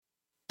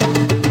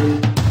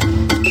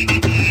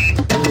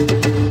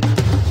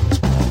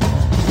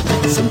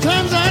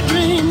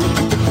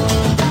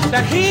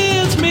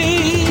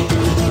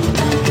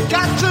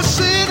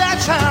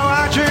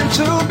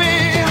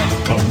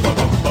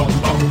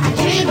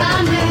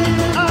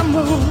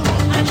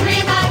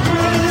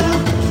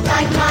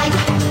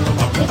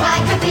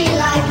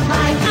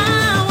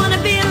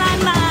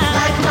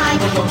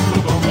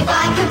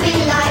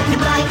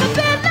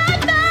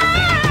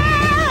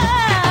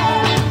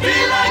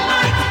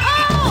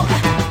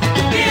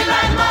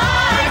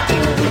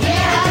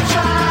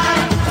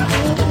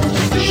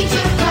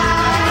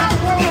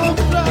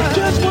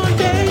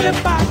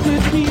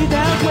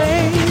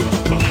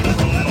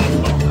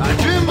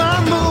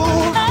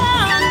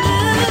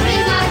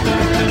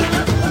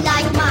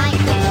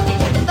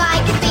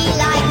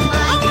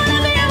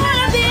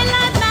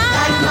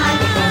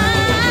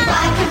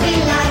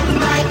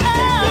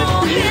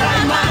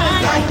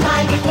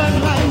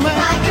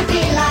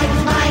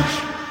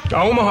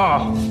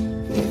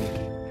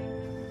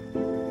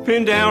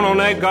pinned down on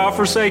that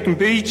godforsaken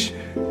beach,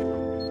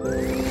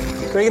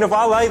 thinking if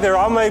I lay there,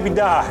 I'll maybe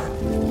die.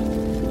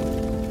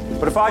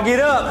 But if I get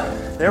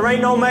up, there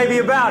ain't no maybe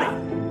about it.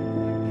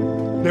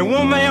 Then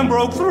one man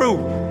broke through.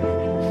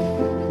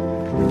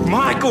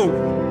 Michael.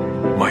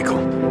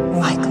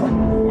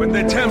 When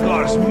the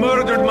Templars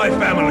murdered my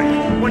family.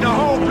 When the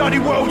whole bloody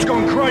world's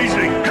gone crazy.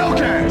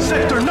 Hellcat,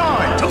 Sector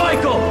 9, to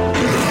Michael!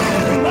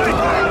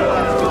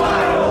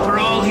 For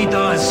all he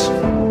does.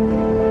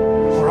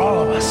 For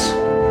all of us.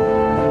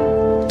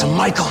 To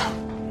Michael.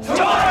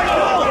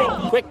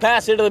 Quick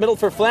pass into the middle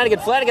for Flanagan.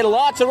 Flanagan,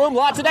 lots of room,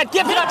 lots of net.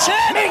 Give it a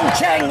chance. Ming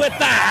Cheng with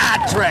the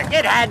hat trick.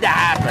 It had to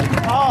happen.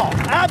 Oh,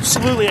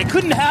 absolutely. It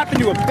couldn't happen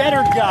to a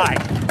better guy.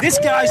 This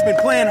guy's been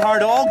playing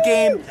hard all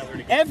game.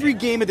 Every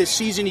game of the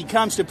season he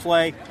comes to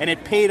play, and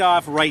it paid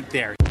off right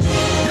there.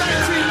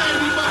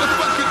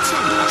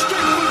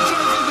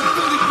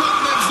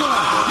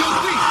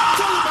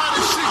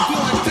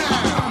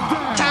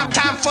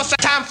 Time for some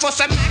action. Time for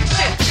some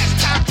action.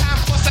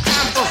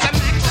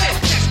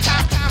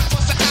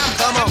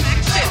 Come on.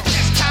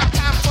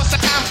 Time for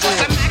some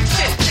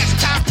action.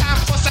 Time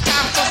for some action.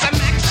 Time for some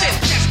action.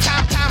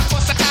 Time for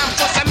some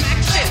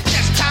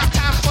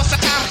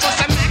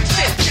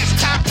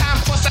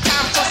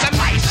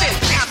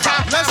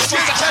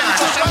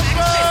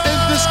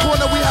In this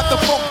corner we have the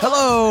folk.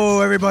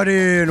 Hello,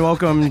 everybody, and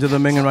welcome to the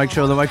Ming and Mike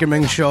Show, the Mike and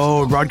Ming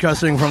Show,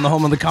 broadcasting from the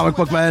home of the comic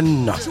book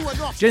men.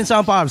 Jane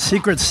Silent Bob's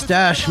Secret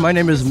Stash. My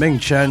name is Ming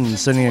Chen.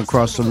 Sitting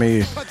across from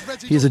me,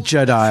 he's a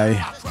Jedi.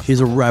 He's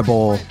a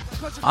rebel.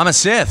 I'm a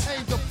Sith.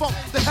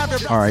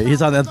 All right,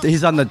 he's on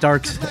the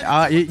dark.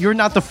 You're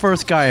not the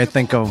first guy I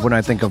think of when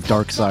I think of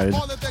dark side.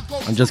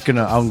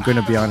 I'm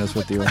gonna be honest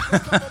with you.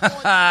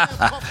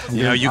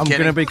 I'm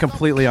gonna be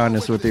completely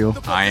honest with you.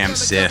 I am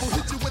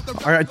Sith.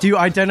 All right, do you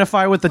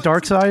identify with the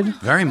dark side?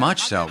 Very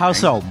much so. How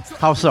so?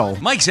 How so?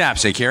 Mike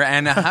Zapsik here,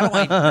 and how do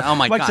I? Oh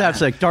my Mike God. Mike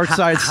Zapsik, dark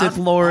side, Sith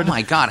Lord. Oh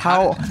my God.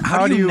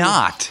 How do you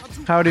not?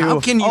 How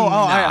can you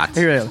not?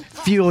 Here,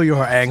 feel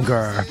your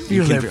anger.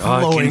 Feel it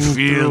flowing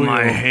through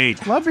my you.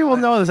 hate. A lot of people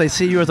know this. I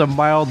see you as a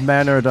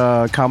mild-mannered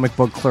comic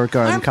book clerk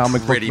on I'm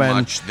Comic Book pretty Men.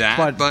 much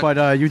that,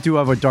 but you do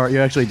have a dark. You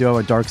actually do have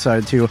a dark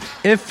side too.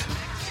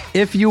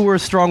 If you were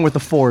strong with the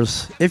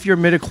Force, if your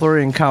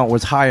midichlorian count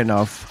was high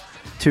enough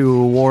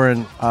to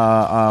warrant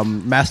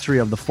mastery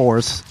of the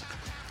Force,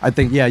 I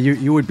think,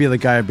 you would be the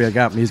guy. I'd be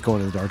like, he's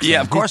going to the dark side.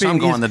 Yeah, of course I'm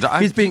going to the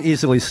dark. He's being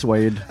easily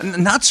swayed.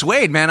 Not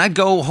swayed, man. I'd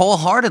go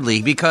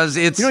wholeheartedly because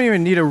it's. You don't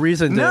even need a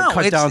reason to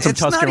cut down some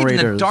Tusken Raiders. It's not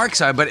even the dark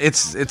side, but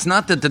it's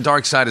not that the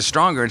dark side is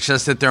stronger. It's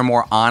just that they're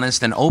more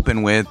honest and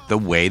open with the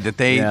way that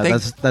they. Yeah,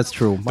 that's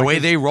true. The way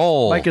they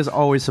roll. Mike has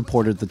always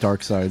supported the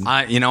dark side.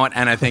 You know what?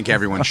 And I think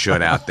everyone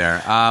should out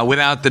there.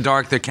 Without the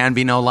dark, there can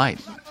be no light.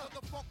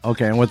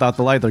 Okay, and without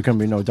the light, there can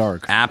be no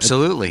dark.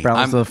 Absolutely.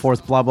 Balance of the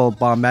Force, blah, blah,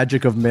 blah,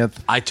 magic of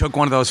myth. I took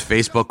one of those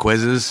Facebook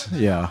quizzes.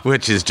 Yeah.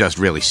 Which is just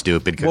really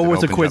stupid. What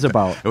was the quiz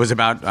about? It was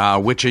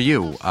about which are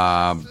you,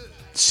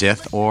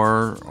 Sith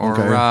or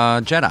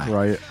Jedi.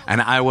 Right.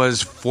 And I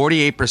was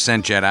 48%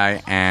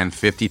 Jedi and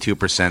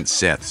 52%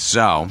 Sith.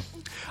 So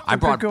I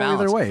brought balance.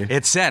 Either way.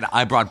 It said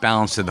I brought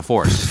balance to the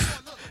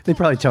Force. They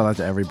probably tell that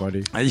to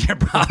everybody. Yeah,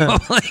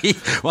 probably.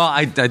 Well,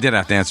 I did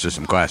have to answer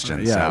some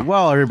questions. Yeah. So.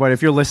 Well, everybody,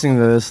 if you're listening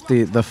to this,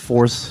 the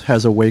Force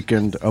has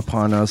awakened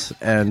upon us,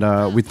 and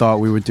we thought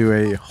we would do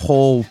a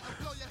whole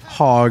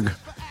hog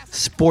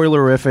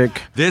spoilerific.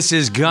 This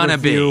is gonna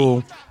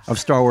be of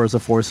Star Wars: The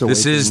Force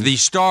Awakens. This is the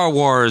Star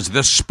Wars: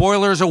 The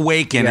Spoilers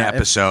Awaken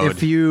episode.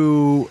 If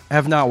you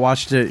have not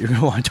watched it, you're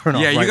gonna want to turn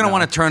off. Yeah, you're gonna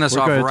want to turn us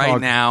off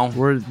right now.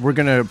 We're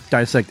gonna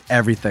dissect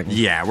everything.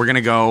 Yeah, we're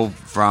gonna go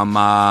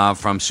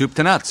from soup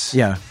to nuts.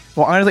 Yeah.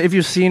 Well, honestly, if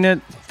you've seen it,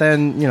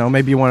 then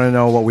maybe you want to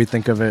know what we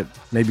think of it.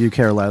 Maybe you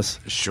care less.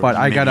 Sure. But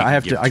I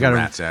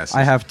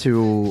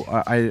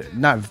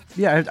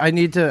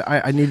need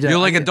to. You're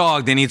like a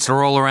dog that needs to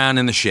roll around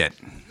in the shit.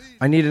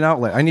 I need an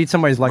outlet. I need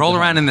somebody's leg. Roll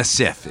around in the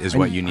Sith is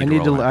what you need.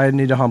 I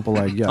need to hump a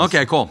leg. Yes.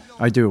 Okay, cool.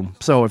 I do.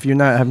 So if you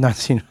have not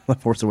seen The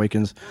Force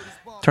Awakens,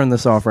 turn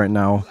this off right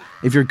now.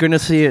 If you're gonna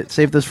see it,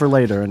 save this for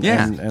later and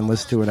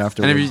listen to it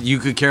afterwards. And if you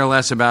could care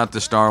less about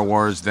the Star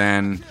Wars,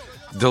 then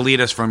delete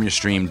us from your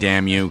stream.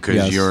 Damn you,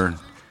 because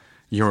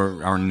you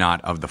are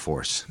not of the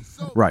Force.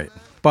 Right.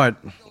 But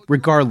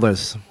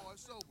regardless,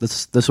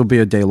 this will be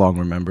a day long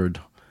remembered.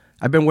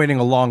 I've been waiting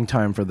a long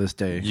time for this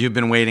day. You've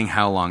been waiting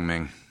how long,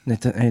 Ming?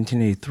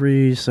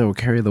 1983, so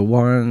carry the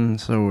one,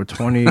 so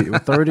 32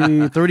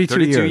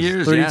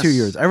 years. 32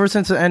 years. Ever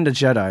since the end of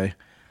Jedi.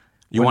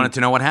 You wanted to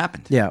know what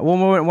happened? Yeah.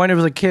 Well, when I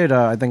was a kid,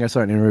 I think I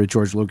saw an interview with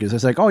George Lucas.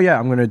 It's like, oh yeah,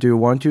 I'm going to do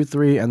 1, 2,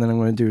 3, and then I'm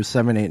going to do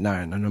 7, 8,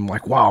 9. And I'm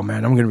like, wow,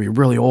 man, I'm going to be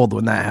really old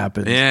when that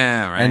happens.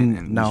 Yeah, right.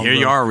 And now here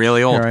you are,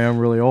 really old. Here I am,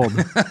 really old.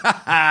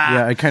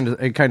 Yeah, it kind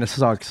of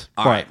sucks.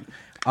 All right.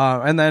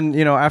 And then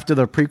after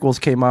the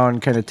prequels came out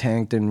and kind of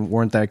tanked and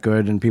weren't that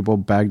good, and people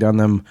bagged on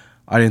them.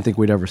 I didn't think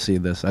we'd ever see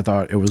this. I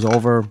thought it was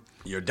over.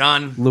 You're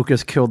done.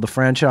 Lucas killed the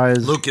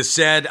franchise. Lucas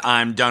said,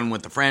 I'm done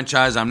with the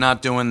franchise. I'm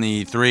not doing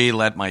the 3.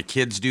 Let my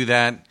kids do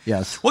that.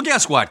 Yes. Well,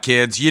 guess what,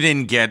 kids? You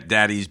didn't get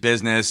Daddy's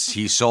business.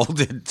 He sold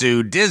it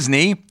to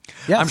Disney.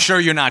 Yes. I'm sure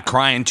you're not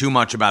crying too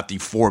much about the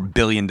 $4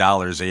 billion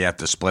that you have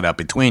to split up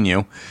between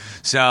you.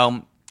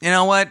 So, you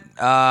know what?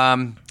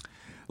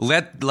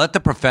 Let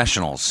the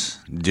professionals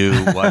do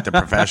what the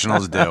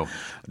professionals do.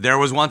 There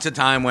was once a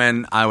time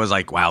when I was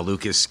like, wow,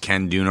 Lucas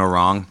can do no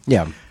wrong.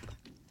 Yeah.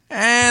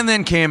 And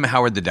then came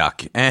Howard the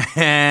Duck.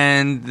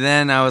 And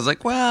then I was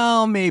like,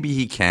 well, maybe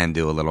he can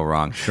do a little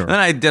wrong. Sure. Then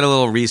I did a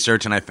little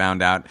research and I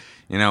found out,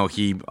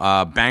 he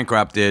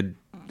bankrupted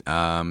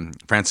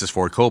Francis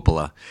Ford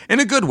Coppola in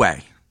a good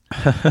way.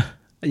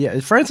 Yeah,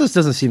 Francis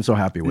doesn't seem so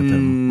happy with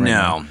him right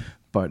now.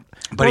 But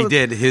he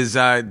did. His,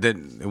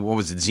 what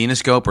was it,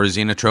 Xenoscope or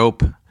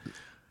Xenotrope?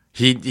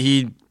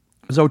 He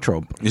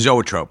Zoetrope.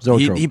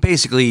 He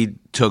basically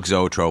took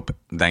Zoetrope.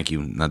 Thank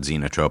you, not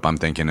Xenotrope. I'm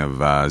thinking of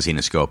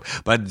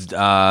Xenoscope. But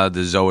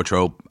the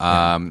Zoetrope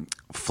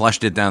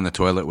flushed it down the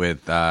toilet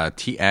with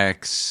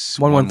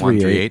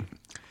TX1138.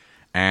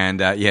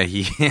 And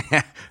he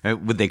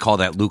what they call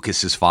that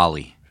Lucas's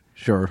folly.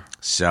 Sure.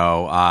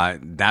 So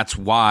that's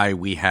why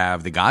we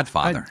have The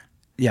Godfather.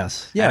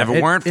 Yes. Yeah. And if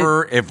it weren't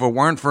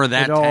for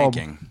that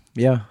tanking,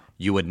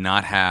 you would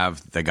not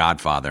have The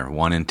Godfather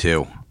 1 and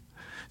 2.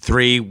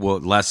 3,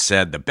 less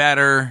said the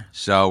better,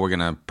 so we're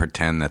going to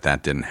pretend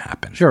that didn't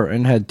happen. Sure,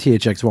 and had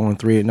THX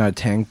 113 not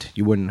tanked,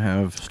 you wouldn't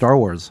have Star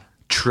Wars.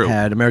 True.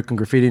 Had American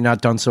Graffiti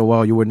not done so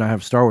well, you would not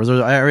have Star Wars.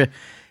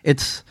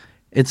 It's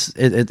the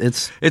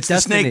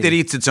snake that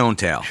eats its own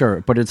tail.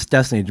 Sure, but it's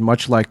destiny,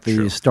 much like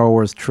the Star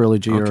Wars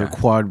trilogy or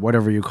quad,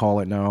 whatever you call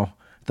it now,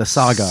 the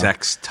saga.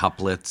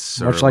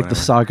 Sextuplets. Much like the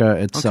saga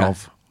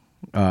itself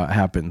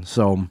happened.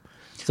 So,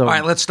 all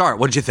right, let's start.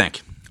 What did you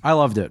think? I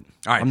loved it.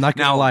 All right. I'm not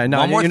going to lie.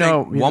 Now,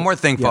 one more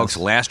thing, folks.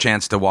 Last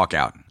chance to walk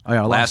out. Oh,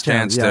 yeah, last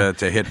chance to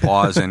hit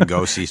pause and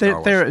go see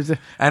Star Wars.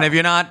 And if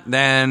you're not,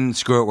 then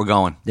screw it. We're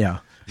going. Yeah.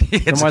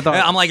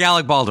 I'm like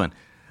Alec Baldwin.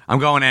 I'm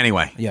going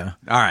anyway. Yeah.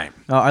 All right.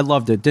 I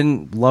loved it.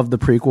 Didn't love the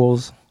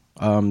prequels.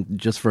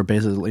 Just for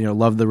basis,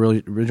 love the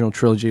original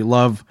trilogy.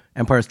 Love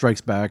Empire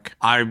Strikes Back.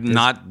 I'm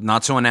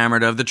not so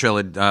enamored of the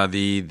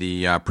trilogy,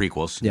 the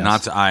prequels.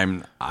 Yes.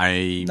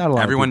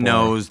 Everyone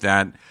knows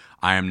that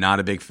I am not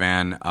a big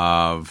fan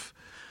of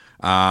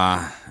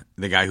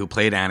the guy who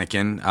played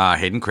Anakin,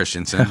 Hayden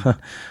Christensen.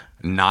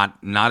 not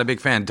a big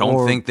fan.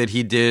 Don't think that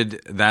he did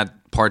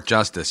that part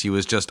justice. He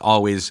was just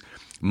always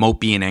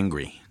mopey and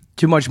angry.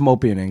 Too much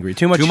mopey and angry.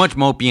 Too much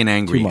mopey and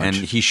angry. Too much. And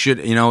he should,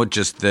 if you're going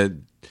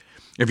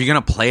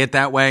to play it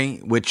that way,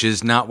 which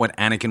is not what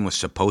Anakin was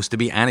supposed to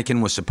be.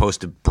 Anakin was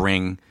supposed to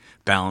bring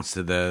balance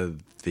to the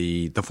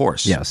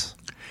Force. Yes.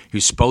 He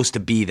was supposed to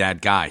be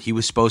that guy. He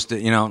was supposed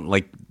to,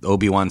 like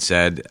Obi-Wan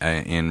said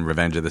in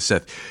Revenge of the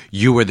Sith,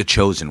 you were the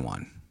chosen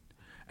one.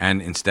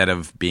 And instead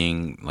of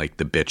being like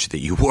the bitch that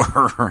you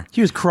were.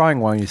 He was crying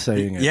while he was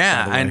saying it.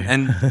 Yeah,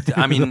 and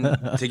I mean,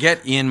 to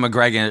get Ian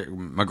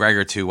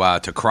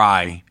McGregor to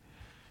cry,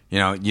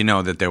 you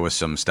know that there was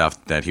some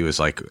stuff that he was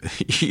like,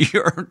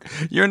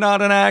 you're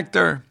not an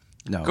actor.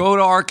 No. Go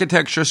to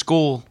architecture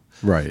school.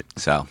 Right.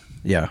 So.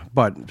 Yeah,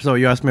 so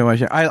you asked me my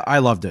share. I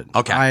loved it.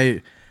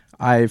 Okay.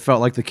 I felt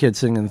like the kid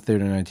singing in the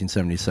theater in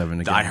 1977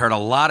 again. I heard a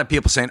lot of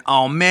people saying,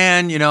 "Oh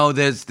man,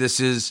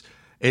 this is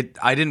it."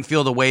 I didn't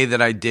feel the way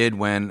that I did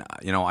when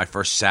I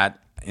first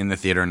sat in the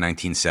theater in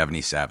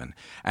 1977.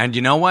 And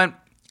you know what?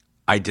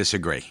 I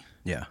disagree.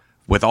 Yeah.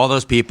 With all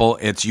those people,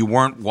 you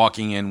weren't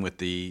walking in with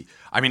the.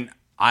 I mean,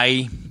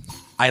 I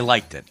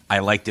liked it. I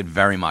liked it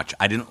very much.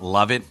 I didn't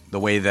love it the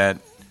way that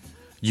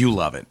you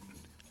love it.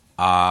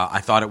 I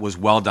thought it was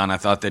well done. I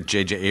thought that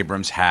J.J.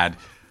 Abrams had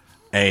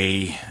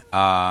a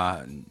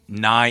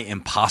nigh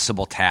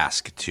impossible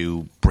task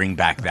to bring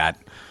back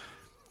that.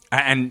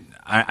 And,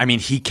 I mean,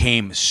 he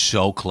came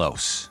so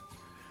close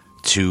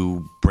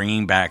to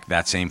bringing back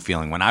that same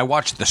feeling. When I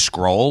watched The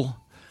Scroll,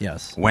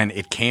 yes, when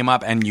it came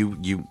up and you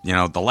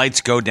the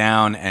lights go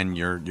down and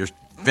you're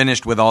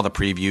finished with all the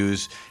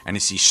previews and you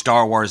see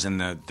Star Wars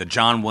and the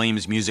John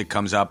Williams music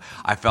comes up,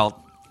 I felt...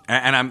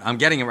 And I'm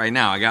getting it right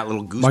now. I got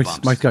little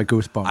goosebumps. Mike's got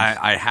goosebumps.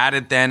 I had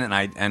it then,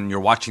 and you're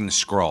watching The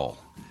Scroll,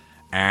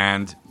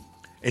 and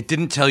it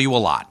didn't tell you a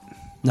lot.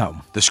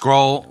 No. The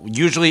Scroll,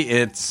 usually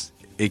it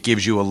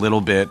gives you a little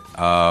bit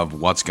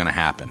of what's going to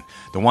happen.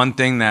 The one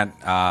thing that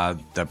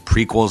the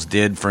prequels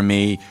did for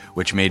me,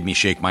 which made me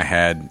shake my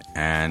head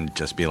and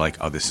just be like,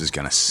 oh, this is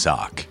going to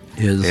suck,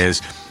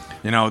 is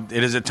it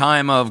is a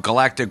time of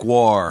galactic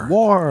war.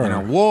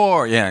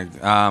 War,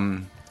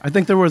 yeah. I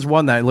think there was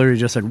one that literally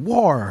just said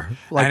war,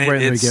 right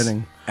in the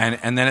beginning.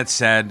 And then it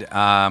said,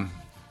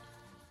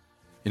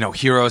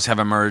 heroes have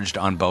emerged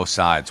on both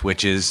sides,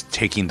 which is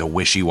taking the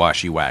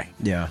wishy-washy way.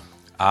 Yeah.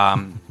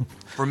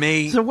 For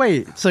me...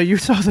 So you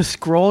saw The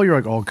Scroll, you're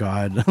like, oh,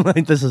 God.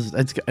 Like,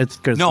 it's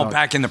good. No,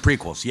 back in the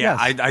prequels. Yeah,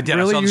 yes. I did.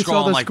 Really? I saw The Scroll.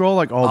 You saw The Scroll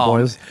like, oh,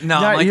 boys. No,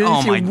 I'm like, you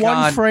oh, my see God.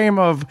 one frame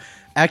of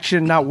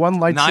action, not one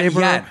Not lightsaber,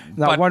 yet.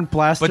 not one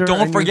blaster. But don't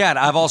and you- forget,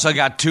 I've also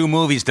got 2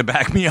 movies to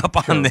back me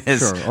up on this.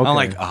 sure, okay. I'm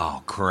like,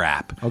 oh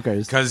crap. Okay.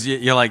 Because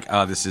you're like,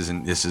 oh, this is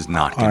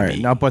not All going to right,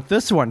 be. now, but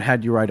this one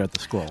had you right at the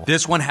scroll.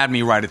 This one had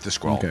me right at the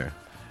scroll. Okay.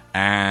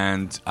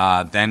 And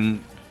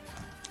then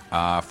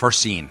first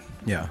scene.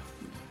 Yeah.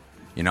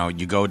 You know,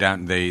 you go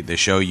down. They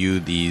show you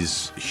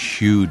these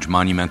huge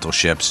monumental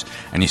ships,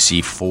 and you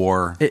see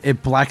 4.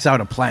 It blacks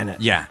out a planet.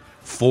 Yeah,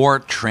 4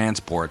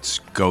 transports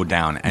go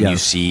down, and you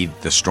Yes. see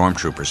the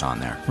stormtroopers on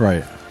there,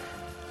 Right.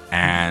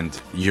 and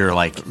you're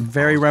like,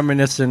 Very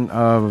reminiscent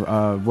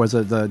of was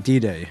it the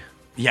D-Day?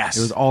 yes,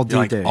 It was all You're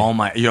like, D-Day. oh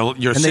my! You're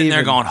they sitting there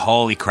even- going,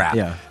 holy crap!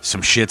 Yeah.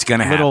 Some shit's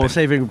gonna Little happen.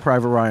 Saving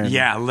Private Ryan.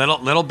 Yeah,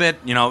 little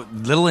bit,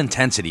 little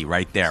intensity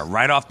right there,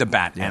 right off the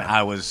bat, and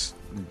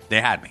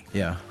they had me.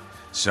 Yeah.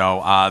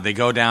 So they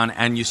go down,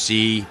 and you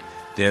see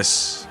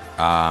this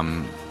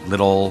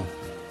little,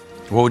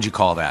 what would you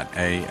call that?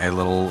 A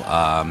little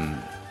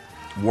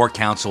war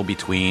council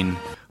between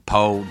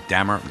Poe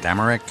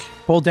Dameron.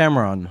 Paul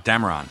Dameron.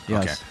 Dameron.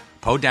 Yes. Okay.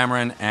 Poe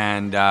Dameron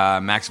and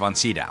Max von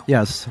Sydow.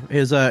 Yes.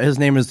 His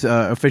name is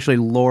officially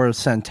Lor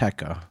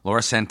Santeca.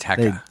 Laura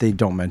Santeca. They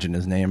don't mention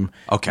his name.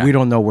 Okay. We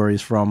don't know where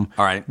he's from.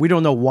 All right. We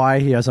don't know why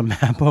he has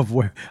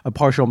a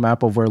partial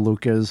map of where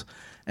Luke is.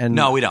 And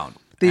No, we don't.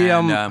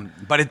 The,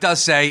 But it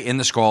does say in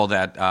the scroll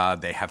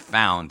that they have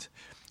found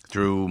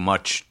through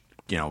much,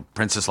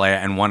 Princess Leia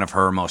and one of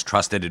her most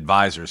trusted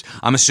advisors.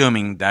 I'm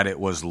assuming that it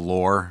was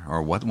Lor,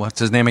 or what's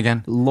his name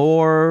again?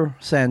 Lor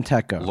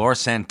Santeca. Lor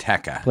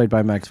Santeca. Played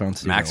by Max von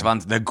Sydow.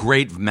 The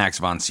great Max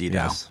von Sydow.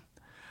 Yes.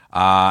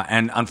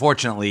 And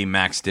unfortunately,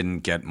 Max didn't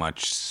get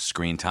much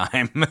screen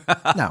time.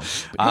 No.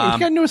 He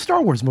got into a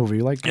Star Wars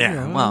movie. Like,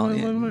 Yeah,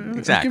 yeah,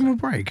 exactly. Give him a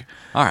break.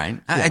 All right.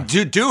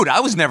 Dude, I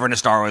was never in a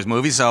Star Wars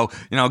movie, so,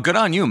 good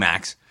on you,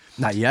 Max.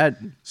 Not yet.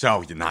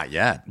 So, not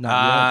yet.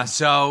 Not yet.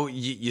 So,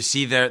 you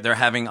see they're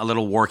having a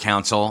little war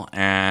council,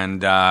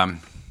 and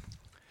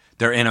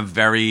they're in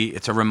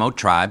it's a remote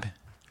tribe.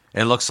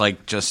 It looks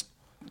like just,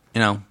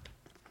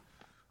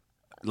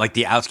 like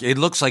the outskirts. It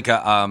looks like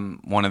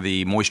one of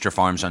the moisture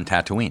farms on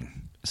Tatooine.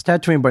 It's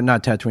Tatooine, but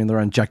not Tatooine. They're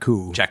on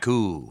Jakku.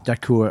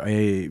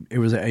 Jakku. It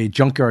was a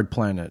junkyard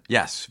planet.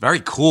 Yes, very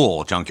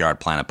cool junkyard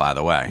planet, by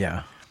the way.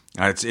 Yeah.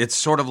 It's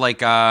sort of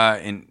like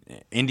in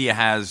India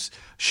has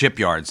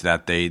shipyards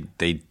that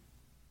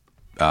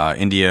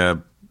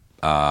India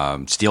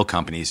steel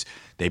companies,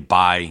 they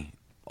buy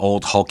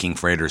old hulking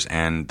freighters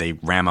and they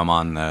ram them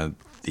on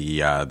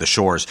the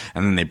shores,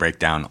 and then they break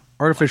down.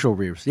 Artificial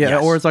reefs. Yeah,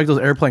 Yes. or it's like those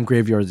airplane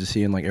graveyards you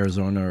see in like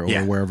Arizona or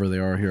Yeah. wherever they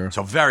are here.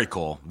 So very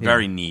cool,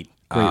 very neat.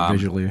 Great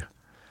visually.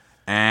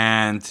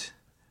 And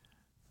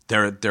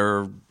they're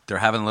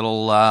having a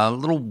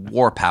little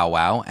war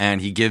powwow, and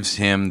he gives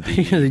him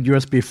the The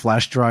USB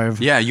flash drive.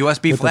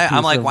 USB With a flash. I'm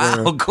piece like, of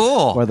wow,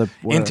 cool. where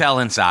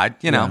Intel inside,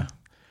 know. Yeah,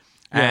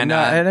 And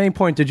at any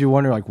point did you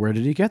wonder like where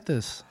did he get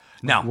this?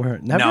 no, Where-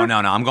 never? no.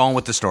 I'm going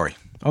with the story.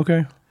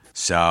 Okay.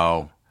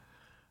 So,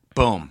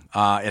 boom,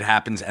 it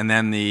happens, and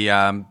then the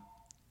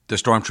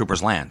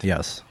stormtroopers land.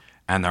 Yes.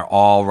 And they're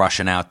all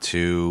rushing out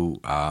to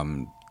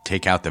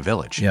take out the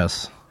village.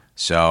 Yes.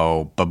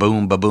 So,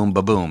 ba-boom, ba-boom,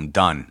 ba-boom,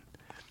 done.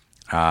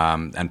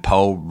 And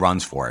Poe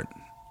runs for it.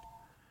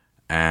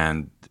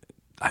 And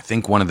I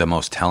think one of the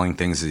most telling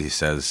things is he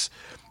says,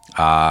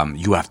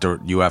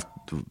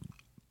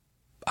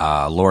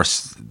 Lor,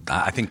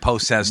 I think Poe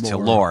says to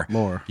Lor,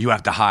 you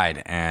have to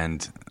hide.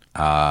 And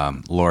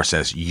Lor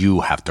says,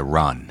 you have to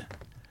run.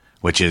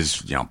 Which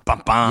is,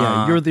 bum, bum.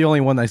 Yeah, you're the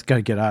only one that's got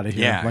to get out of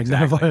here. Yeah, like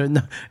exactly.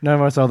 none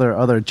of us other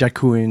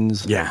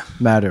Jakkuins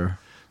matter.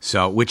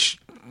 So, which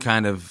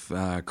kind of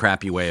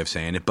crappy way of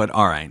saying it, but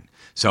all right.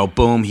 So,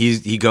 boom,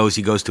 he goes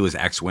to his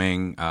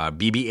X-wing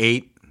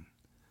BB-8,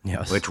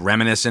 Yes. which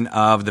reminiscent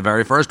of the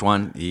very first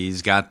one.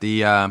 He's got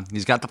the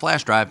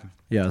flash drive.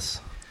 Yes.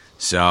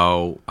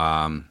 So,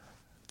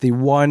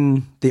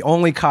 The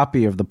only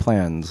copy of the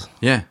plans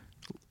yeah,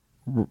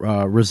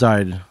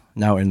 reside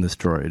now in this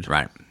droid.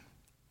 right.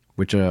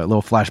 Which a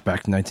little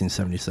flashback to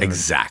 1977.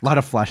 Exactly. A lot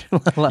of flash.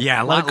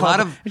 Yeah, a lot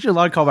of actually a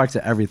lot of callbacks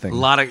to everything. A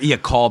lot of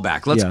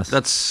callback. Yes.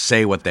 Let's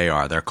say what they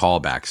are. They're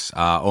callbacks,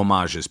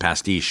 homages,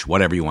 pastiche,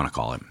 whatever you want to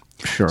call it.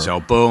 Sure. So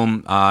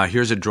boom,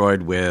 here's a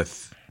droid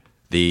with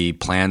the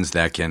plans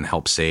that can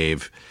help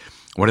save.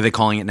 What are they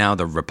calling it now?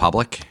 The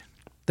Republic.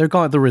 They're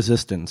calling it the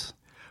Resistance.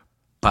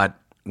 But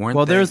weren't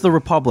Well, they? there's the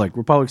Republic.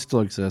 Republic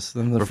still exists.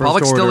 And the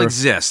Republic First still Order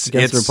exists.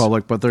 against the It's-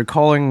 Republic, but they're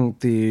calling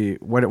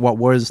what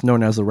was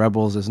known as the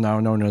Rebels is now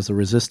known as the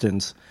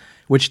Resistance,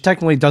 which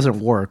technically doesn't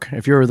work.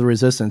 If you're the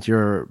Resistance,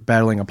 you're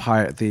battling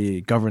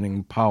the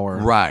governing power,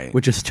 Right.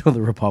 Which is still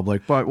the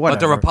Republic. But whatever. But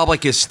the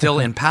Republic is still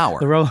in power.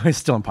 The Republic is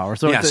still in power.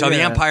 So yeah. So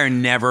the Empire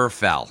never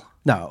fell.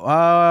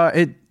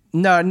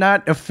 No,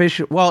 not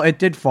official. Well, it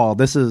did fall.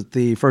 This is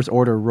the First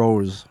Order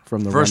rose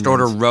from the First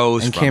remnants Order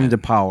rose and from came it. to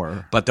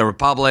power. But the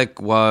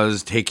Republic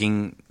was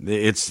taking.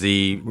 It's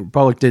the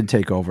Republic did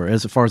take over.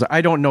 As far as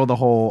I don't know the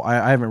whole.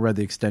 I haven't read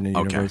the extended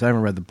Okay. universe. I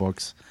haven't read the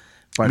books,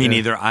 But, Me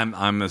neither.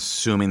 I'm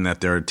assuming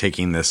that they're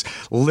taking this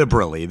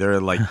liberally.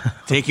 They're like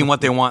taking what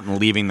they want and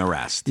leaving the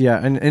rest. Yeah,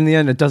 and in the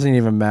end, it doesn't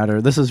even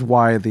matter. This is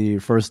why the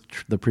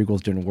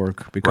prequels didn't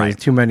work, because Right.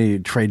 too many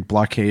trade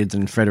blockades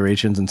and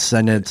federations and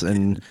senates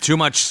and Too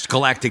much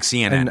galactic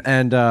CNN.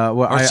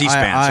 well, Or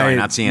C-SPAN, sorry,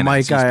 not CNN,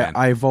 Mike, C-SPAN.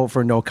 I vote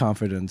for no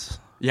confidence.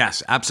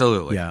 Yes,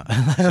 absolutely. Yeah.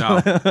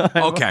 So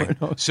okay.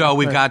 So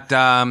we've got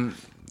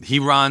he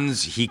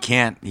runs. He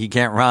can't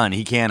run.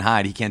 He can't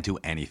hide. He can't do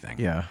anything.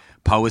 Yeah.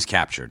 Poe is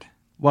captured.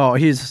 Well,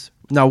 he's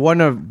now one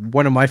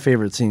of my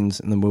favorite scenes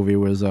in the movie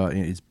was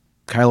he's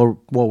Kylo.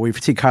 Well, we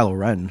see Kylo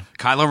Ren.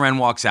 Kylo Ren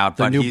walks out.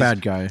 The but new he's-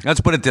 bad guy.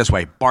 Let's put it this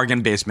way: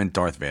 bargain basement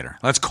Darth Vader.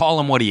 Let's call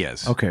him what he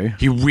is. Okay.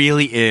 He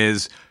really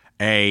is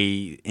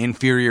a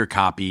inferior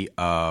copy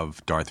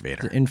of Darth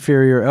Vader.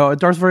 Inferior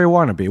Darth Vader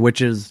wannabe, which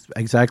is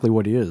exactly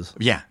what he is.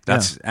 Yeah,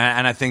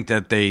 and I think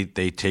that they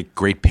take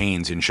great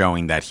pains in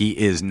showing that he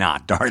is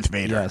not Darth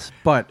Vader. Yes,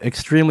 but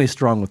extremely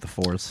strong with the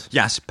Force.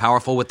 Yes,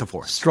 powerful with the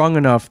Force. Strong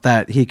enough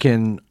that he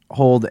can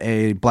hold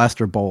a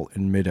blaster bolt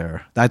in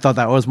midair. I thought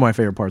that was my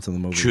favorite parts of the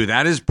movie. True,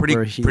 that is pretty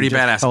Where he just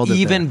badass. held it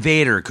Even there.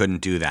 Vader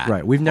couldn't do that.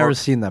 Right, we've never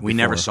seen that We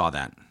never before. saw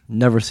that.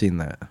 Never seen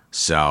that.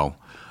 So,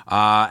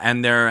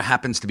 and there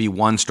happens to be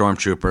one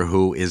stormtrooper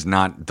who is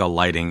not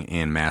delighting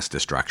in mass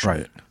destruction.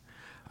 Right.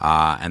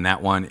 And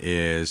that one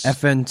is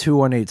FN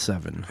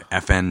 2187.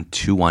 FN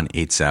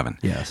 2187.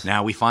 Yes.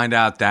 Now we find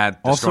out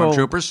that the Also-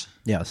 stormtroopers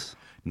Yes.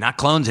 not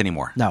clones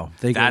anymore. No,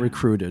 they get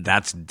recruited.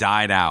 That's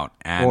died out,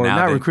 and Or now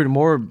not they- recruited,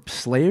 more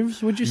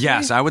slaves, would you say?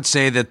 Yes, I would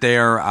say that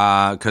they're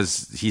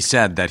because he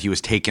said that he was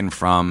taken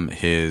from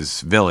his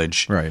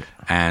village, Right.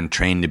 and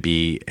trained to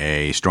be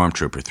a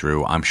stormtrooper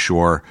through, I'm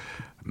sure,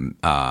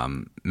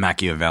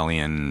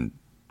 Machiavellian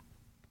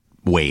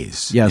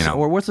ways. Yes. you know,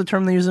 Or what's the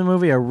term they use in the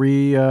movie?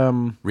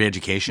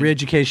 re-education.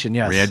 Re-education,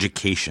 yes.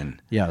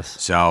 Re-education. Yes.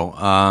 So,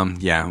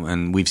 yeah,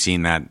 and we've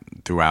seen that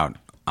throughout,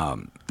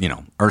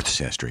 Earth's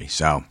history.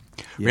 So,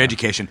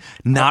 re-education,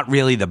 not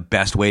really the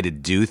best way to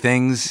do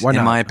things, Why in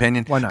not? my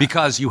opinion. Why not?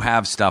 Because you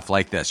have stuff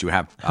like this. You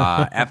have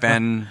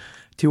FN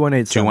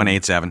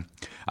 2187.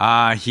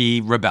 2187.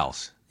 He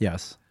rebels.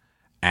 Yes.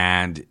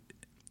 And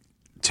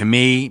to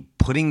me,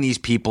 putting these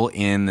people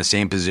in the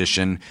same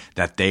position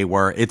that they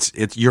were, it's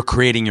you're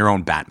creating your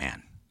own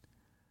Batman.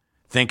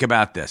 Think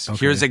about this.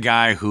 Here's a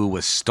guy who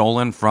was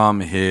stolen from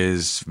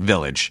his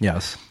village.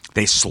 Yes.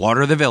 They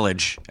slaughter the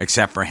village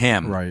except for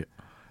him. Right.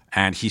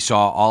 And he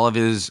saw all of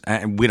his,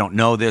 and we don't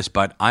know this,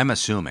 but I'm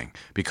assuming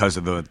because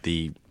of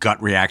the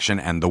gut reaction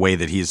and the way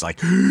that he's like,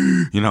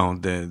 the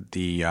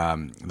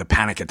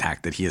panic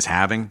attack that he is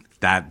having,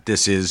 that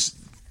this is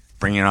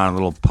bringing on a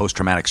little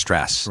post-traumatic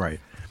stress. Right.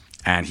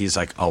 And he's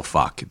like, oh,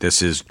 fuck,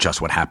 this is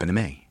just what happened to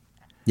me.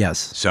 Yes.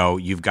 So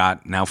you've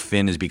got, now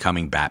Finn is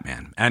becoming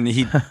Batman. And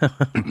he,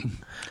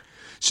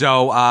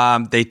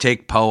 so they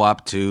take Poe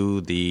up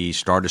to the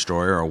Star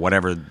Destroyer or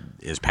whatever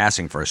is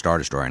passing for a Star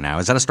Destroyer now.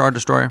 Is that a Star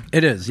Destroyer?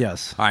 It is,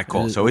 yes. All right,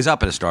 cool. So he's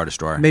up at a Star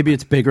Destroyer. Maybe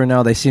it's bigger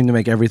now. They seem to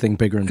make everything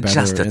bigger and better.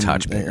 Just a and-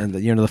 touch bigger. And,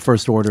 the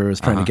First Order is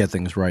trying to get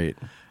things right.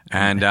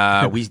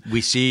 And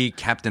we see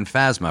Captain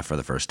Phasma for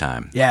the first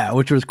time. Yeah,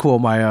 which was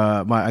cool.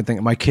 I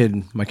think my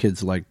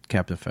kids liked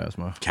Captain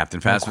Phasma.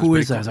 Captain Phasma's Who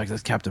pretty is that? I cool. was like,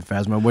 that's Captain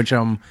Phasma, which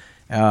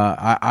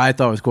I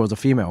thought was cool as a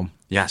female.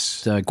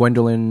 Yes. It's,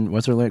 Gwendolyn,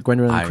 what's her name?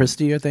 Gwendolyn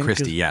Christie, I think.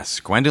 Christie, yes.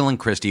 Gwendolyn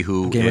Christie,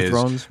 who Game of is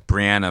Thrones?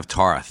 Brienne of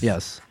Tarth.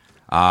 Yes.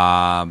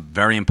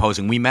 Very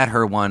imposing. We met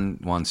her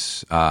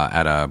once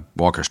at a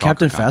Walker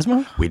Stalker Captain con.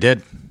 Phasma? We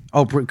did.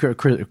 Oh,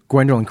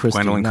 Gwendolyn Christie.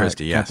 Gwendolyn not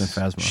Christie, yes.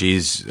 Captain Phasma.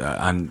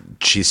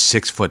 She's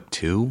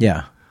 6'2".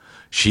 Yeah.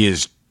 She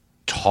is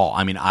tall.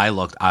 I mean, I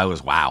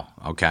was wow.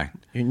 Okay.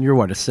 And you're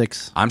what, a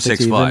 6? I'm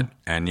 6 even? foot.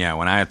 And yeah,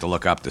 when I have to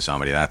look up to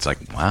somebody, that's like,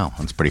 wow,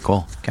 that's pretty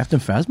cool. Captain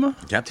Phasma?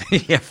 Captain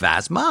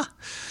Phasma?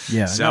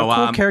 Yeah. So, no,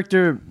 cool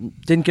character.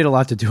 Didn't get a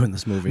lot to do in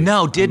this movie.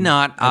 No, did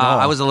not. all.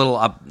 I was a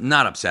little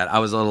not upset. I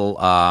was a little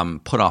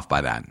put off by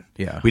that.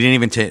 Yeah. We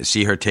didn't even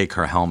see her take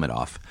her helmet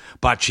off,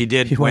 but she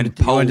did. You wanted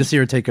to see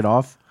her take it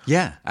off?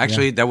 Yeah,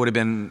 actually, that would have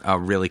been a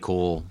really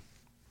cool,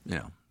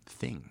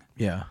 thing.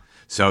 Yeah.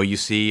 So you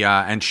see,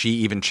 and she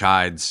even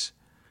chides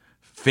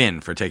Finn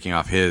for taking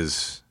off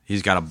his.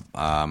 He's got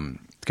a.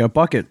 It's got a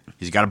bucket.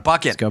 He's got a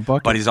bucket. got a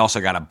bucket. But he's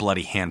also got a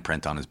bloody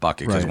handprint on his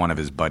bucket because Right. one of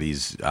his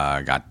buddies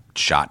got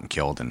shot and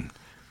killed and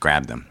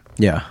grabbed him.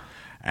 Yeah.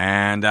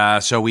 And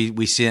so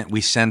we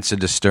sense a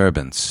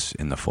disturbance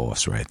in the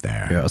Force right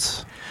there.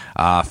 Yes.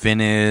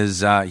 Finn is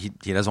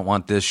he doesn't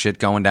want this shit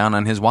going down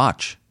on his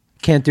watch.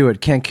 Can't do it.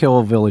 Can't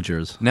kill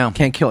villagers. No.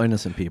 Can't kill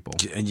innocent people.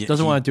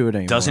 Doesn't want to do it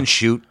anymore. Doesn't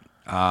shoot,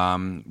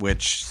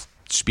 which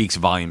speaks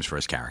volumes for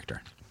his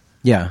character.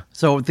 Yeah.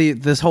 So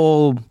this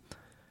whole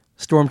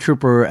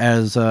stormtrooper,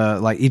 as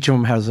each of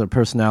them has a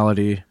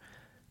personality.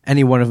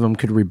 Any one of them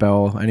could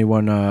rebel.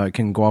 Anyone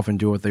can go off and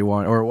do what they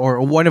want, or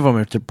one of them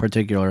in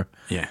particular.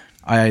 Yeah.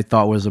 I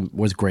thought was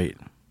great.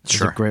 It's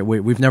Sure. a great.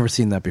 We've never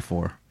seen that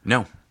before.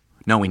 No,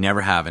 we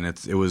never have, and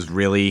it was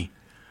really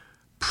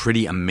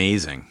pretty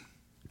amazing.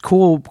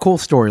 Cool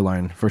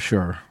storyline for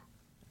sure.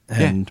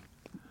 And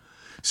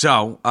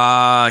So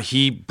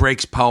he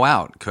breaks Poe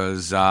out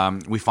because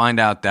we find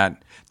out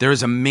that there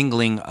is a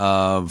mingling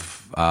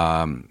of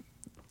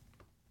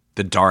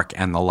the dark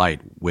and the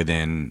light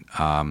within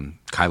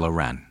Kylo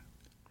Ren.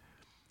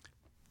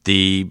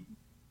 The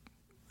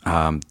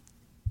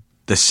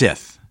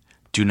Sith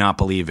do not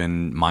believe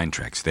in mind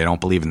tricks. They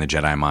don't believe in the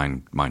Jedi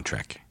mind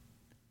trick.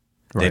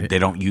 Right. They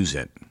don't use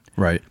it.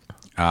 Right.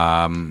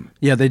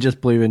 Yeah, they just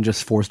believe in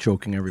just force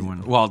choking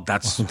everyone. Well,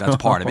 that's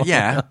part of it,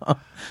 yeah.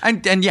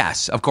 And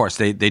yes, of course,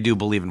 they do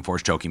believe in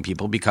force choking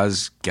people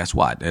because guess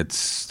what?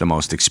 It's the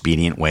most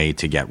expedient way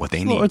to get what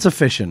they need. Well, it's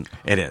efficient.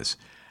 It is.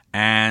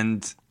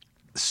 And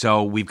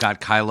so we've got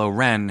Kylo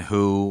Ren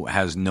who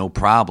has no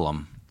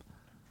problem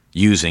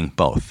using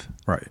both.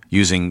 Right.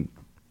 Using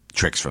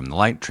tricks from the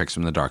light, tricks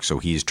from the dark. So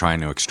he's trying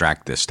to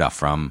extract this stuff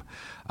from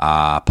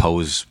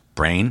Poe's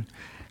brain.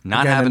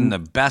 Not Again, having the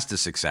best of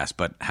success,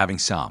 but having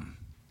some.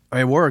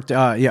 It worked.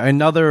 Yeah,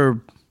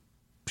 another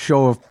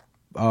show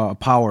of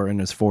power in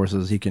his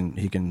forces. He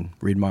can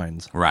read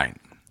minds. Right.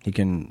 He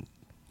can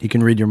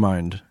read your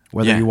mind,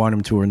 whether Yeah. you want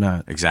him to or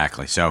not.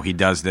 Exactly. So he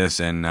does this,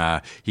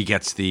 and he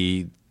gets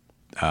he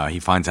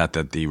finds out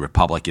that the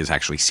Republic is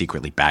actually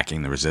secretly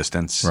backing the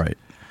Resistance. Right.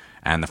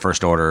 And the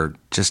First Order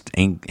just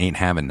ain't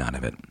having none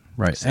of it.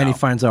 Right. So- And he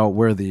finds out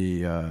where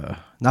the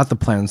not the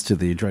plans to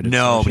the dreaded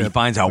No, but he spaceship,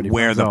 finds out but he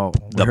where finds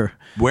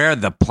where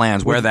the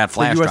plans, where that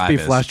flash USB drive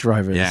is. flash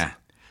drive is. Yeah.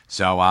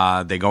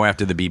 So they go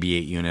after the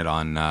BB-8 unit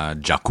on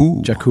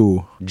Jakku.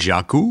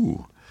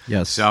 Jakku.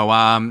 Yes. So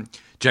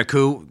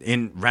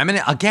Jakku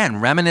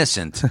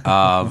reminiscent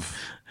of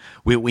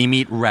we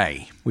meet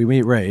Rey, we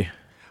meet Rey.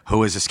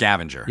 who is a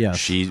scavenger.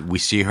 Yes. We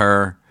see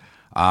her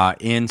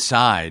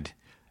inside,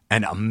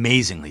 and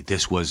amazingly,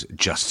 this was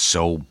just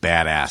so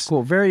badass.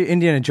 Cool. Very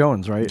Indiana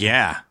Jones, right?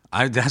 Yeah,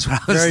 that's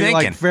what I was Very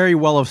thinking. very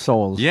well of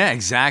souls. Yeah,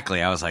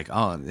 exactly. I was like,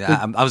 oh,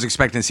 yeah, I was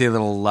expecting to see a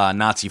little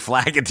Nazi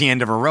flag at the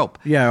end of a rope.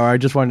 Yeah, or I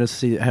just wanted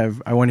to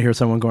I want to hear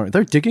someone going,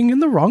 they're digging in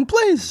the wrong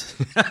place.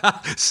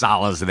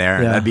 Sala's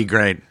there. Yeah. That'd be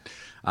great.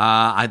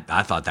 I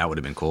thought that would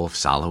have been cool if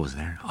Sala was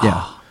there. Oh.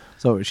 Yeah.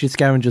 So she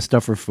scavenges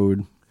stuff for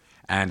food.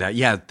 And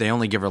they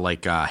only give her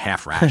like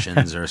half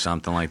rations or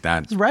something like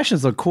that. The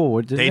rations look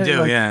cool. They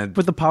do, yeah.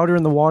 Put the powder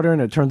in the water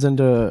and it turns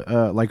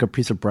into like a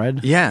piece of bread.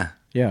 Yeah.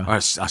 Yeah. Or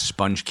a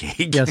sponge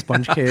cake. Yeah,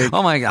 sponge cake.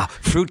 Oh my God.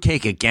 Fruit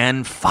cake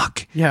again?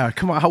 Fuck. Yeah,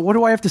 come on. What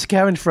do I have to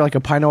scavenge for like a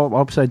pineapple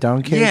upside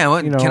down cake? Yeah,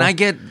 what, You know? can I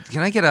get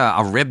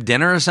a rib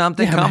dinner or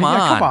something? Yeah, Come man, on.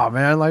 yeah, come on,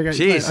 man. Like,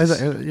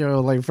 Jesus.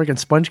 like freaking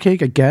sponge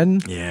cake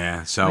again.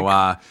 Yeah.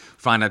 So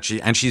find out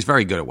she's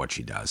very good at what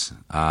she does.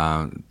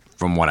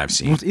 From what I've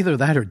seen. It's either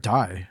that or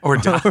die. Or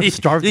die. Or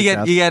starve to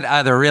death. You get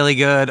either really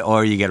good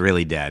or you get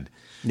really dead.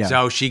 Yeah.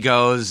 So she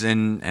goes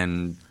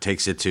and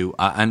takes it to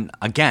and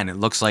again it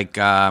looks like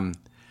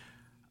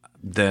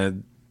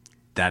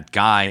that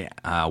guy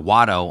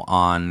Watto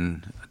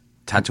on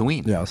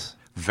Tatooine. Yes.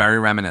 Very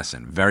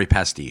reminiscent, very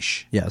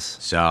pastiche. Yes.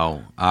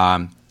 So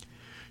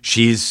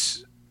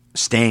she's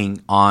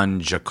staying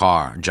on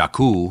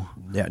Jakku.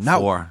 Yeah,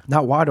 not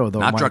Watto though.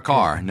 Not Mike.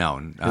 Drakkar.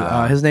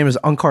 No. His name is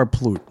Unkar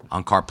Ploot.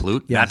 Unkar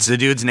Ploot. Yes. That's the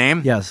dude's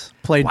name. Yes,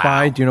 played Wow.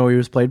 by. Do you know who he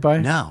was played by?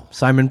 No.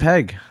 Simon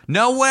Pegg.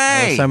 No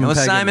way. Simon it was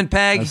Pegg Simon in-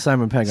 Pegg. it was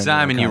Simon Pegg in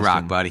Simon, that you rock,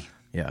 costume. buddy.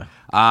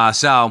 Yeah.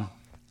 So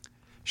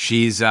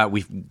she's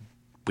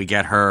we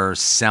get her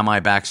semi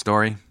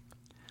backstory,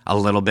 a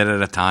little bit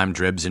at a time,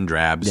 dribs and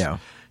drabs. Yeah.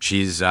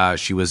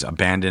 She was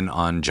abandoned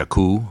on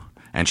Jakku,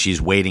 and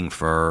she's waiting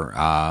for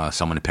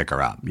someone to pick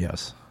her up.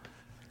 Yes.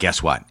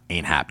 Guess what?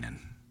 Ain't happening.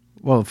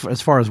 Well,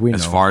 as far as we know.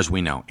 As far as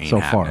we know, ain't so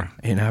happening. far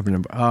ain't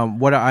happening.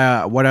 What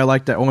I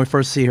like that when we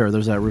first see her,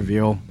 there's that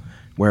reveal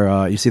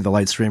where you see the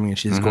light streaming and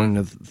she's Mm-hmm.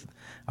 going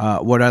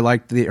to. What I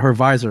liked her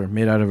visor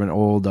made out of an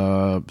old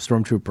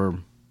stormtrooper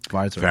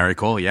visor. Very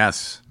cool.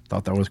 Yes,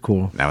 Thought that was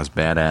cool. that was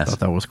badass. Thought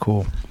that was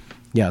cool.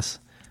 Yes.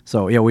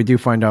 So yeah, we do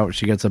find out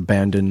she gets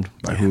abandoned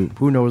by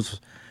who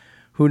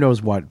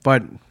knows what,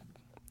 but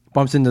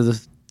bumps into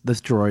this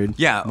droid.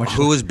 Yeah, much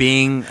who was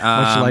being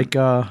like,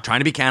 trying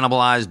to be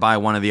cannibalized by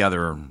one of the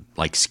other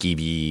like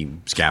skeevy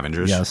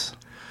scavengers. Yes.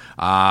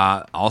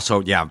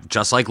 Also, yeah,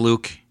 just like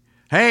Luke.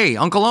 Hey,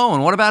 Uncle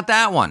Owen, what about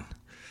that one?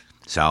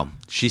 So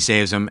she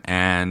saves him,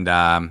 and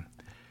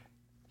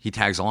he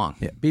tags along.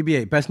 Yeah.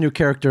 BB-8, best new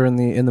character in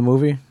the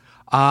movie.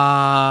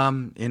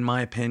 In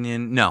my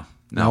opinion, no.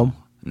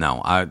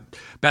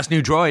 Best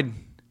new droid.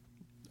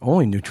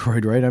 Only new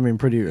droid, right? I mean,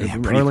 pretty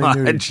pretty early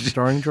new much.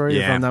 starring droid, if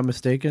Yeah. I'm not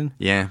mistaken.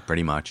 Yeah,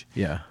 pretty much.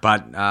 Yeah.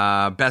 But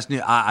best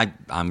new.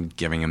 I'm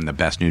giving him the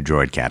best new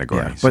droid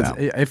category. Yeah, but so.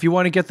 if you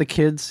want to get the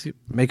kids,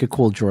 make a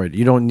cool droid.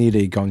 You don't need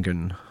a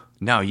Gungan.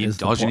 No, is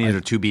the all you point. need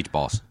are two beach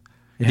balls.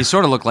 He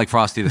sort of looked like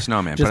Frosty the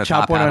Snowman. Just put a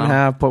chop top one hat in on.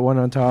 half, put one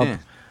on top. Yeah.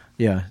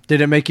 Yeah.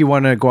 Did it make you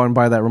want to go out and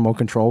buy that remote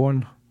control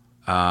one?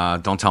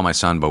 Don't tell my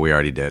son, but we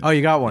already did. Oh,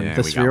 you got one. Yeah,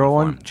 The we got Sphero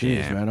one one? for him. Jeez,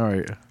 Yeah. man. All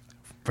right.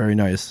 Very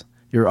nice.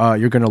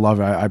 You're gonna love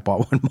it. I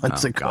bought one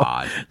months Oh, ago.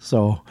 God.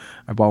 So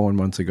I bought one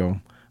months ago.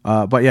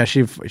 But yeah,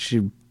 she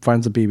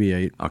finds a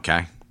BB-8,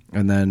 Okay.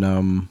 and then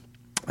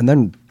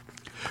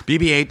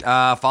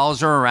BB-8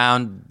 follows her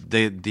around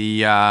the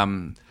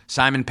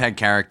Simon Pegg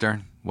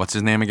character. What's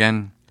his name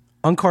again?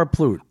 Unkar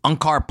Ploot.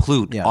 Unkar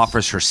Ploot Yes.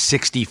 offers her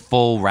 60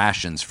 full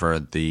rations for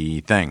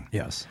the thing.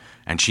 Yes.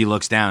 And she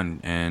looks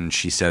down and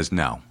she says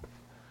no.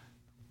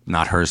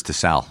 Not hers to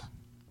sell.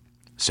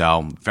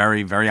 So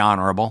very, very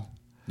honorable.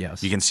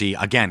 Yes. You can see,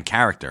 again,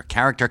 character.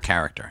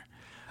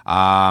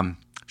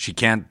 She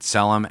can't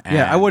sell him. And,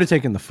 Yeah, I would have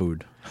taken the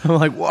food. I'm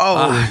like,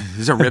 whoa.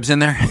 Is there ribs in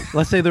there?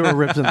 Let's say there were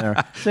ribs in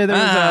there.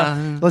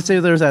 Let's say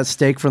there's that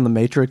steak from the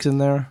Matrix in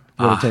there.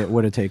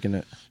 Would have taken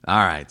it. All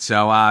right.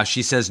 So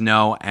she says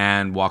no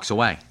and walks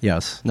away.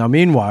 Yes. Now,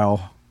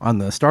 meanwhile, on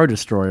the Star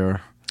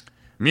Destroyer,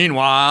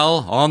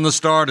 Meanwhile, on the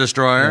Star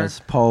Destroyer,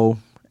 yes, Poe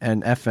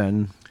and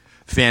FN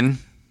Finn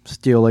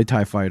steal a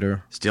TIE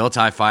fighter. steal a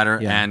TIE fighter,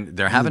 Yeah. and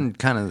they're having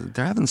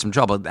some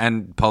trouble.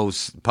 And Poe,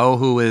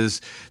 who is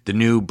the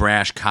new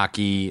brash,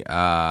 cocky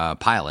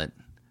pilot,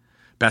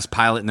 best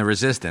pilot in the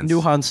Resistance.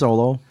 New Han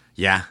Solo.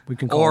 Yeah. We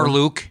can call or him.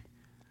 Luke.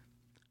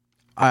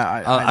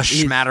 A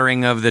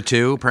smattering of the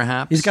two,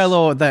 perhaps. He's got a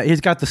little he's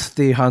got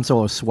the Han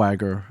Solo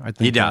swagger. I think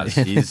He does.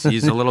 he's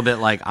a little bit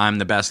like, I'm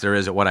the best there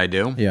is at what I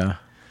do. Yeah.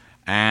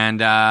 And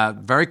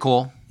very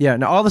cool. Yeah.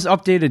 Now all this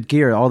updated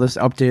gear, all this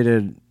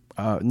updated,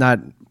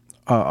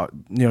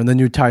 the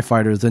new TIE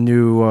fighters, the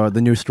new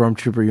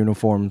Stormtrooper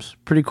uniforms,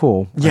 pretty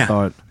cool. Yeah. I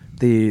thought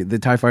the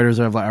TIE fighters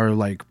are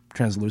like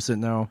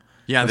translucent now.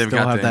 Yeah, But they've still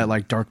got have the- that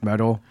like dark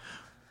metal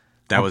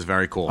That was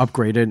very cool.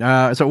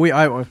 upgraded.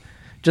 So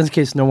just in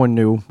case no one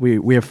knew,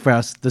 we have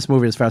this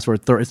movie is fast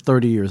forward. It's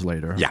 30 years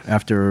later. Yeah.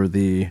 After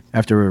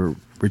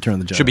Return of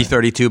the Jedi. Should be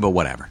 32, but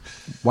whatever.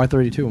 Why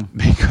 32?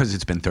 Because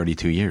it's been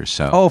 32 years.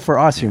 So. Oh, for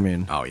us, you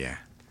mean? Oh yeah.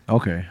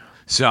 Okay.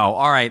 So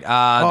all right.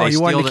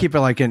 You wanted to keep it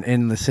like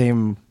in the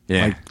same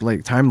Yeah.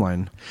 like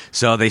timeline.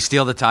 So they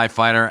steal the TIE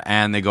fighter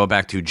and they go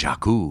back to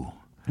Jakku.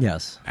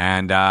 Yes.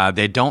 And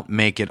they don't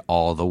make it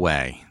all the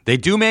way. They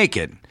do make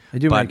it. They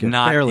do but make it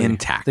not barely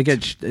intact.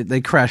 They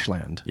crash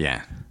land.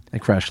 Yeah. They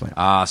crash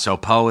land. So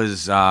Poe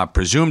is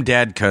presumed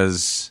dead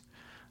because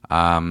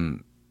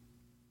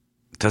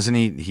doesn't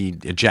he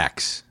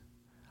ejects?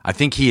 I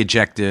think he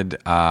ejected.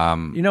 It's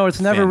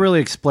never Finn. really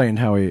explained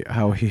how he.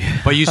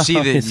 But you see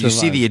how he the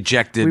survived.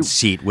 ejected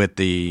seat with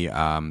the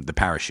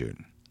parachute.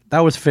 That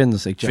was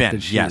Finn's ejected Finn,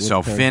 sheet yeah. with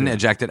So the Finn parachute.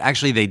 ejected.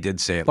 Actually, they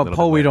did say it. But a little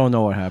Poe, bit we later. don't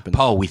know what happened.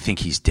 Poe, we think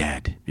he's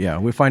dead. Yeah,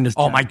 we find his.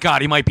 Oh my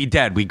God, he might be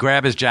dead. We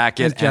grab his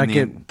jacket, His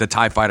jacket- and the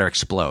TIE fighter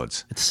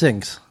explodes. It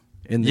sinks.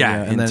 In the,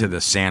 and into then, the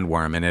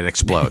sandworm, and it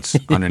explodes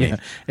underneath.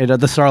 Yeah,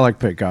 the Sarlacc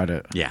pit got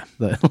it. Yeah.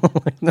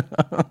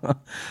 The-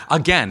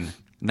 Again,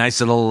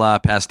 nice little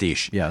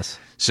pastiche. yes.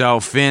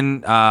 So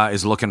Finn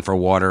is looking for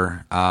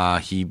water.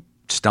 He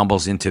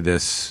stumbles into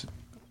this.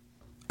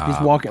 He's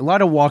walking. A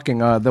lot of walking.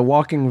 The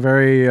walking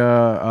very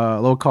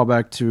low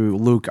callback to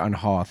Luke on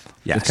Hoth.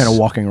 Yes. Just kind of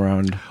walking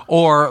around.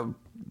 Or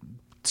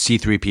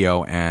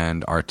C-3PO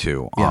and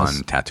R2 on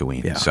Yes.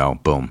 Tatooine. Yeah. So,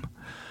 boom.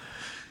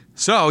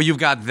 So, you've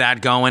got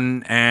that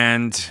going,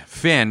 and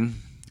Finn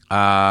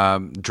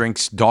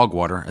drinks dog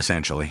water,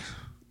 essentially.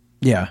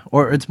 Yeah,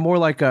 or it's more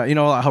like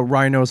how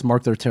rhinos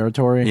mark their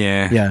territory.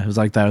 Yeah. It was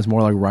like that. It's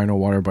more like rhino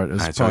water, but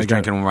it's All right, so he's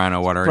drinking rhino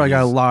water. Probably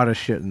got a He's- lot of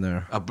shit in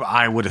there.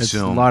 I would It's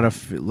assume. a lot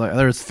of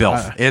there's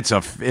filth.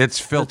 It's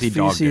filthy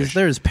dog feces. dish.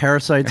 There's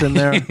parasites in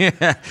there.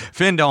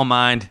 Finn don't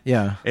mind.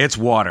 Yeah. It's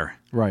water.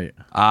 Right.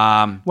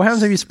 What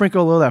happens if you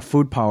sprinkle a little of that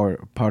food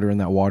powder in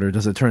that water?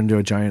 Does it turn into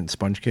a giant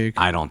sponge cake?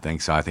 I don't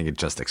think so. I think it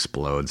just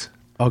explodes.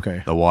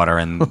 Okay. The water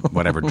and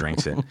whatever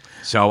drinks it.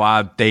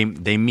 So they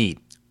meet.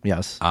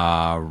 Yes.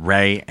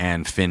 Rey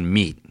and Finn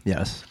meet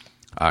Yes.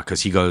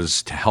 because he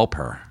goes to help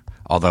her.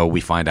 Although we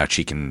find out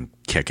she can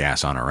kick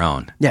ass on her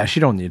own. Yeah, she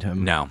don't need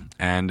him. No,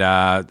 and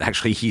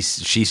actually she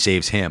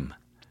saves him.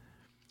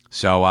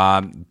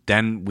 So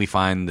then we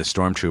find the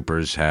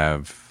stormtroopers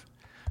have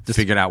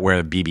figured out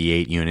where the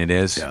BB-8 unit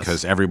is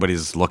because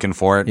everybody's looking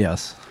for it.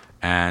 Yes.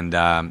 And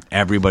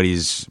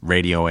everybody's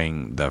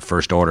radioing the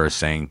First Order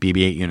saying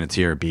BB-8 units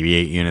here,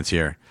 BB-8 units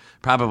here.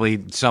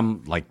 Probably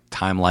some like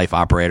Time Life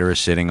operator is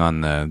sitting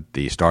on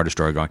the Star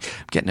Destroyer going,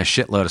 I'm getting a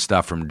shitload of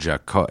stuff from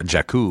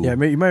Jakku.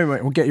 Yeah, you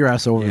might get your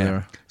ass over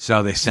there.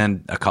 So they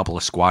send a couple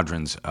of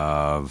squadrons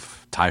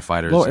of TIE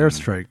fighters. Little and-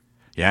 airstrike.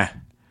 Yeah.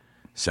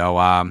 So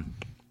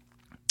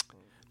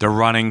they're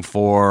running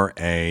for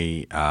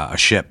a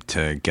ship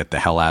to get the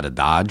hell out of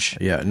Dodge.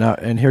 Yeah. No,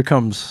 and here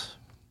comes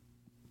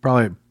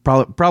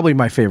probably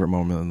my favorite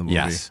moment in the movie.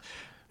 Yes.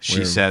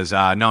 She says,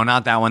 no,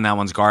 not that one. That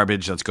one's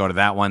garbage. Let's go to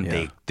that one.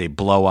 Yeah. They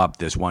blow up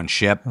this one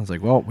ship. I was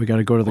like, well, we got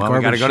to go to the We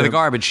garbage. got to go to the ship,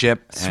 garbage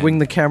ship. Swing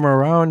and the camera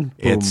around.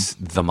 Boom. It's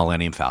the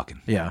Millennium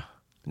Falcon. Yeah.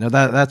 No,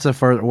 that's the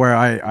first where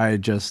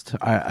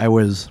I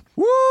was.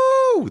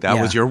 Woo!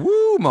 That was your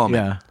woo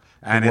moment. Yeah.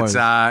 And it was.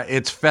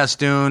 it's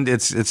festooned.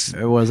 It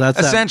was. That's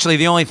that- essentially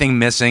the only thing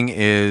missing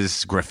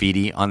is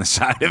graffiti on the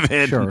side of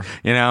it. Sure.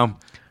 You know.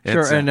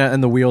 Sure, It's,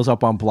 and the wheels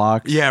up on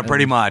blocks. yeah, and-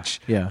 pretty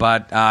much. yeah.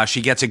 But she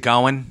gets it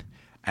going,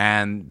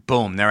 and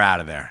boom, they're out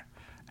of there.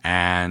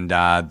 And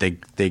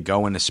they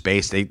go into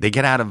space. They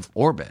get out of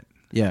orbit.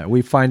 Yeah,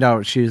 we find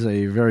out she's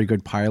a very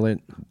good pilot.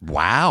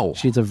 Wow.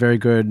 She's a very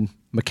good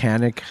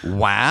mechanic.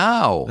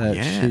 Wow. That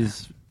yeah.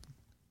 she's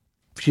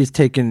She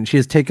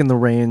has taken the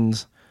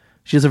reins.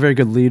 She's a very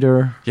good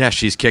leader. Yeah,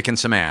 she's kicking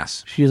some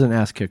ass. She's an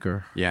ass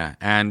kicker. Yeah,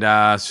 and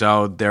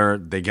so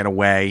they get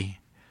away,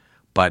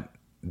 but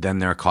then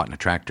they're caught in a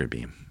tractor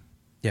beam.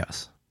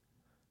 Yes.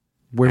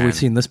 Where have we And-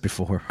 seen this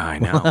before? I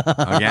know.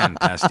 Again,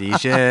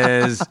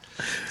 pastiches.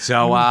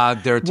 So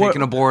they're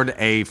taking aboard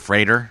a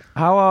freighter.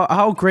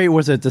 How great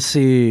was it to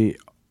see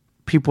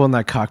people in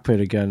that cockpit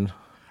again?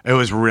 It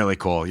was really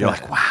cool. You're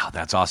like, wow,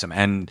 that's awesome.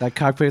 And That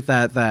cockpit,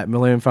 that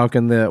Millennium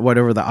Falcon, the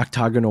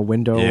octagonal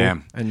window. Yeah.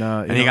 And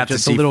you got to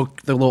just see- the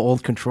little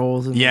old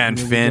controls. and in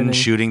the Finn beginning.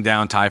 shooting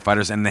down TIE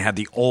fighters, and they had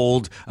the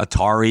old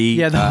Atari.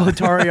 Yeah, the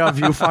Atari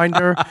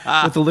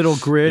viewfinder with the little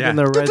grid and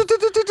the red.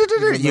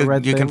 the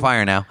red You can thing.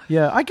 fire now.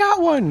 Yeah, I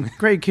got one.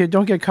 Great kid,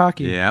 don't get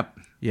cocky. Yep.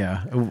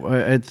 Yeah,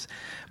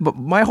 but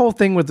my whole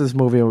thing with this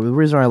movie, the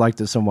reason I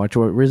liked it so much,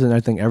 or the reason I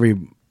think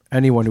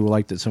anyone who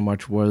liked it so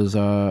much was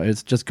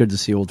it's just good to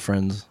see old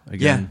friends Yeah.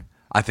 again.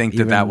 I think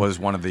that was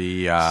one of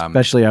the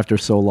Especially after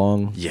so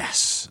long.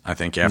 yes. I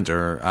think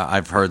after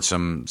I've heard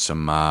some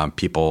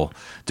people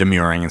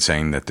demurring and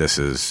saying that this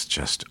is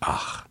just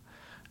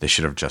they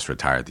should have just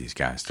retired these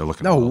guys. They're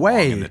looking No a little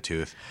way. long in the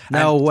tooth.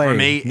 No And way. For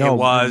me, No- it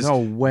was no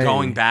way.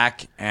 going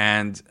back,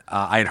 and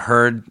I'd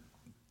heard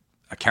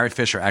Carrie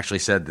Fisher actually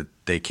said that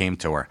they came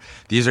to her.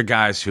 These are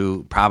guys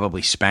who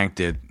probably spanked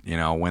it,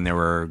 when they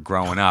were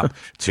growing up,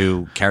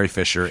 to Carrie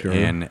Fisher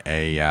in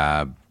a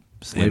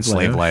Slave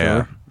Slave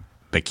Leia, Leia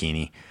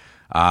bikini,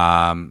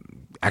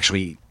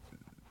 actually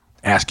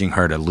asking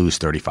her to lose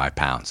 35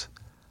 pounds.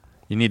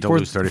 You need to For-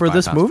 lose 35 for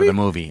this pounds movie? for the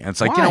movie. And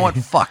it's like, you know Why? what?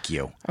 Fuck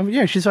you. I mean,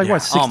 yeah, she's like, Yeah.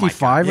 what, Oh my God.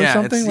 65 or Yeah,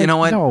 something? it's- you know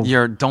what?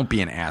 No. Don't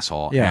be an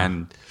asshole. Yeah.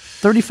 And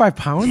 35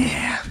 pounds?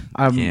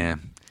 yeah,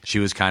 she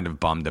was kind of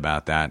bummed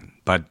about that.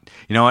 But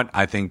you know what?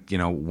 I think,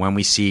 when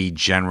we see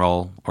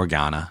General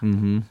Organa.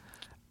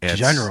 It's-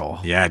 General.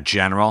 Yeah,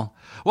 General.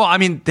 Well, I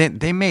mean,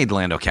 they made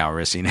Lando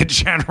Calrissian a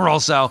general,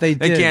 so They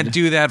did. can't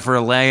do that for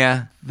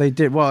Leia. They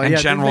did well. And yeah,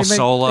 General they made,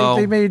 Solo.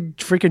 They made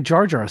freaking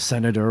Jar Jar a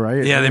senator,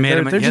 right? Yeah, they made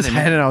him. They're yeah, just they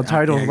made- handing out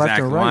titles yeah, left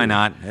exactly. and right. Why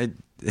not?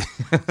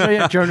 So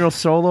yeah, General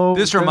Solo.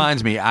 This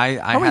reminds me. I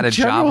How had many a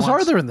job generals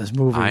once. are there in this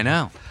movie? I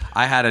know.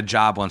 I had a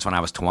job once when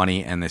I was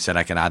 20, and they said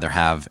I could either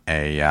have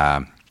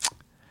a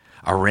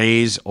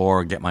raise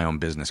or get my own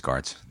business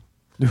cards.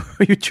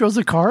 You chose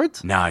the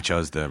cards? No, I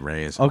chose the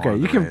raise. Okay, or the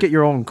you can raise. get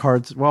your own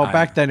cards. Well,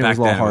 back then it was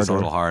a little harder. It was a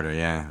little harder.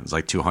 Yeah, it was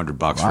like $200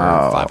 for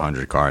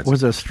 500 cards.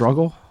 Was it a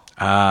struggle?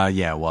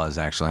 Yeah, it was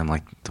actually. I'm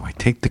like, do I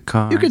take the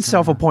card? You could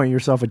self-appoint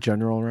yourself a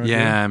general, right?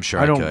 Yeah, I'm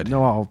sure I don't could.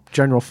 know how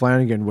General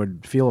Flanagan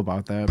would feel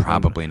about that. but-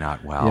 Probably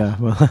not well. Yeah.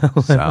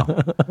 Well,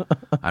 So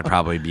I'd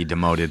probably be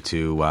demoted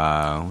to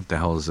what the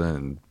hell is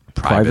it?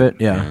 Private,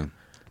 yeah.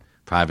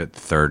 Private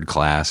third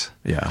class.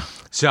 yeah.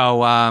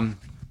 So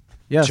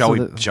Yeah.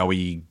 shall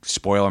we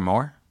spoiler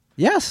more?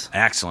 Yes.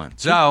 Excellent.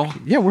 So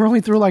Yeah, we're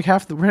only through like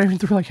half the. We're not even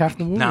through like half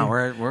the movie. no,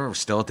 we're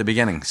still at the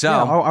beginning. So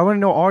Yeah, I want to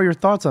know all your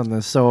thoughts on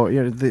this. So,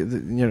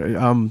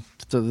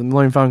 so the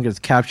Millennium Falcon gets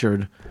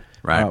captured.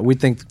 Right. We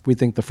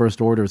think the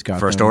First Order's got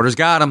First them. Order's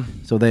got him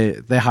So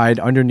they hide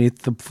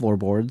underneath the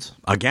floorboards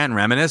again,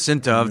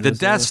 reminiscent of the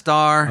Death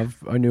Star. of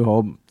A New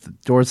Hope. The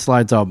door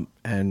slides up,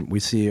 and we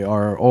see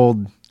our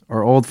old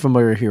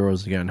familiar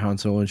heroes again: Han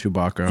Solo and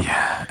Chewbacca.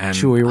 Yeah, and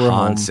Chewie, we're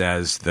Han home.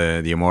 says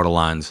the immortal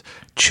lines,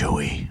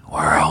 "Chewie,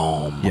 we're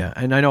home." Yeah,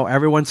 and I know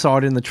everyone saw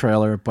it in the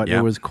trailer, but Yep.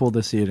 it was cool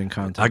to see it in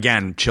context.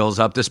 Again, chills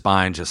up the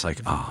spine, just like,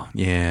 oh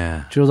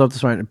yeah, Chills up the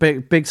spine.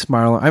 Big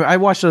smile. I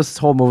watched this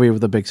whole movie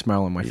with a big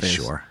smile on my face.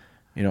 sure.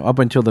 Up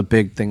until the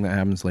big thing that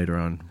happens later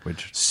on,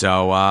 which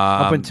So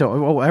up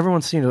until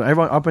everyone's seen it.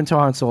 Everyone up until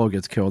Han Solo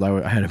gets killed,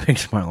 I had a big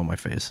smile on my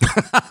face.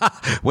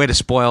 way to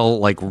spoil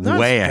like Not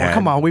way spoil- ahead.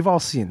 Come on, we've all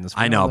seen this.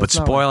 I know, but It's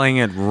not spoiling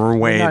it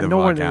way not- the no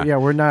fuck one- out. yeah,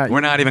 we're not-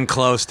 We're not even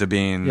close to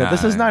being. yeah,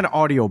 this is not an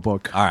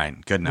audiobook. All right,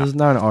 good This enough. is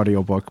not an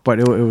audiobook, but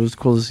it was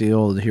cool to see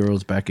all the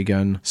heroes back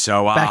again.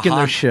 So back in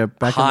Han, their ship.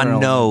 Back in Han their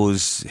element.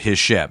 knows his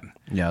ship.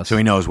 Yes. So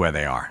he knows where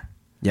they are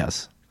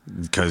Yes.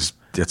 because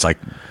it's like,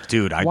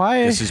 dude,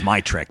 Why- this is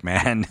my trick,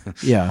 man.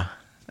 Yeah.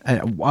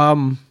 And,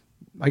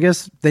 I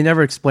guess they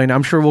never explain.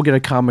 I'm sure we'll get a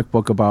comic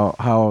book about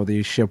how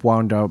the ship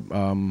wound up,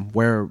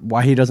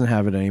 why he doesn't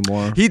have it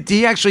anymore.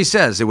 He actually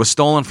says it was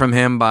stolen from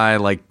him by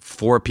like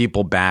 4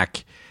 people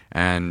back,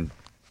 and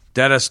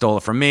Data stole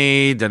it from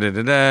me. Da da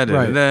da da da.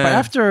 Right. da. But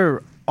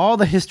after all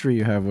the history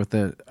you have with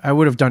it, I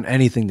would have done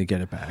anything to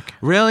get it back.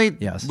 Really?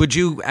 Yes. Would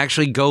you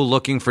actually go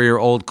looking for your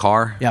old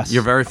car? Yes.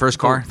 Your very first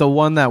car? The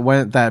one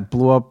that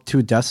blew up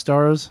 2 Death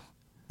Stars,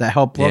 that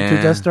helped blow up 2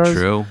 Yeah, Death Stars.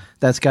 true.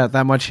 That's got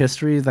that much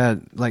history that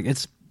like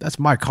that's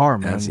my car,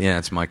 man.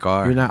 It's my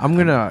car. I'm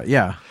gonna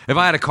If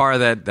I had a car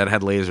that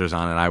had lasers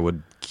on it, I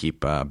would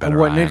keep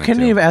better eye on it, Can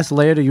too. you even ask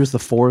Leia to use the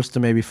Force to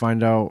maybe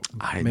find out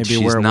where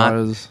it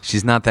was?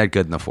 She's not that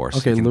good in the Force.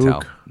 Okay, you can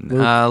Luke.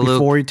 tell. Luke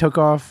before he took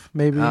off,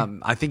 maybe.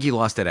 I think he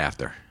lost it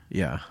after.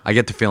 Yeah. I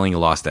get the feeling he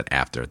lost it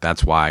after.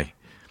 That's why.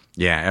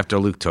 Yeah, after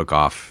Luke took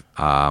off,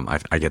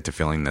 I get the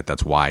feeling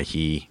that's why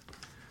he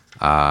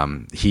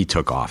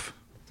took off.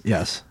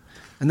 Yes.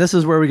 And this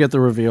is where we get the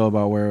reveal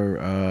about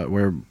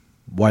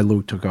why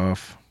Luke took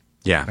off.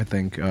 Yeah. I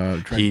think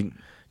He-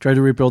 tried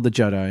to rebuild the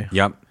Jedi.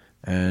 Yep.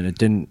 And it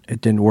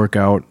didn't work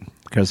out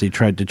because he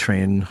tried to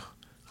train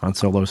Han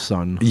Solo's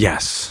son.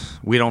 Yes.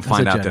 We don't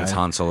find a out that it's Jedi.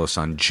 Han Solo's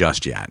son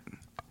just yet.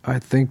 I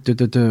think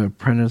the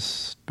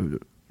apprentice.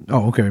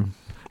 Oh, okay.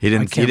 He I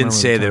didn't. can't He didn't remember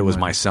say the that it was timeline.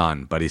 my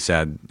son, but he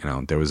said,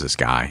 there was this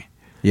guy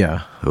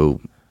Yeah. who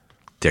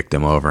dicked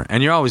him over,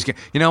 and you're always.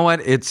 You know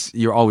what?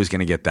 You're always going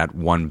to get that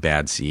one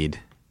bad seed.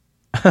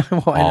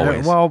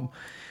 Always.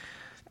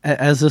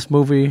 As this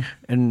movie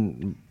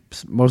and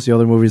most of the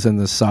other movies in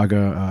this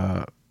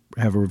saga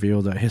have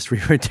revealed, that history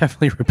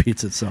definitely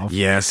repeats itself.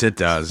 Yes, it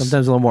does.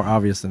 Sometimes a little more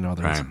obvious than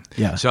others. Right.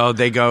 Yeah. So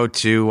they go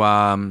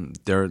to.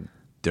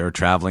 They're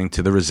traveling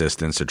to the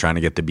Resistance. They're trying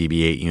to get the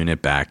BB-8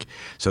 unit back.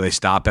 So they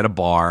stop at a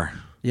bar.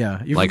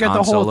 Yeah, you like forget Han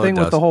the whole Solo thing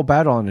with does. the whole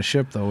battle on the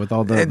ship, though, with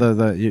all you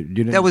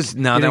didn't. That was-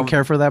 no, you didn't that-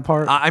 care for that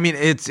part I mean,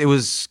 it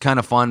was kind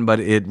of fun, but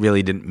it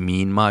really didn't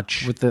mean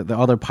much. with the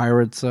other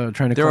pirates trying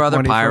to. There were collect other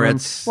money from him.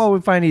 pirates. Well,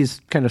 we find he's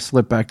kind of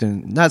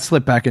not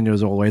slipped back into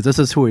his old ways. This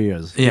is who he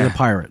is. Yeah. He's a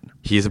pirate.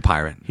 He's a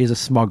pirate. He's a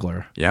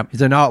smuggler. Yep.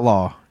 He's an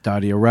outlaw,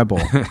 Dottie, a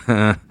rebel.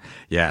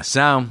 Yeah.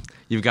 So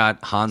you've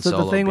got Han So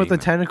Solo. the thing with the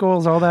being-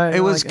 tentacles, all that.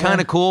 It was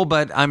kind of cool,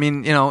 but I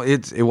mean,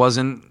 it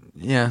wasn't.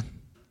 Yeah.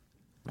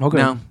 Okay.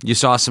 No, you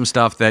saw some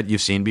stuff that you've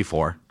seen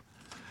before.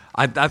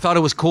 I thought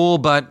it was cool,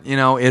 but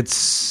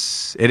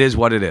it is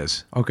what it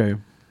is. Okay.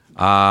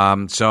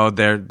 So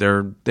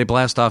they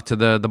blast off to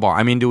the bar.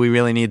 I mean, do we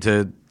really need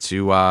to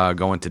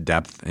go into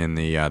depth in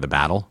the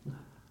battle?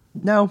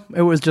 No,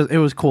 it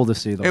was cool to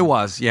see though. It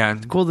was, yeah,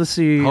 cool to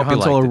see Hope you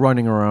Han Solo liked it.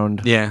 running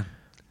around. yeah.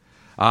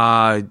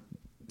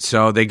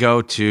 So they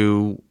go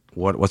to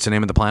what's the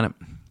name of the planet?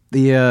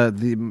 The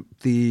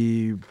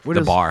what The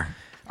is- bar.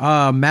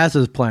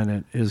 Maz's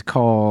planet is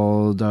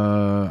called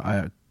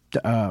Takodana.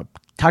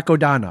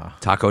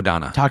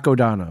 Takodana.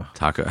 Takodana.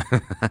 Taco,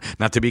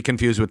 not to be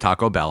confused with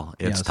Taco Bell.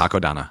 It's Yes.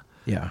 Takodana.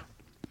 Yeah.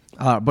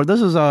 But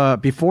this is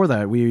before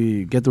that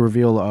we get the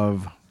reveal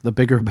of the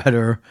bigger,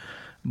 better,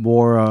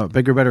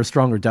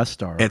 stronger Death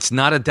Star. It's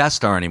not a Death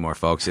Star anymore,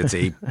 folks. It's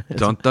a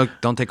don't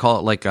they call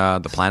it like the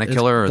Planet It's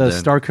Killer or the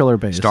Star Killer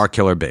base. Star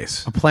Killer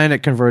base. A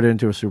planet converted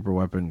into a super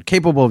weapon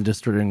capable of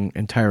destroying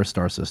entire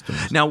star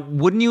systems. Now,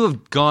 wouldn't you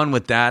have gone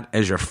with that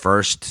as your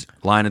first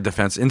line of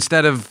defense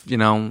instead of They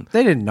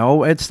didn't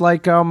know. It's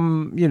like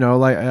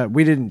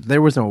we didn't.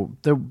 There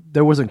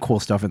wasn't cool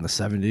stuff in the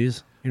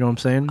 70s. You know what I'm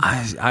saying?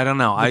 I don't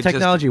know. The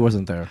technology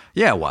wasn't there.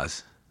 Yeah, it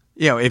was.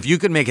 If you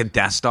could make a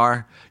Death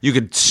Star, you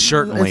could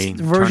certainly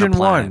It's version turn a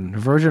planet. 1.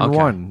 Version Okay.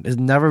 1 has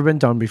never been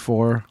done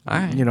before. All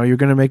right. You're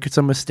going to make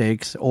some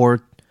mistakes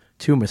or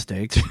 2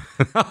 mistakes.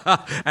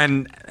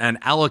 and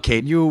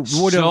allocate You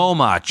would so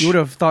much. You would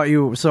have thought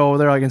so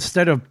they're like,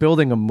 instead of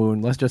building a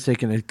moon, let's just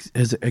take an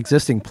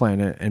existing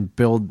planet and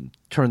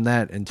turn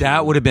that into.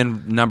 That would have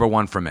been number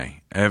one for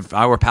me. If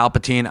I were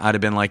Palpatine, I'd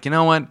have been like, you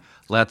know what?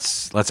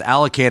 Let's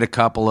allocate a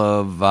couple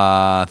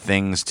of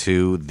things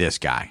to this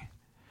guy.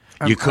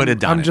 You could have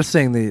done it. I'm just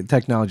saying the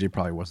technology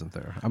probably wasn't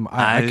there.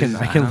 I don't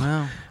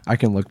know.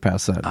 can look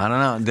past that. I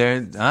don't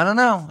know. I don't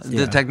know.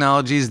 Yeah. The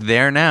technology's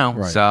there now.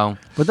 Right. So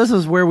But this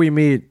is where we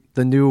meet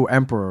the new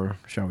emperor,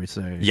 shall we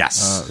say? Yes.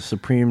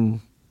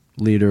 Supreme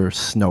Leader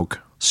Snoke,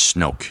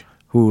 Snoke.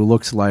 who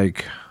looks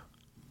like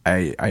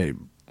I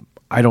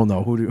don't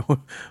know who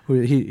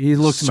he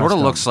looks Sort of messed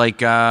up. looks like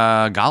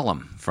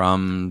Gollum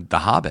from The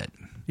Hobbit.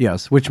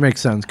 Yes, which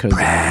makes sense because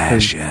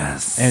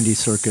Precious. Andy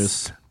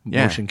Serkis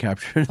Yeah. motion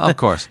capture. Of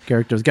course.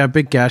 Character's got a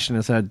big gash in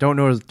his head. Don't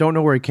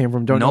know where he came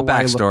from. Don't No know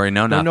why backstory,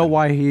 no Don't know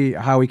nothing.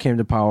 how he came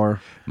to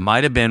power.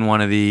 Might have been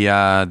one of the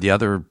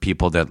other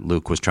people that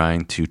Luke was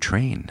trying to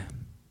train.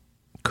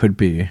 Could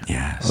be.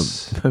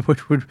 Yes.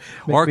 Which would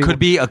make Or me- could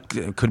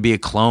be a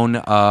clone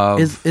of.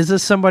 Is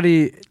this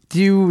somebody?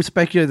 Do you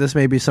speculate this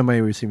may be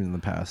somebody we've seen in the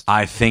past?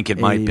 I think it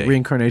might be.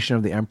 Reincarnation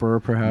of the Emperor,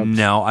 perhaps.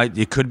 No,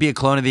 it could be a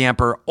clone of the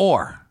Emperor,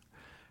 or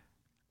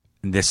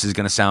this is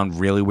going to sound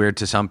really weird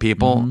to some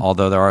people, Mm-hmm.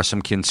 although there are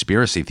some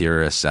conspiracy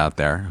theorists out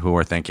there who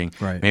are thinking,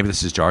 Right. maybe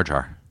this is Jar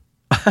Jar.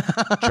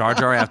 Jar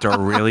Jar after a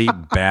really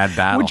bad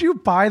battle. Would you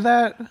buy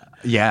that?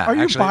 Yeah. Are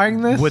you actually,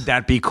 buying this? Would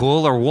that be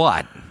cool or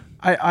what?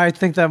 I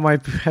think that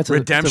might be that's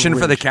Redemption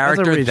that's for the reach. That's a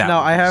character? reach. That No,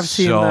 I have was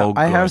seen so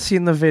I have good.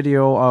 seen the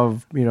video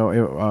of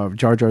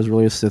Jar Jar's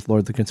really a Sith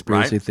Lord, the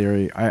conspiracy Right.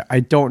 theory. I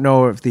don't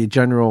know if the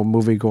general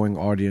movie going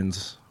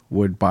audience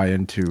would buy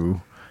into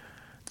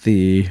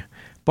the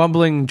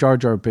bumbling Jar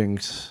Jar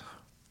Binks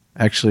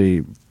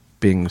actually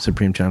being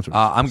Supreme Chancellor.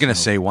 I'm going to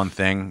say one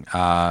thing.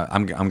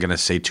 I'm going to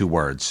say two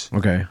words,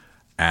 Okay.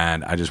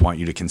 and I just want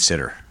you to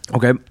consider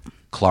Okay.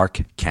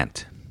 Clark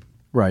Kent.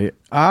 Right.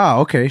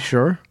 Okay,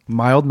 sure.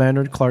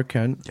 Mild-mannered Clark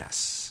Kent.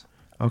 Yes.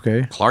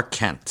 Okay. Clark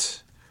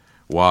Kent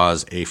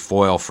was a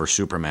foil for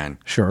Superman.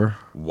 Sure.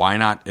 Why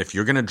not, if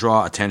you're going to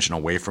draw attention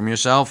away from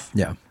yourself,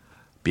 Yeah.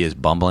 be as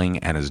bumbling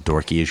and as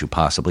dorky as you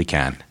possibly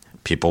can.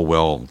 People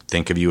will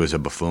think of you as a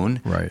buffoon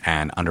Right.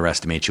 and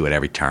underestimate you at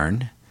every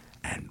turn,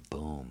 and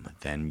boom,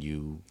 then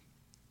you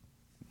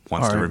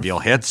once the All right. reveal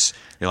hits,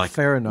 you're like,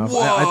 Fair enough. Whoa!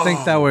 I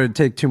think that would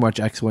take too much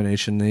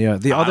explanation. The other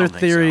don't think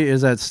theory so.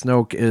 is that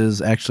Snoke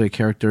is actually a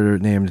character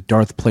named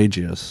Darth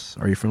Plagueis.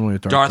 Are you familiar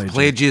with Darth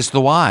Plagueis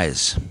the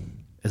Wise.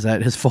 Is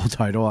that his full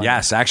title?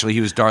 Yes, actually,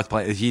 he was Darth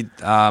Plagueis.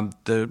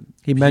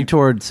 He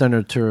mentored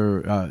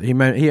Senator. He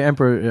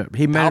mentored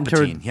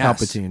Palpatine, yes.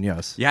 Palpatine.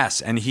 Yes.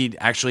 Yes, and he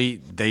actually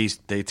they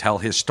tell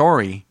his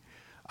story,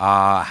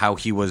 how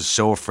he was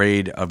so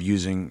afraid of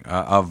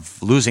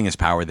losing his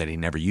power that he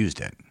never used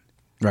it.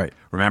 Right.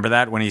 Remember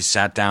that when he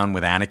sat down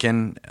with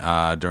Anakin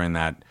during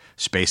that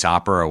space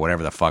opera or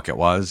whatever the fuck it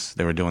was?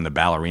 They were doing the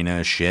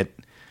ballerina shit,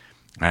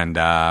 and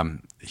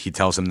he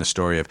tells him the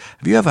story of.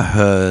 Have you ever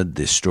heard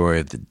the story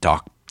of the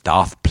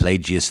Darth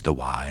Plagueis the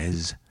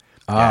Wise?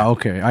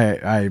 Okay.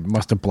 I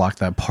must have blocked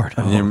that part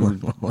out.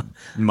 You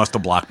must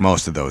have blocked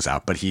most of those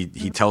out, but he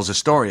tells a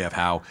story of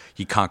how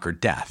he conquered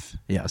death,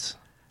 Yes.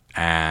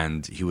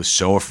 and he was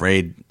so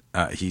afraid.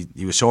 He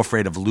was so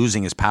afraid of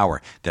losing his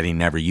power that he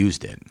never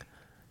used it.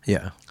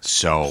 Yeah.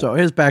 So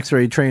his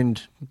backstory, he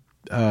trained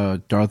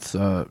Darth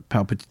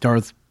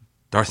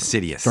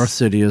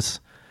Sidious.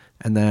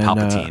 and then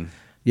Palpatine.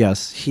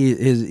 Yes,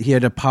 he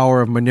had a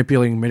power of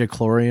manipulating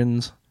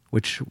midichlorians,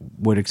 which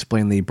would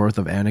explain the birth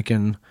of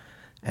Anakin,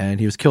 and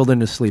he was killed in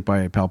his sleep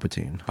by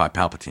Palpatine. By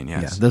Palpatine,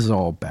 yes. Yeah, this is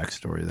all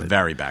backstory. That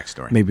Very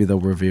backstory. maybe they'll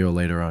reveal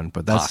later on,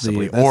 but that's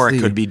Possibly. that's Or it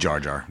could be Jar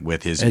Jar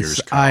with his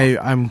ears cut off.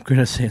 I'm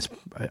gonna say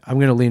I'm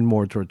gonna lean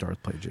more toward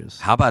Darth Plagueis.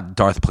 How about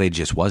Darth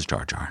Plagueis was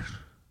Jar Jar?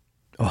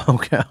 Oh,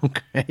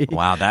 okay.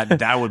 Wow,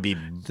 that would be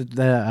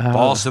How-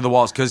 balls to the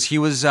walls, because he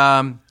was he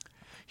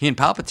and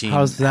Palpatine.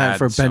 How's that had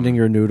for bending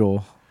your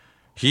noodle?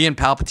 He and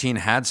Palpatine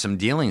had some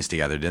dealings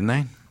together, didn't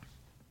they?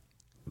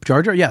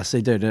 Jar Jar? Yes,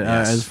 they did.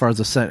 Yes. As far as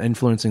the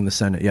influencing the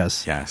Senate,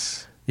 yes.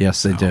 Yes.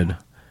 Yes, they did.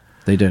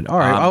 They did. All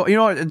right. You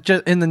know what?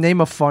 Just in the name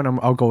of fun,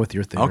 I'll go with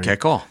your theory. Okay,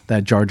 cool.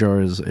 That Jar Jar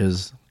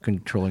is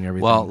controlling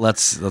everything. Well,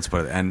 let's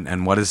put it.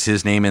 And what is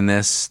his name in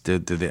this?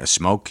 Did they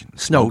Snoke?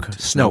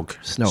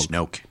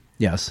 Snoke.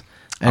 Yes.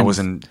 I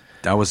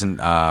wasn't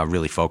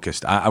really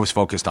focused. I was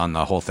focused on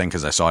the whole thing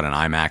because I saw it in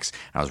IMAX.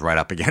 And I was right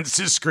up against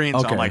his screen,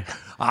 so Okay. I'm like,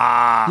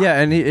 Yeah,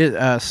 and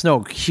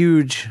Snoke,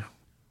 huge,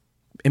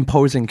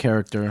 imposing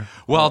character.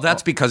 Well,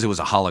 that's because it was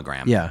a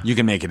hologram. Yeah. You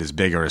can make it as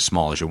big or as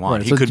small as you want.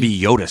 Right, He so could do-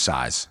 be Yoda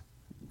size.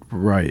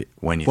 Right.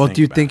 When you well, think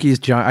do you about think it. he's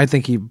giant?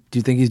 Do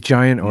you think he's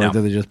giant, or No.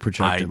 do they just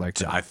project it like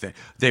that? I think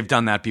they've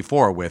done that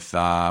before with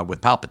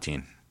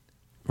Palpatine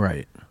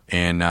Right.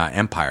 in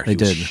Empire. They He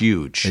was did.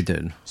 huge. They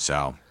did.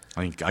 So,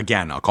 I think,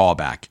 again, a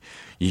callback.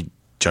 You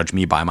judge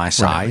me by my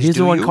size. Right. He's do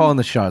the one you? calling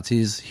the shots.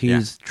 He's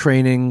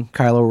training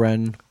Kylo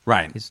Ren.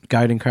 Right. He's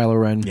guiding Kylo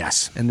Ren.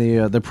 Yes. And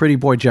the pretty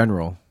boy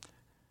general.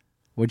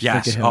 What'd you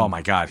Yes. think of him? Oh,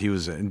 my God. He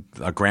was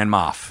a Grand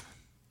Moff.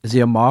 Is he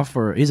a Moff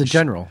or he's a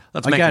general?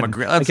 Let's make him a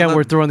let's- again,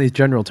 we're throwing these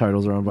general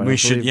titles around. But I We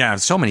should, believe yeah,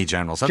 so many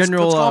generals. Let's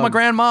General, call him a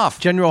Grand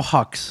Moff. General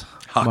Hux.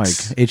 Hux. Mike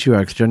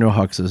Hux. General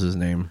Hux is his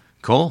name.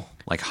 Cool.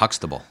 Like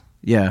Huxtable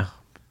Yeah.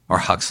 or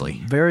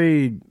Huxley.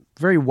 Very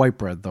very white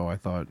bread though. I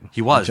thought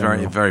He was General.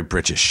 very, very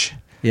British.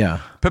 Yeah.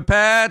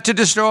 Prepare to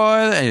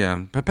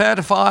destroy. Prepare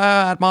to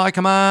fire at my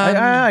command.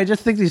 I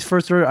just think these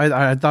first three,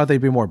 I thought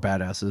they'd be more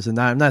badasses, and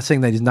I'm not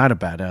saying that he's not a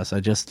badass. I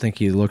just think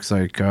he looks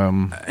like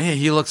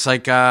He looks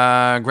like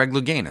Greg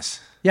Louganis.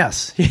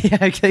 yes, yeah,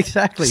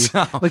 exactly. Looks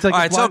like all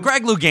right, so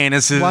Greg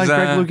Louganis is. blonde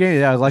Greg Louganis,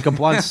 yeah, like a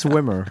blonde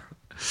swimmer.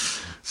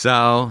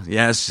 So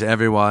yes,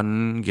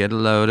 everyone, get a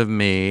load of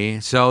me.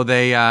 So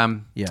they.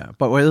 Yeah,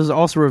 but what is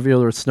also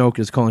revealed where Snoke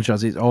is calling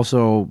shots. He's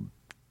also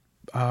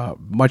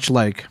much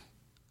like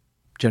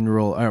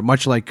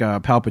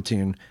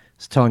Palpatine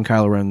is telling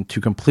Kylo Ren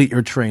to complete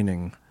your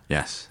training.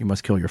 Yes. You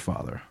must kill your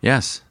father,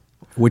 Yes.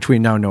 which we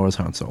now know as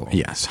Han Solo.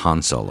 Yes.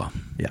 Han Solo.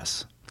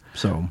 Yes.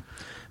 So,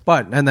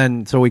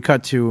 so we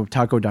cut to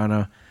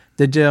Takodana.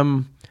 Did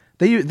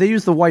they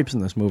use the wipes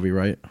in this movie,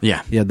 right?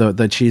 Yeah. Yeah.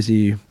 The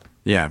cheesy.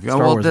 Yeah. Star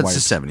well, Wars that's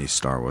wipes. the '70s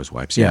Star Wars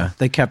wipes. Yeah. Yeah.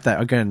 They kept that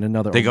again.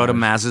 Another. They go to homage.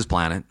 Maz's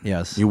planet.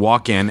 Yes. You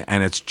walk in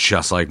and it's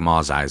just like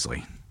Mos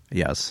Eisley.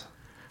 Yes.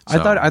 So-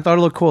 I thought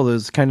it looked cool.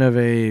 There's kind of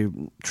a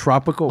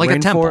tropical, Like a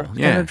temple, rainforest,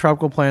 yeah. kind of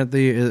tropical planet.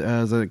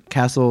 The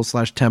castle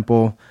 /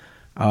 temple,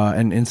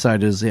 and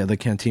inside is the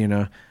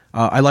cantina.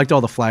 I liked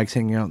all the flags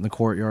hanging out in the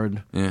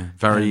courtyard. Yeah.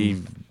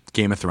 Very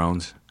Game of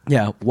Thrones.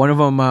 Yeah, one of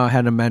them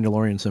had a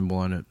Mandalorian symbol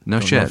on it. No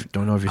Don't shit.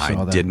 Don't know if you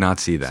saw I that. did not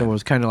see that. So it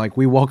was kind of like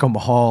we welcome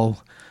all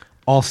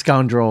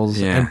scoundrels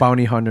Yeah. and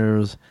bounty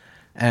hunters,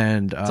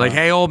 and It's like,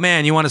 hey, old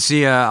man, you want to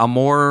see a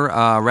more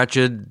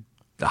wretched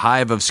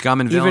hive of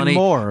scum and Even villainy?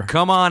 more.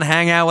 Come on,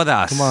 hang out with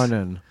us. come on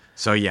in.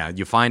 So yeah,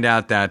 you find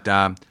out that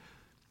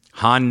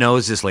Han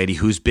knows this lady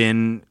who's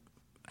been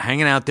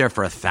hanging out there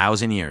for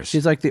 1,000 years.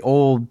 She's like the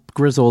old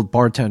grizzled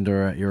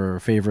bartender at your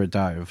favorite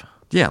dive.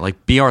 Yeah,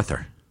 like B.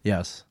 Arthur.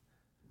 Yes,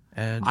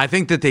 and I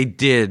think that they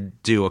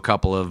did do a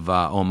couple of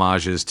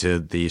homages to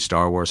the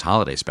Star Wars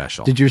Holiday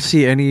Special. did you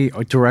see any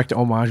direct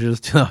homages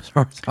to the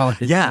Star Wars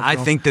holiday? Yeah, I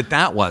special? think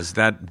that was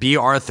that B.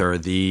 Arthur.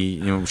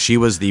 She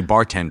was the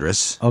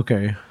bartendress,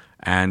 Okay,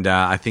 and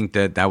I think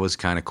that was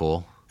kind of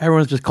cool.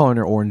 everyone's just calling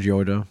her Orange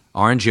Yoda.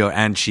 Orange Yoda,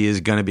 and she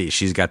is going to be.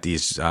 She's got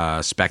these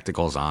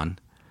spectacles on.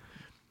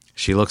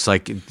 She looks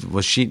like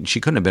she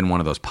couldn't have been one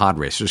of those pod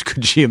racers.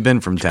 Could she have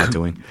been from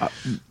Tatooine?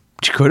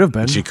 She could have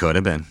been. She could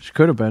have been. She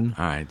could have been.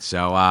 All right,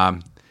 so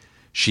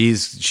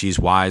she's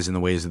wise in the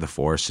ways of the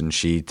Force, and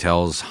she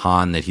tells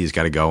Han that he's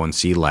got to go and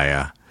see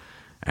Leia,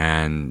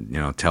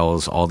 and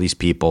tells all these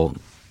people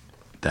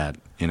that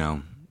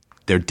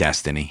their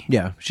destiny.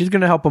 Yeah, she's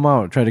gonna help him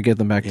out, try to get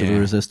them back to the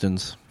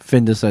Resistance.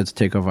 Finn decides to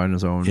take off on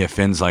his own. Yeah,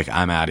 Finn's like,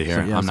 I'm out of here.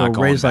 So, I'm not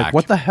going Rey's back. like,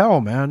 what the hell,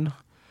 man?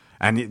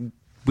 And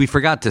we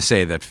forgot to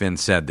say that Finn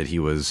said that he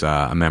was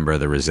a member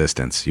of the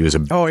Resistance. He was a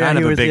big deal.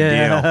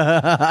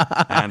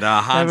 And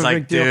Han's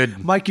like,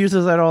 dude, Mike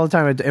uses that all the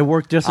time. It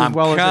worked just as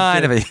well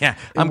as it did.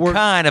 I'm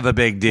kind of a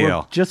big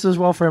deal. Just as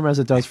well for him as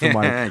it does for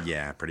Mike.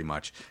 Yeah, pretty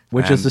much.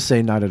 Which is to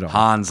say, not at all.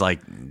 Han's like,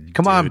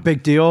 come on,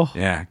 big deal.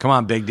 Yeah, come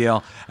on, big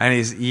deal. And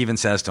he even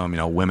says to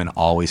him, women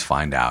always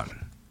find out.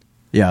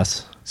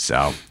 Yes.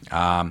 So,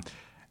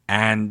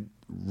 and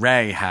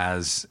Rey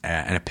has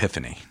an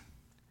epiphany.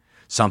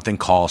 Something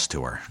calls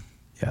to her.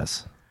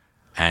 Yes.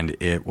 And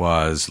it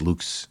was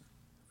Luke's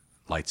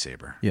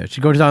lightsaber. Yeah,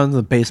 she goes down to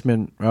the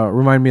basement.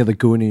 Remind me of the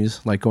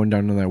Goonies, like going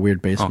down to that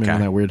weird basement in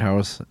that weird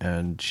house,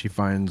 and she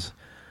finds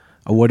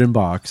a wooden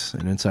box,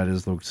 and inside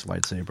is Luke's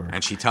lightsaber.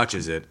 And she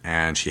touches it,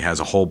 and she has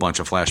a whole bunch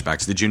of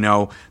flashbacks. Did you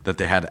know that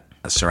they had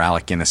Sir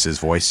Alec Guinness's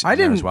voice in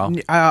there as well?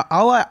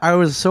 I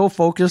was so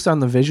focused on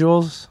the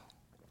visuals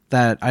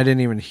that I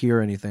didn't even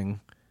hear anything.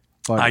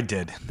 But I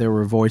did. There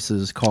were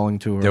voices calling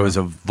to her. There was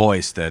a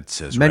voice that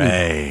says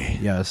Rey.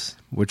 Yes,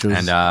 which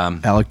was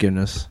and, Alec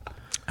Guinness.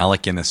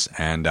 Alec Guinness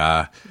and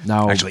now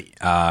actually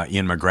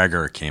Ian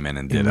McGregor came in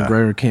and did a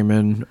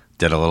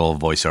little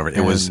voiceover.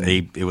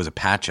 It was a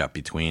patch up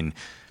between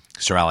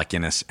Sir Alec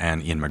Guinness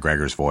and Ian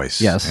McGregor's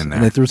voice. Yes, in there.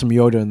 and they threw some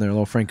Yoda in there.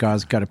 Little Frank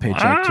Oz got a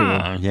paycheck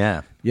too.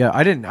 Yeah. Yeah,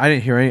 I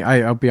didn't hear any.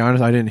 I'll be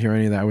honest, I didn't hear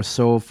any of that. I was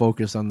so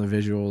focused on the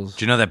visuals.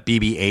 Do you know that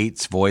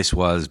BB-8's voice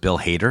was Bill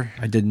Hader?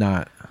 I did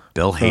not.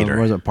 Bill Hader.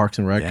 Was it Parks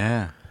and Rec?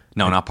 Yeah.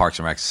 No, not Parks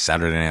and Rec.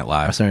 Saturday Night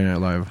Live. Saturday Night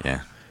Live.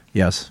 Yeah.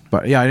 Yes,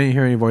 but yeah, I didn't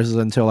hear any voices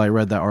until I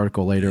read that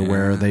article later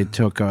where they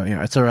took.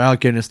 Sir Alec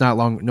Guinness no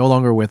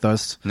longer with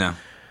us. No.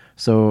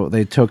 So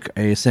they took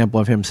a sample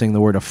of him saying the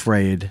word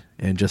 "afraid"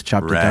 and just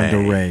chopped it down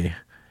to Rey,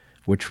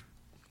 which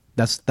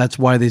that's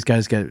why these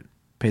guys get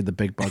paid the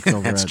big bucks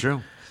over. That's at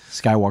true.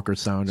 Skywalker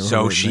Sound.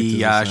 So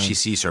she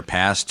sees her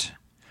past.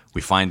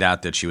 We find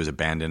out that she was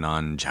abandoned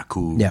on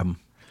Jakku. Yeah.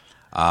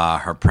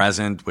 Her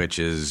present, which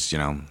is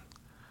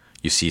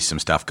you see some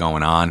stuff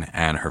going on,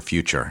 and her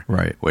future,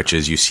 right? Which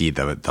is you see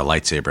the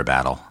lightsaber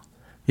battle.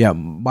 Yeah,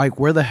 Mike,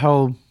 where the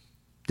hell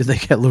did they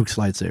get Luke's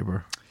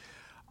lightsaber?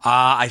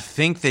 I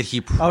think that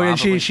he probably... Oh,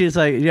 yeah, she's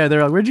like, yeah,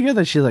 they're like, where'd you get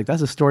that? She's like,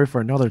 that's a story for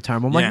another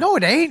time. I'm like, no,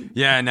 it ain't.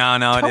 Yeah,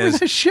 no, it is.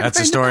 That's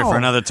a story for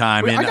another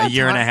time in a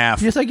year and a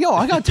half. He's like, yo,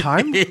 I got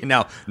time.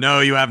 No,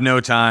 you have no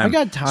time. I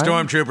got time.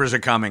 Stormtroopers are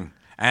coming.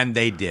 And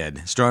they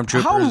did.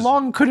 Stormtroopers... How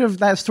long could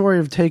that story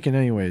have taken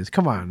anyways?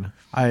 Come on.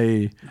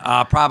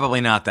 Probably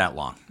not that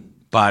long.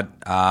 But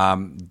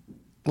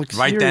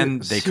right then,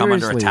 they come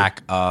under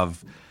attack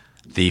of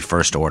the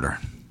First Order.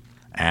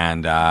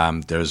 And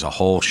there's a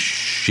whole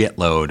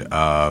shitload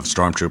of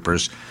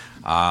stormtroopers,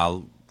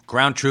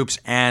 ground troops,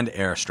 and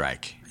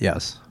airstrike.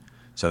 Yes.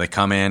 So they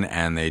come in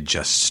and they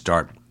just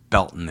start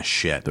belting the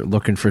shit. They're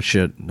looking for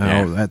shit.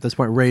 Now, at this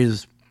point,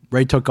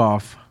 Rey took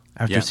off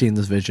after seeing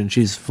this vision.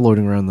 She's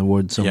floating around the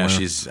woods somewhere. Yeah,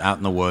 she's out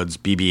in the woods.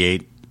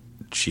 BB-8,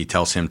 she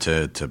tells him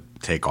to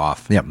take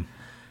off. Yep.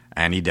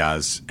 And he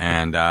does.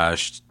 And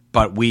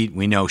but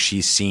we know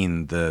she's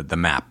seen the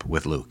map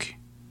with Luke.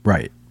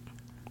 Right.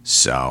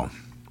 So...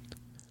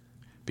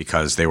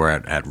 Because they were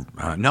at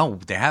no,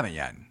 they haven't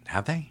yet.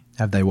 Have they?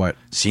 Have they what?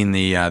 Seen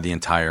the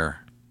entire?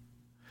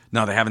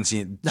 No, they haven't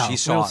seen. No, she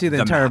saw we don't see the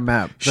entire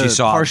map. She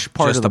saw part just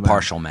of the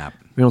partial map.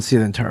 We don't see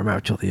the entire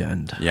map till the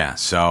end. Yeah.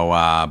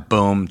 So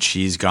boom,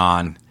 she's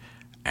gone,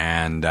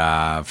 and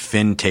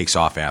Finn takes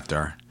off after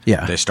her.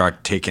 Yeah. They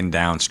start taking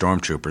down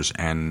stormtroopers,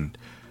 and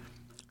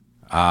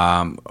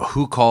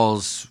who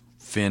calls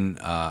Finn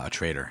a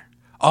traitor?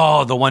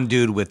 Oh, the one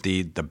dude with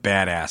the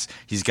badass.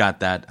 He's got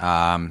that.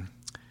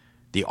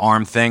 The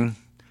arm thing,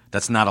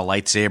 that's not a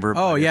lightsaber.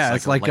 Oh yeah,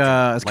 it's kind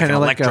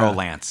of like electro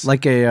lance,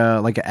 like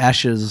a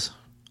Ashes,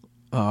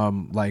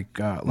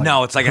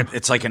 no,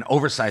 it's like an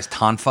oversized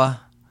tonfa.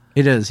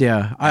 It is,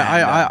 yeah.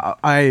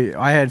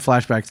 I had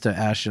flashbacks to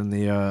Ash and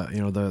the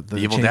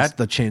Evil Dead?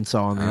 the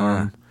chainsaw on the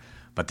arm.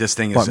 But this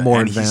thing is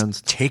more He's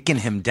advanced. taken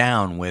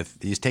down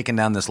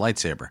this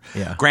lightsaber.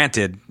 Yeah.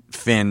 Granted,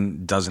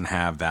 Finn doesn't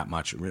have that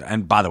much.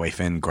 And by the way,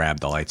 Finn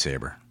grabbed the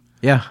lightsaber.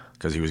 Yeah,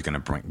 because he was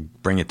going to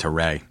bring it to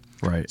Rey.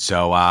 Right.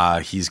 So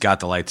he's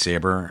got the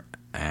lightsaber,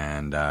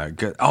 and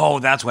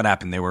that's what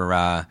happened. They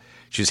were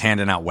she was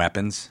handing out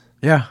weapons.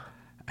 Yeah.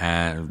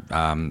 And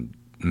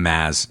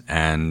Maz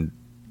and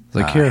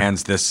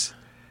hands this.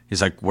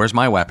 He's like, "Where's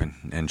my weapon?"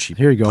 And she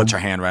puts her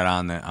hand right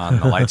on the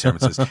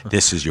lightsaber and says,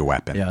 "This is your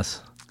weapon."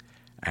 Yes.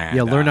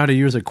 And, learn how to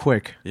use it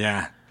quick.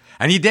 Yeah,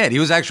 and he did. He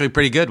was actually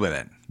pretty good with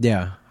it.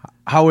 Yeah.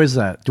 How is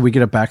that? Do we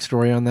get a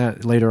backstory on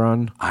that later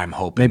on? I'm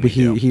hoping Maybe we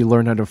do. he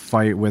learned how to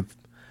fight with.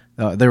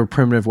 There were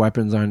primitive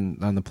weapons on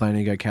the planet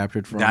he got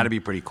captured from. That'd be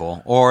pretty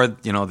cool. Or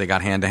they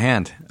got hand to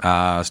hand.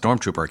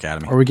 Stormtrooper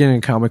Academy. Are we getting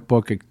a comic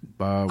book?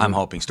 I'm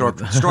hoping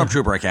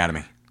Stormtrooper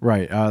Academy.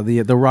 Right.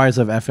 The rise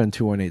of FN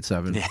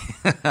 2187.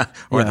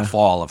 Or the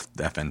fall of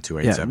FN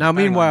 287. Yeah. Now,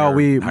 meanwhile,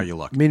 how you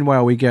look.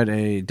 Meanwhile, we get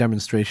a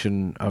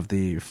demonstration of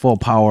the full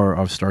power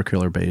of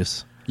Starkiller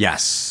Base.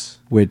 Yes.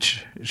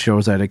 Which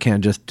shows that it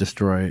can't just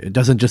destroy. It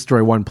doesn't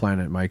destroy one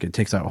planet, Mike. It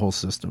takes out whole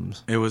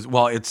systems.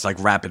 It's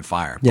like rapid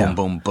fire. Yeah. Boom,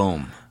 boom,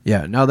 boom.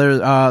 Yeah. Now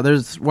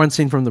there's one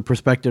scene from the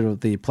perspective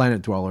of the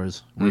planet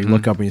dwellers where you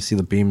look up and you see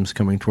the beams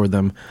coming toward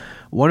them.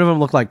 One of them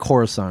looked like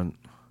Coruscant.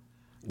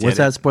 Was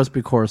that supposed to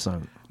be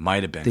Coruscant?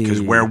 Might have been,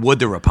 because where would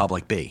the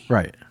Republic be?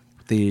 Right.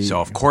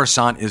 So if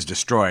Coruscant is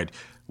destroyed,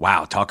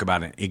 wow, talk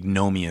about an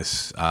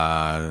ignominious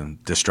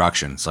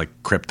destruction. It's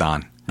like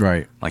Krypton.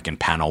 Right. Like in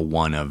panel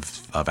 1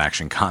 of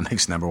Action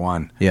Comics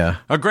 #1. Yeah.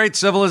 A great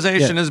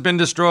civilization has been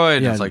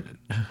destroyed. Yeah. It's like,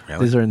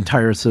 really? These are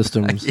entire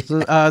systems. This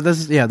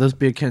would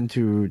be akin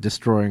to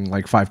destroying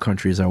like 5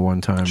 countries at one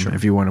time,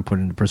 if you want to put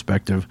it into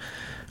perspective.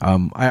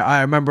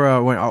 I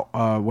remember when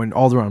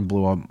Alderaan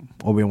blew up,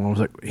 Obi-Wan was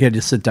like, he had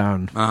to sit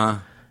down.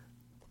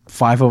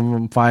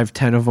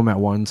 10 of them at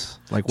once.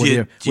 Like, would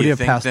he have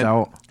passed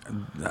out?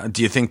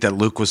 Do you think that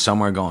Luke was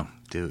somewhere going,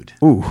 dude?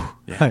 Ooh,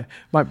 Yeah.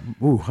 my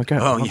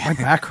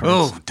back hurts.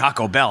 Oh,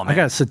 Taco Bell, man. I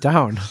gotta sit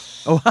down.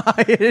 Oh,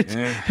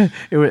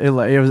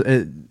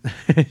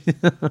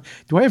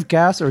 do I have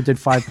gas, or did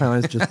 5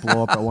 planets just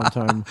blow up at one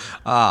time?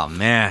 Oh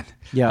man,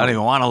 Yeah. I don't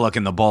even want to look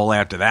in the bowl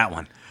after that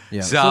one.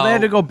 Yeah. So they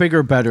had to go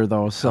bigger, better,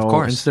 though. So Of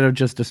course. instead of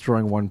just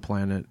destroying one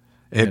planet,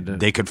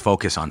 they could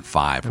focus on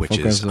 5, which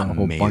focus is on a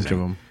whole amazing. bunch of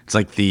them. It's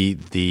like the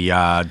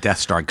Death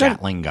Star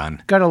Gatling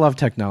gun. Gotta love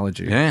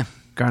technology. Yeah.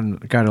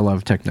 Gotta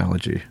love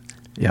technology.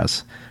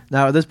 Yes.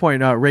 Now at this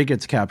point, Rey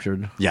gets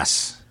captured.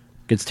 Yes.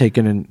 Gets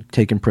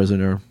taken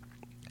prisoner,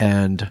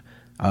 and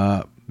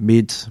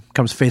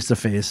comes face to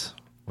face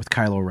with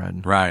Kylo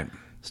Ren. Right.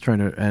 He's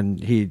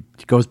and he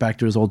goes back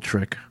to his old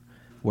trick,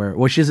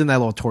 where she's in that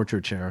little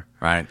torture chair.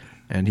 Right.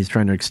 And he's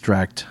trying to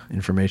extract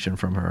information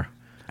from her,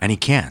 And he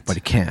can't. but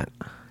he can't.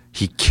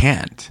 He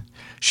can't.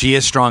 She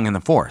is strong in the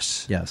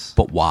Force. Yes.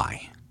 But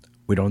why?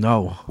 We don't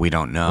know. We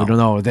don't know. We don't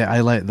know. I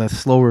like the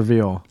slow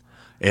reveal.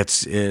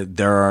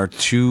 There are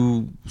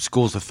 2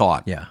 schools of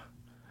thought. Yeah.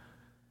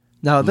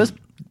 Now this.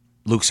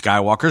 Luke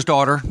Skywalker's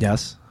daughter,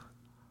 Yes.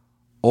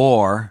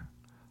 or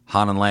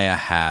Han and Leia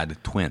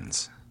had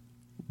twins.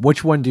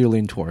 Which one do you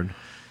lean toward?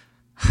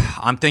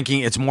 I'm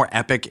thinking it's more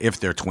epic if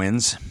they're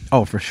twins.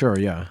 Oh, for sure.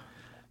 Yeah.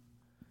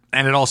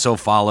 And it also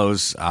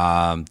follows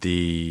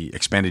the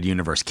expanded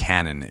universe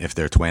canon if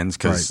they're twins,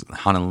 because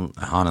Han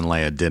and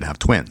Leia did have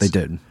twins. They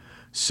did.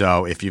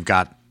 So if you've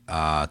got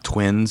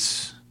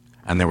twins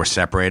and they were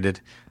separated,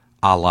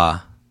 a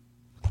la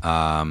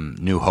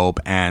New Hope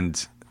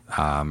and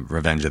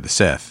Revenge of the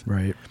Sith,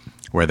 Right.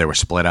 where they were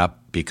split up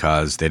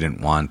because they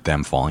didn't want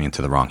them falling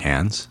into the wrong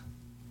hands.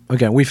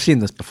 Again, we've seen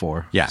this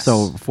before. Yes.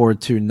 So for it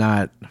to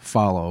not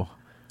follow,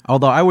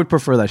 although I would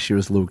prefer that she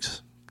was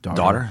Luke's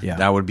daughter. Yeah.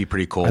 That would be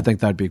pretty cool. I think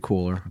that'd be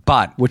cooler.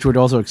 But Which would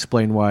also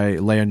explain why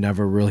Leia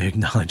never really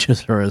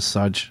acknowledges her as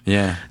such.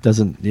 Yeah.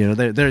 Doesn't,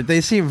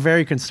 they seem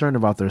very concerned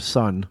about their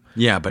son.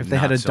 Yeah, but if they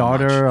had not a so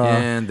daughter,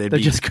 much. Yeah, they're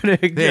just going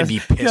to they'd be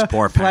piss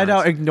poor flat parents.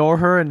 out ignore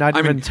her and not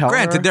even tell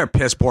granted, her. they're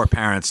piss poor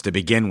parents to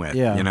begin with.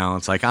 Yeah.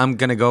 It's like, I'm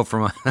going to go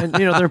from And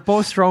they're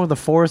both strong with the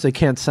Force. They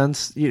can't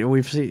sense.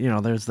 We've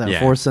seen. There's that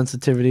Yeah. Force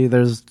sensitivity.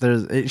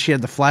 She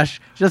had the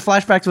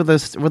flashbacks with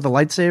the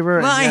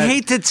lightsaber. Well, I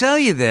hate to tell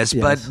you this,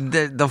 Yes.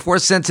 but the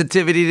Force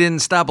sensitivity didn't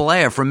stop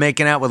Leia from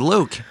making out with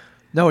Luke.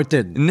 No, it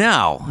didn't.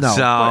 No. No,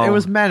 So but it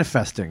was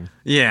manifesting.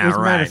 Yeah, it was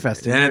right.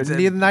 manifesting.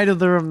 And Neither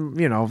of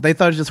them, they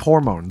thought it was just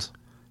hormones.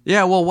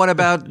 Yeah, well, what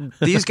about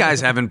these guys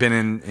haven't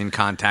been in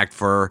contact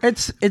for It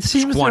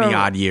seems 20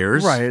 odd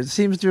years. Right. It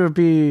seems to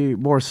be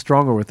more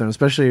stronger with them,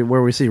 especially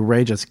where we see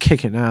Rey just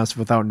kicking ass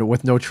with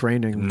no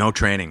training. No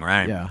training,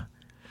 right? Yeah.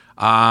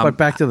 But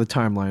back to the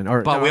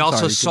timeline. But we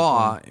also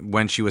saw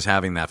when she was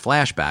having that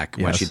flashback,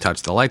 when Yes. she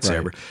touched the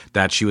lightsaber, Right.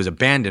 that she was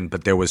abandoned,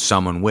 but there was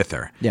someone with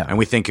her. Yeah. And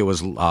we think it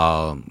was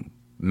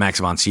Max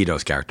von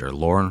Sydow's character,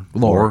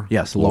 Lore.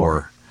 Yes,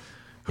 Lore.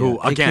 Who,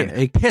 Yeah,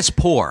 again, piss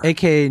poor.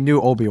 AKA new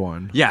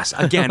Obi-Wan. Yes,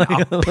 again,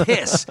 a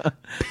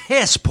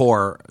piss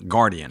poor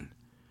Guardian.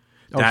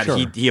 That sure.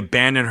 he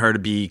abandoned her to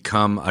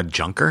become a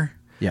junker,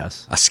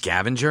 Yes. a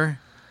scavenger.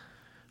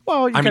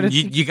 Well,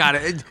 You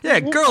gotta,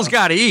 girls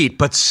gotta eat,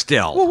 but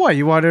still. Well, what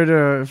you want her to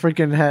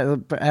freaking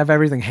have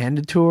everything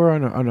handed to her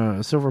on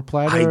a silver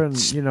platter,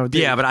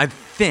 Yeah, but I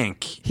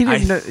think he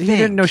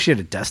didn't know she had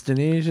a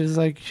destiny. She's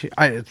like,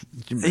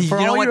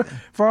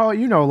 for all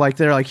you know, like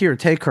they're like, here,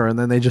 take her, and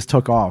then they just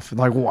took off.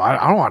 Like, well, I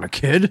don't want a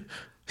kid.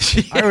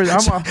 Hey, I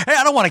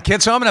don't want a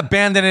kid, so I'm going to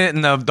abandon it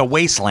in the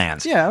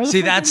wastelands. Yeah,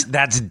 see, that's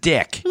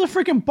dick. I was a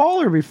freaking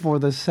baller before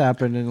this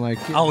happened, and like,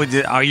 Oh,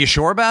 are you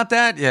sure about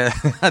that? Yeah.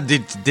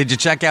 Did you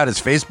check out his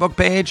Facebook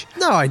page?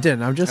 no, I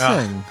didn't. I'm just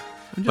saying.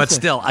 But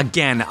still,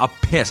 again, a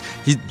piss.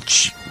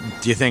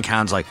 do you think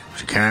Han's like,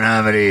 she can't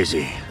have it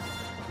easy?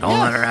 Don't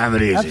let her have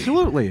it easy.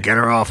 Absolutely. Get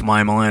her off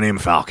my Millennium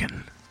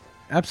Falcon.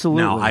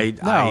 Absolutely.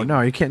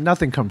 No, you can't.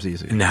 Nothing comes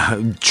easy.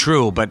 No,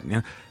 true, but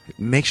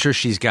make sure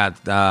she's got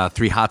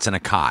 3 hots and a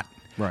cot.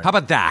 Right. How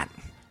about that?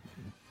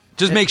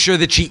 Just make sure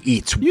that she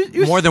eats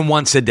more than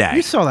once a day.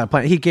 You saw that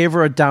plan. He gave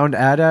her a downed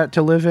AT-AT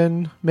to live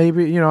in.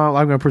 Maybe, I'm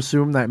going to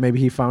presume that maybe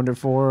he found it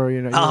for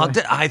her.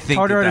 I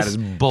think that is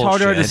bullshit.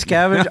 Taught her to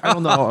scavenge. I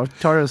don't know.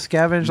 Taught her to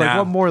scavenge. Like,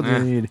 what more do you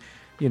need?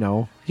 He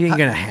ain't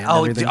going to hand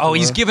everything to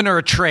he's her. giving her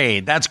a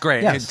trade. That's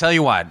great. Yes. Tell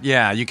you what.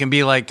 Yeah, you can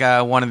be like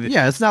one of the...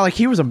 Yeah, it's not like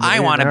he was a I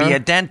want to be a millionaire.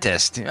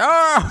 dentist.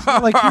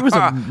 Like he was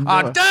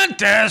a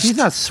dentist. He's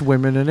not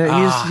swimming in it.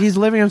 He's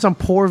living in some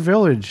poor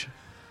village.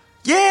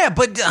 Yeah,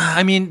 but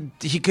I mean,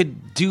 he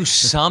could do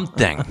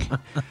something.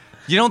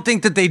 You don't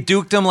think that they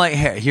duked him like,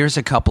 hey, here's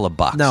a couple of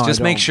bucks. No,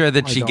 Just I make don't. sure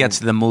that I she don't. gets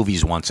to the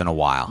movies once in a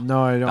while.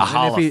 No, I don't. The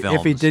Holla And films.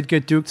 if he did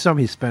get duked some,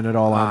 he spent it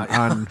all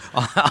on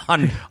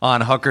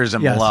on hookers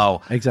and Yes,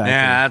 blow. exactly.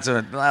 Yeah,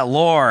 that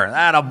lore.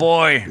 That a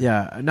boy.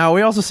 Yeah. Now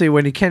we also see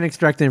when he can't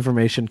extract the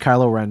information,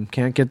 Kylo Ren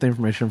can't get the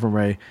information from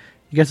Rey.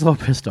 He gets a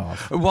little pissed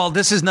off. Well,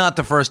 this is not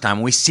the first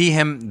time. We see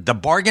him, the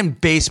bargain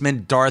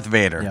basement Darth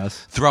Vader,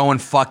 Yes. throwing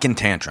fucking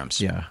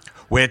tantrums. Yeah.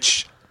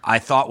 Which I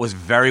thought was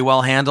very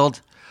well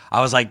handled. I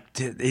was like,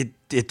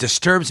 it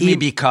disturbs me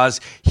because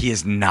he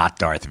is not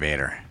Darth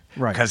Vader.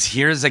 Right. Because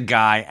here's a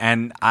guy,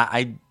 and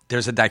I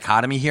there's a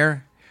dichotomy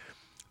here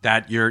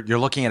that you're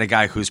looking at a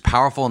guy who's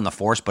powerful in the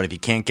Force, but if he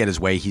can't get his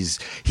way, he's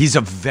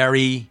a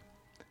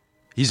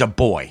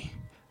boy.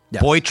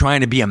 Yes. Boy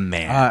trying to be a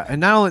man.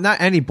 And not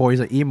any boy, he's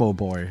an emo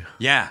boy.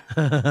 Yeah.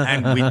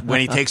 And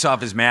when he takes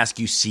off his mask,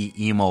 you see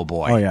emo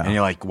boy. Oh, yeah. And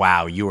you're like,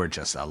 wow, you are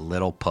just a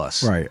little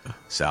puss. Right.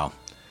 So,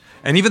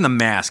 and even the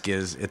mask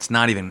it's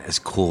not even as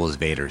cool as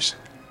Vader's.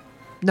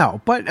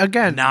 No, but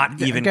again,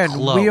 Not even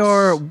close. we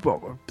are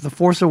the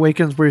Force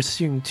Awakens. We're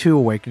seeing 2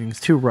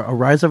 awakenings: a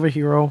rise of a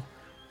hero,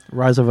 a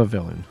rise of a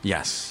villain.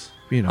 Yes.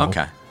 Okay.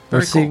 Very We're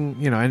cool. seeing,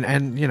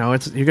 and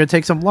it's you're gonna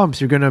take some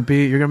lumps. You're gonna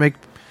be an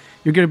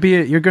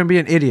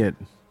idiot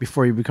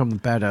before you become the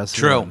badass.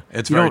 True. villain.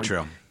 It's You very don't-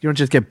 true. You don't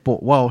just get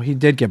well. He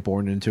did get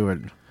born into it.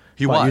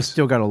 He but was. You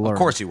still got to learn. Of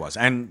course he was.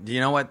 And you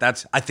know what?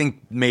 I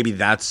think maybe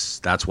that's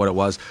what it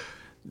was.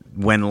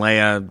 When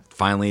Leia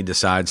finally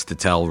decides to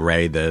tell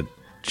Rey that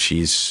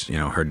she's,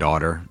 her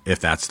daughter, if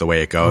that's the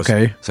way it goes.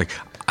 Okay. It's like,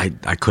 I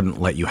couldn't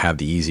let you have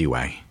the easy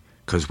way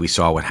because we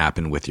saw what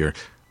happened with your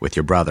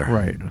brother.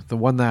 Right. The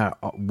one that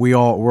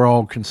we're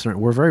all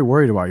concerned. We're very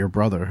worried about your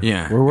brother.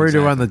 Yeah, We're worried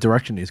exactly. about the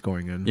direction he's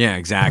going in. Yeah,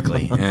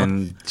 exactly.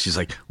 And she's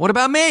like, what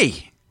about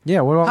me?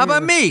 Yeah. What about How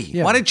about me?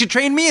 Yeah. Why didn't you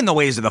train me in the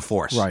ways of the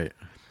Force? Right.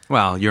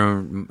 Well,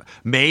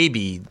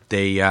 maybe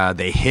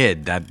they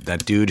hid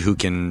that dude who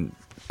can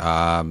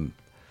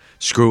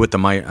screw with the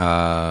mic.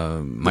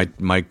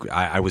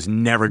 I was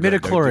never good.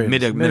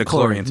 Midichlorians.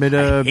 Midichlorians.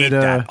 I hate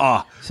that.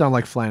 Oh, Sound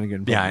like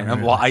Flanagan. but- yeah.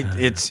 Well,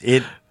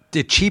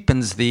 it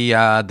cheapens the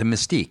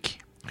mystique.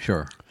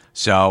 Sure.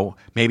 So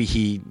maybe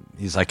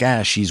he's like,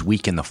 she's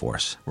weak in the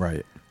Force.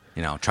 Right.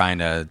 Trying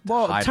to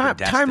hide her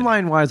destiny.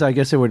 Timeline-wise, I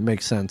guess it would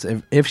make sense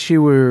if she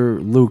were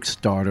Luke's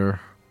daughter.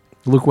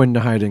 Luke went into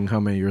hiding how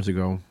many years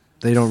ago?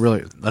 They don't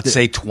really. Let's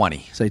say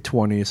 20. Say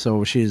 20.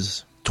 So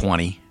she's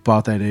 20.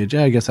 about that age.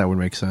 Yeah, I guess that would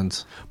make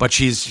sense. But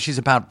she's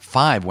about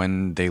 5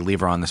 when they leave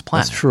her on this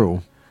planet. That's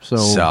true.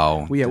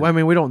 So- we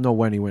don't know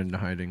when he went into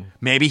hiding.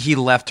 Maybe he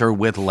left her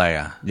with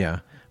Leia. Yeah,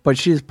 but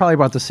she's probably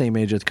about the same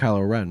age as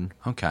Kylo Ren.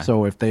 Okay.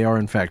 So if they are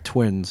in fact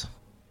twins,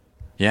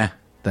 Yeah.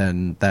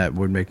 then that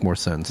would make more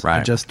sense. I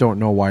Right. just don't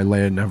know why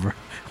Leia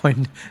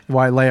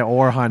why Leia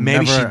or Han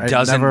Maybe never, she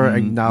doesn't. never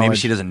acknowledge. Maybe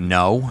she doesn't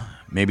know.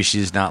 Maybe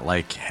she's not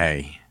like,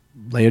 hey,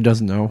 Leia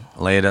doesn't know.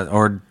 Leia does,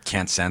 or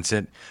can't sense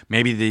it.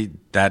 Maybe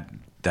that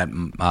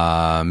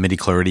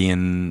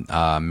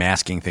midichlorian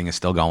masking thing is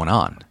still going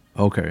on.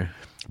 Okay.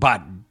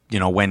 But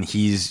when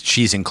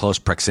she's in close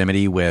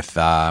proximity with.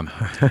 How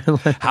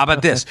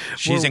about this?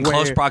 She's in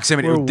close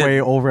proximity. We're way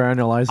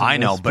overanalyzing. I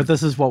know, this, but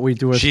this is what we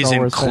do. As she's Star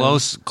in Wars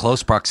fans.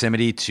 close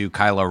proximity to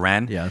Kylo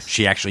Ren. Yes.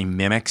 She actually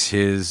mimics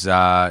his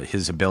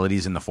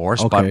abilities in the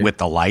Force, Okay. but with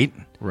the light.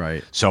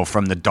 Right. So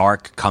from the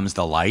dark comes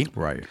the light.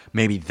 Right.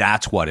 Maybe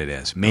that's what it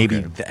is. Maybe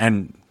Okay.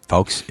 and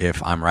folks,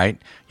 if I'm right,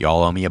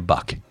 y'all owe me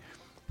 $1.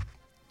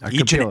 I could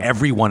Each and feel it.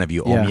 every one of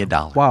you owe me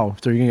 $1. Wow.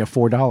 So you're gonna get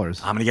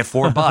 $4. I'm gonna get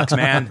 $4,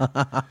 man.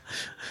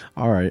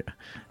 All right.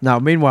 Now,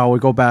 meanwhile, we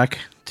go back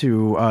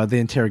to the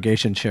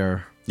interrogation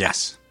chair.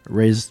 Yes.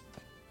 Rey's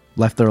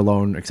left there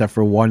alone, except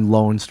for one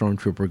lone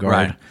stormtrooper guard,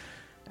 Right.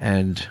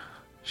 and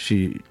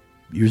she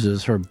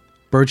uses her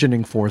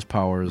burgeoning force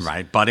powers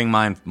Right. Budding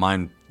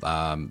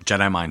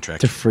Jedi mind trick.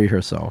 to free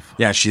herself.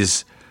 Yeah,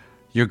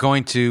 you're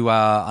going to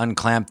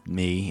unclamp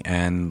me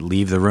and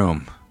leave the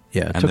room.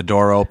 Yeah, And the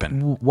door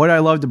open. What I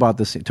loved about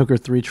this scene, took her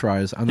 3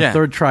 tries. On the Yeah.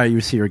 3rd try, you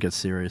see her get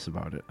serious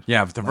about it.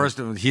 Yeah, the first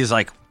he's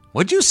like,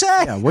 "What'd you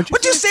say? Yeah,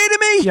 what'd you say to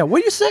me?" Yeah, what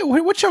do you say? What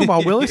you talking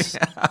about, Willis?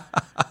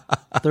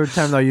 3rd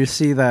time, though, you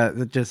see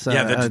that just...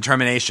 Yeah, the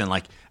determination,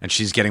 and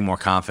she's getting more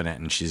confident,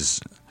 and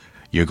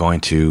you're going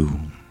to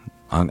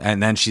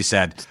And then she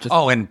said,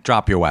 "Oh, and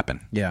drop your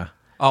weapon." Yeah.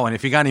 Oh, and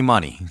if you got any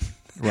money,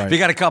 Right. if you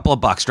got a couple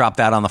of bucks, drop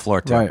that on the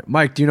floor too. Right.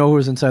 Mike, do you know who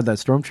was inside that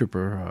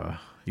stormtrooper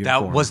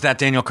uniform? Was that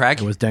Daniel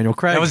Craig? It was Daniel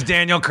Craig. That was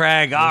Daniel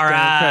Craig. All Daniel Craig.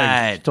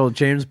 right. She told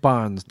James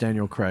Bond's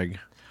Daniel Craig.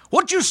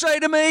 What'd you say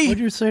to me? What'd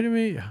you say to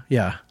me?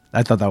 Yeah.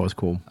 I thought that was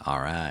cool. All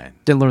right.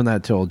 Didn't learn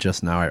that till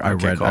just now. I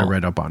cool.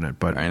 read up on it,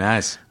 but Very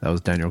nice. that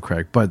was Daniel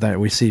Craig. But that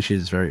we see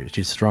she's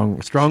strong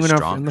enough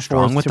strong- in the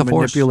strong force with to the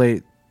Force.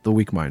 manipulate the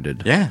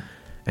weak-minded. Yeah.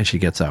 And she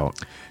gets out.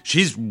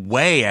 She's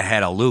way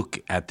ahead of Luke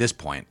at this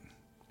point.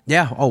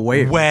 Yeah. Oh,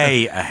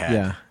 Way ahead.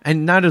 Yeah.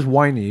 And not as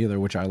whiny either,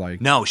 which I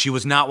like. No, she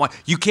was not.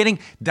 You kidding?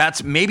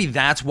 That's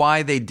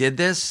why they did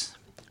this.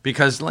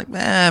 Because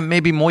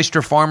maybe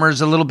Moisture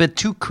Farmer's a little bit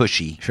too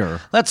cushy. Sure.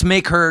 Let's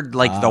make her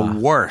like the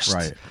worst.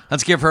 right.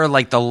 Let's give her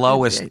like the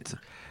lowest.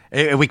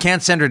 We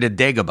can't send her to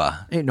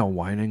Dagobah Ain't no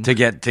whining. to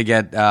get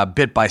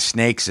bit by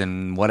snakes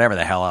and whatever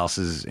the hell else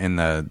is in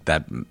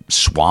that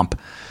swamp.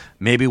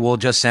 Maybe we'll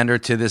just send her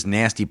to this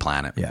nasty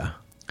planet. Yeah.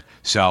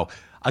 So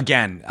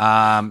again,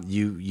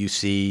 you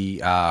see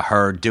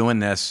her doing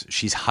this.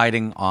 She's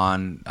hiding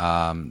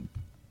on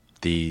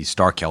the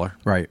Star Killer.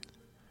 Right.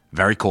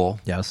 Very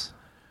cool. Yes.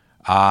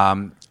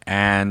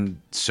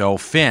 And so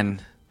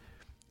Finn,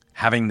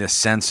 having this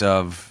sense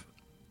of,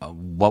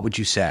 what would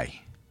you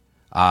say?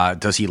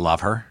 Does he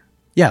love her?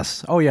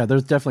 Yes. Oh, yeah.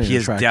 There's definitely He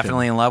an is attraction.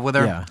 definitely in love with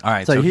her? Yeah. All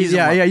right, So, so he's in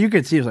love. you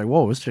could see. He's like,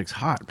 whoa, this chick's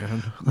hot,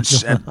 man.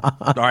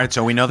 All right,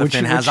 so we know that Which-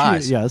 Finn has which he-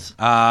 eyes. yes.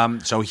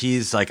 So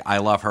he's like, I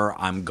love her.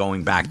 I'm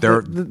going back.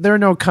 There are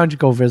no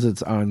conjugal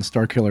visits on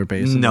Starkiller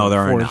Base. in No, the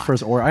there are not.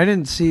 First, or I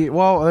didn't see.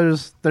 Well,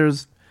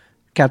 there's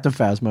Captain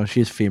Phasma.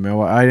 She's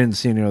female. I didn't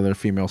see any other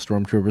female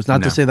stormtroopers. Not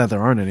No. to say that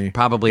there aren't any.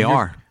 Probably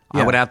are.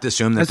 Yeah. I would have to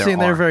assume that I've seen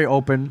there they're are. very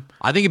open.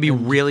 I think it'd be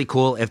really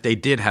cool if they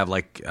did have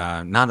like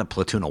not a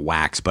platoon of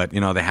wax, but they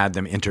had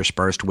them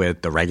interspersed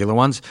with the regular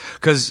ones.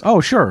 Because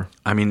Oh, sure.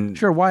 I mean,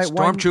 Sure, why-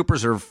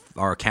 stormtroopers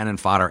are cannon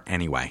fodder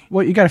anyway.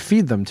 Well, you got to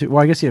feed them too.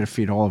 Well, I guess you had to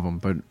feed all of them,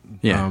 but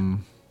Yeah.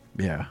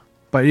 yeah.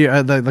 But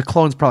yeah, the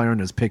clones probably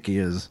aren't as picky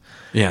as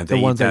Yeah, the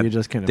ones that you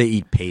just kind of they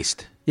eat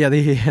paste. Yeah, they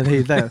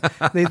eat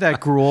that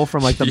gruel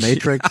from like the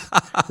Matrix.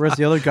 Whereas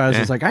the other guys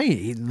is like, I ain't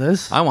eating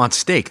this. I want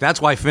steak.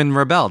 That's why Finn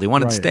rebelled. He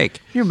wanted Right. steak.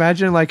 Can you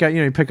imagine like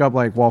you pick up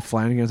like Walt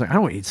Flanagan? It's like I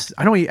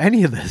don't eat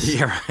any of this.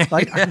 Yeah, right.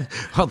 Like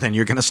Well, then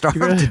you're gonna starve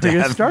you're gonna, to you're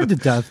gonna death. starve to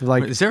death.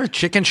 Like Is there a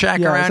chicken shack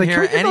yeah, it's around like,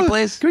 here? Can Any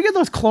place? we get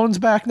those clones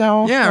back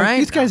now? Yeah, Like, right.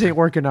 These guys ain't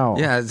working out.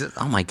 Yeah.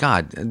 Oh my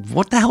God.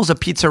 What the hell's a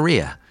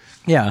pizzeria?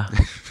 Yeah.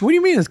 What do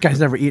you mean this guy's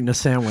never eaten a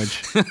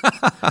sandwich?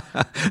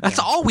 That's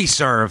all we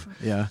serve.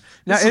 Yeah.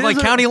 This is like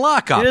county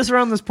lockup. It is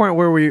around this point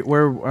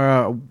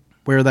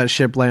where that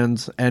ship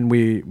lands and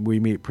we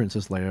meet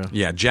Princess Leia.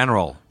 Yeah,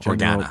 General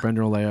Organa.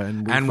 General Leia,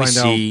 and we And we find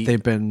see- out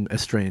they've been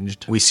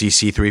estranged. We see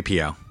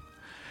C-3PO.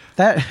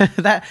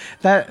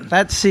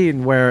 That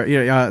scene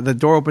where the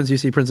door opens, you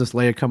see Princess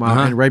Leia come out,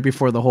 Uh-huh. and right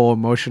before the whole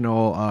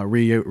emotional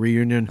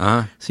reunion,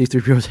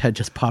 C-3PO's head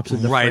just pops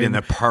in the Right frame. in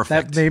the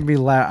perfect. That made me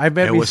laugh.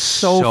 It was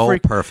so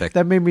perfect.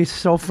 That made me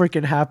so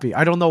freaking happy.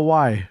 I don't know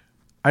why.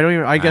 I don't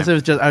even. I guess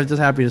Right. I was just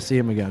happy to see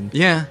him again.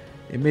 Yeah.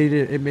 It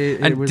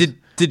And was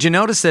did you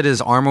notice that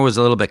his armor was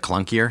a little bit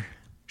clunkier?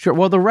 sure.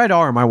 Well, the red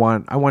arm. I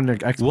want an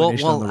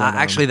explanation. on the red arm.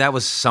 actually, that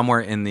was somewhere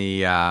in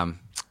the.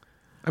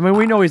 I mean,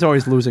 we know he's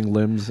always losing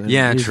limbs. And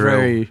Yeah, he's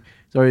true.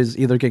 He's always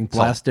either getting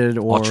blasted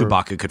or all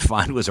Chewbacca could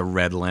find was a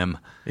red limb.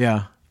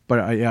 yeah. But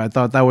I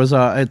thought that was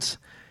it's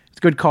a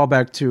good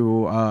callback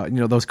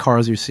to those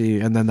cars you see,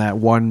 and then that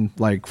one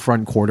like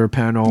front quarter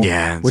panel,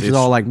 Yeah, which is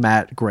it's- all like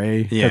matte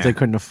gray because Yeah. they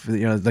couldn't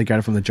they got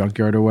it from the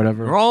junkyard or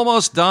whatever. We're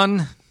almost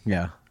done.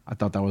 Yeah, I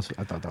thought that was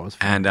fun.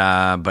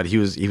 And but he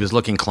was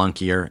looking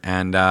clunkier,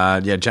 and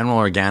General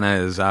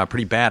Organa is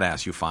pretty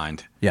badass. You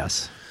find.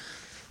 Yes.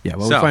 Yeah,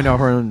 well, So- we find out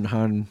her and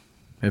Han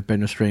have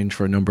been estranged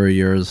for a number of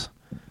years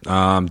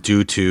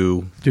Due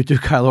to due to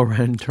Kylo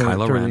Ren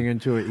Kylo turning Ren.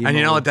 into an And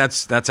you know emo- what?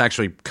 That's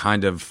actually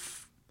kind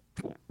of,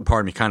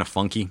 pardon me, kind of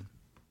funky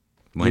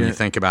when Yeah. you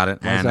think about it.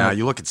 Why's And that?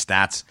 you look at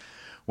stats.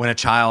 When a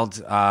child,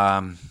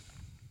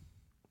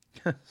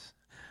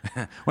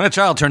 when a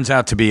child turns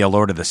out to be a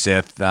Lord of the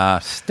Sith,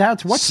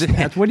 stats. What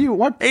stats? What do you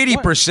what?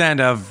 80%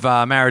 of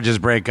marriages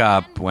break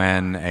up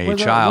when a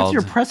child. What's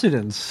your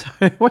precedence?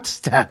 What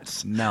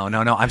stats? No.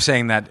 I'm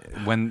saying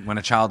that when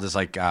a child is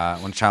like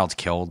when a child's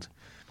killed,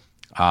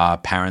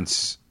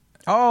 parents.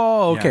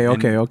 Oh, okay, Yeah,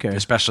 and okay.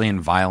 Especially in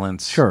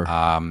violence. Sure.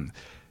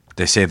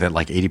 They say that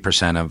like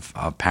 80%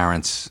 of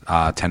parents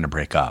tend to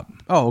break up.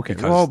 Oh, okay.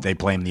 Because Well, they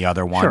blame the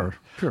other one. sure.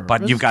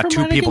 But It's you've got two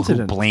traumatic people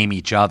incident. who blame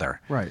each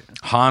other. Right.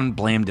 Han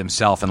blamed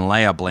himself, and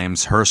Leia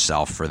blames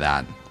herself for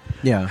that.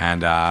 Yeah.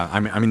 And I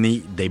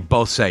mean, they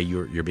both say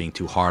you're being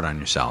too hard on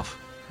yourself.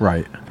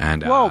 Right.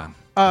 And Well,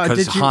 because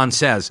did you- Han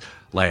says,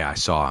 "Leia, I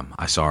saw him.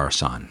 I saw our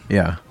son."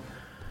 Yeah.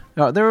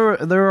 No, there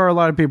are a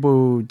lot of people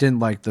who didn't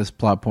like this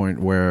plot point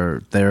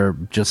where they're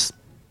just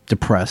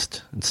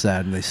depressed and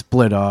sad, and they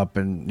split up,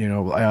 and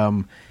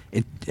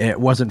it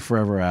wasn't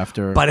forever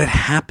after. But it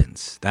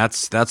happens.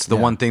 That's the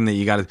Yeah. one thing that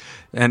you got to.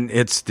 And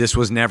this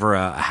was never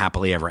a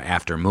happily ever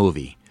after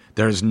movie.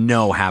 there's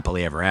no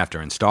happily ever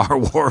after in Star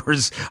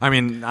Wars. I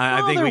mean,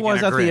 I think there we was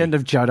can at agree. the end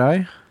of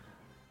Jedi.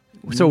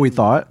 So we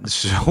thought.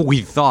 So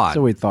we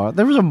thought.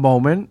 There was a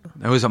moment.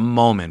 There was a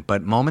moment,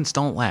 but moments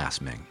don't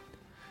last, Ming.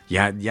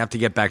 Yeah, you have to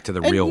get back to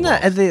the real world.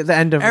 At the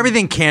end of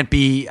Everything can't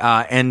be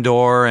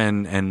Endor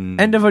and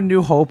End of A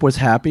New Hope was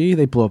happy.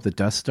 They blew up the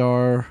Death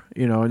Star.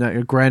 You know,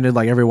 now, granted,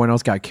 like everyone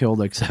else got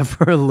killed except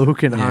for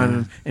Luke and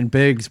Han and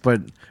Biggs,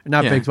 but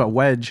not Yeah. Biggs, but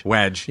Wedge.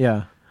 Wedge.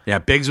 Yeah. Yeah,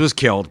 Biggs was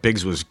killed.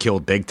 Biggs was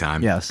killed big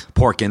time. Yes.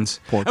 Porkins.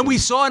 Porkins. And we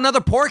saw another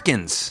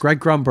Porkins. Greg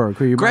Grunberg,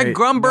 who you Greg might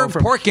Grunberg know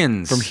from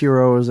Porkins. from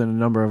Heroes and a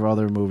number of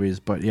other movies.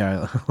 But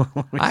yeah,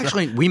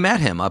 Actually, we met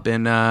him up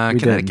in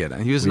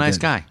Connecticut. He was a nice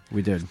guy.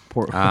 We did.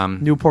 Um,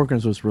 New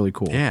Porkins was really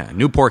cool. Yeah,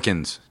 new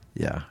Porkins.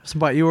 Yeah. So,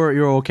 but you were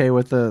okay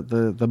with the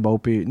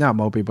mopey, not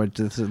mopey, but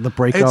the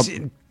breakup.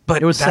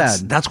 But it was that's,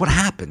 sad. That's what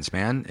happens,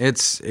 man.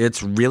 It's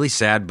really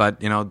sad.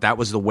 But you know that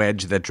was the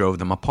wedge that drove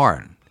them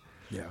apart.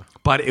 Yeah.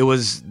 But it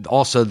was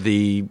also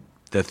the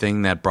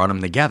thing that brought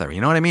them together.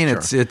 You know what I mean?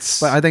 Sure. It's.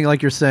 But I think,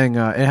 like you're saying,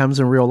 it happens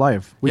in real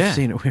life. We've Yeah.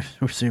 seen it.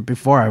 We've seen it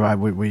before.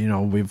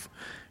 We've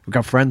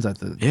got friends that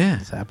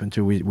it's happened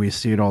to. We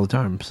see it all the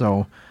time.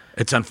 So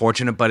It's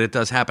unfortunate, but it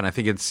does happen. I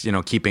think it's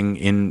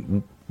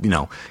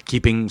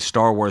keeping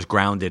Star Wars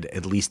grounded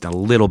at least a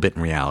little bit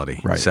in reality.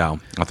 Right. So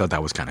I thought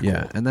that was kind of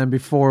yeah. cool. And then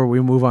before we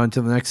move on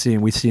to the next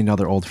scene, we see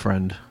another old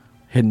friend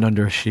hidden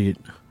under a sheet.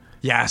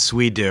 Yes,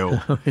 we do.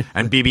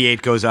 And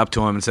BB-8 goes up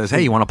to him and says,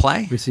 "Hey, you want to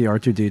play?" We see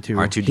R2D2.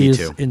 R2D2. He's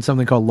in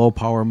something called low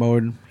power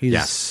mode. He's,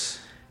 Yes,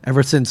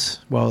 Ever since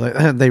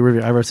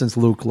ever since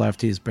Luke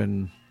left, he's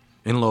been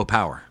in low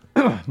power,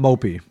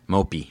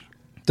 mopey.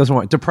 Doesn't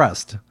want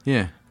depressed.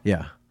 Yeah,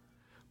 Yeah.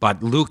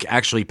 but Luke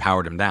actually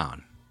powered him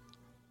down.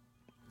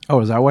 Oh,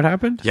 is that what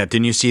happened? Yeah,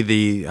 didn't you see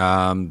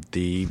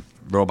the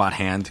robot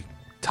hand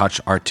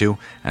touch R2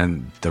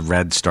 and the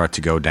red start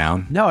to go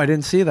down? No, I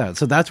didn't see that.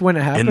 So that's when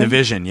it happened? In the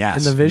vision, yes.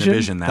 In the vision? In the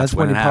vision, that's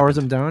when when he it powers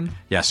happened. him down?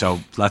 Yeah, so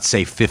let's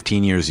say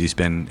 15 years he's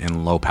been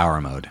in low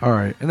power mode. All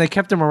right. And they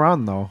kept him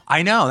around, though.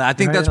 I know. I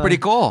think Right, that's pretty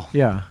cool.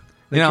 Yeah.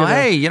 They You know, coulda-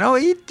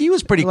 hey, he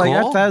was pretty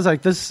like, cool. That was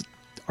like, this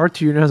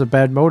R2 unit has a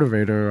bad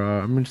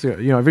motivator. I'm just, if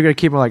you're going to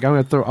keep him, like,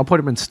 I'll put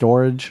him in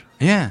storage.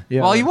 Yeah.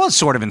 Yeah. Well, he was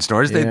sort of in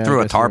storage. They Yeah, threw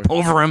I a guess tarp you're-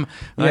 over him.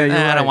 Yeah, Like, you're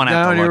right. I don't want to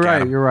have to look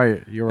at him.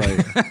 You're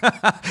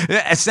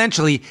right.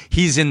 Essentially,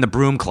 he's in the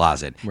broom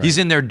closet. Right. He's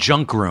in their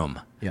junk room.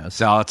 Yes.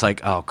 So it's like,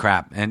 oh,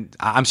 crap. And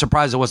I'm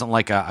surprised it wasn't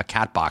like a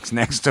cat box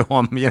next to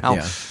him, you know?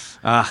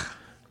 Yeah.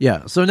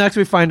 Yeah. So next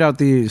we find out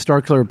the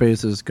Starkiller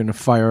base is going to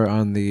fire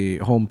on the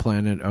home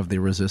planet of the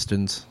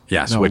Resistance.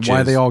 Yes, Now, which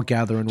why is- they all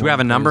gather in Do we one have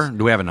a number? place.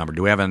 Do we have a number?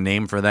 Do we have a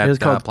name for that It's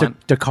called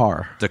planet?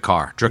 Dakar.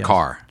 Dakar.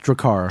 Drakkar.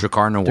 Drakkar.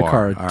 Drakkar Noir.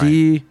 Dakar. All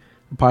right.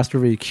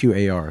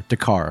 D''QAR.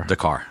 Dakar.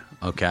 Dakar.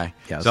 Okay.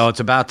 Yes. So it's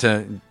about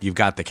to, you've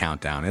got the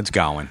countdown. It's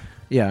going.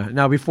 Yeah.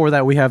 Now before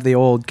that, we have the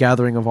old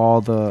gathering of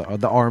all the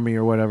army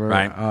or whatever,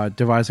 Right.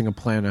 devising a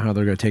plan on how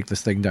they're going to take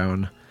this thing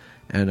down.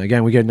 And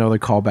again, we get another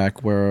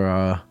callback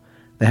where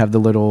they have the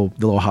little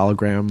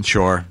hologram.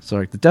 Sure. So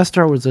like the Death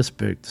Star was this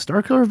big, the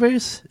Starkiller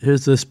base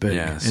is this big,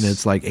 Yes. and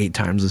it's like 8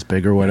 times this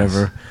big or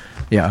whatever.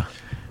 Yeah.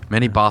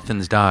 Many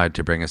Bothans died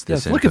to bring us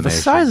this Yes, look at the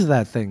information. size of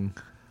that thing.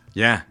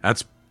 Yeah,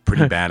 that's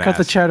pretty badass. Got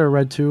the chatter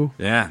red too.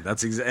 Yeah,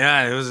 that's exactly.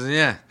 Yeah, it was.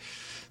 Yeah.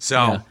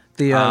 So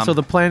So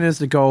the plan is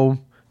to go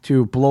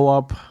to blow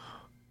up.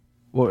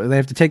 Well, they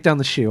have to take down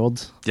the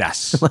shields,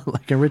 yes,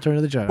 like in Return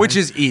of the Jedi. which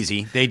is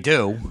easy. They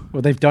do.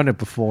 well, they've done it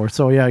before,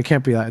 so yeah, it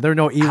can't be that. There are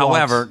no Ewoks.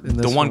 However, in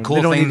this the one cool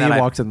they don't thing need that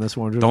Ewoks in this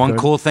one. The one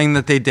cool thing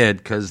that they did,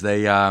 because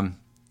they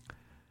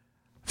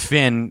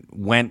Finn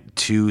went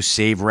to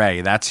save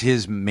Rey. That's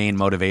his main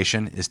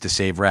motivation, is to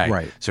save Rey.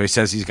 Right. So he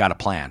says he's got a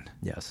plan.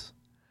 Yes.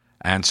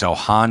 And so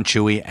Han,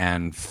 Chewie,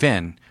 and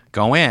Finn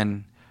go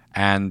in,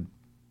 and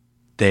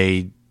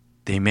they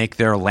make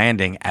their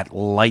landing at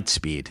light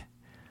speed,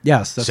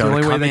 Yes, that's So the to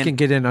only way come they in can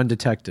get in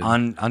undetected.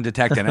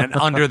 undetected, and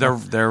under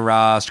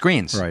their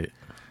screens, Right.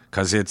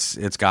 Because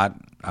it's got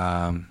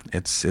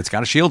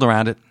a shield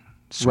around it.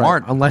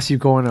 Smart. Right. Unless you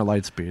go in at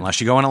light speed.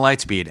 Unless you go in at light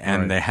speed,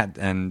 and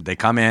Right. they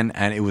come in,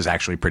 and it was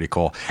actually pretty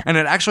cool, and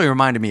it actually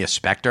reminded me of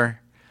Spectre,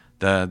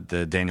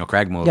 the Daniel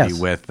Craig movie Yes.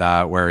 with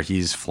where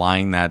he's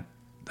flying that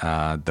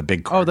the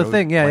big Oh, the cargo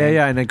thing, yeah, plane.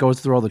 and it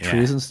goes through all the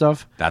trees Yeah. and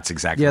stuff. That's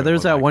exactly. Yeah, what it there's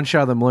looked that like. one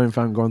shot of the Millennium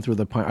Falcon going through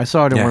the pine. I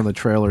saw it in Yeah. one of the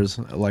trailers,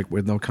 like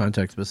with no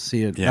context, but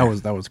see it. Yeah.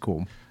 That was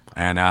cool.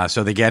 And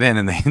so they get in,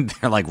 and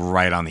they're like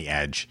right on the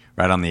edge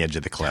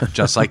of the cliff,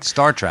 just like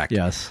Star Trek.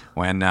 Yes.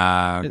 When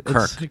It's-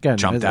 Kirk again,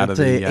 jumped out of it's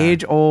the a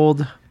age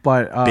old,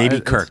 but baby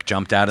it's- Kirk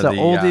jumped out of it's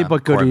the a oldie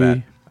but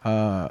goodie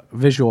Corvette.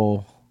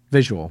 visual.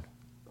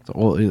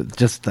 So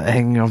just the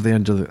hanging off the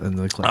end of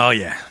the cliff. Oh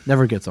yeah,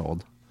 Never gets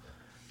old.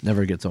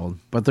 Never gets old.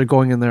 But they're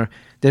going in there.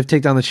 They have to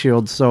take down the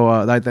shield.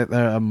 So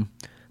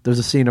there's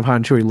a scene of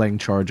Han Chewie laying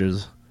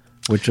charges,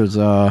 which was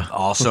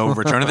also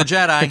Return of the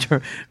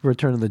Jedi.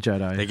 Return of the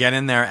Jedi. They get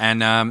in there,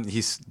 and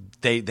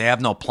they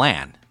have no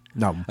plan.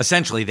 No.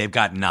 Essentially, they've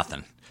got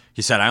nothing.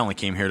 He said, "I only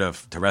came here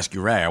to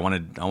rescue Rey. I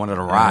wanted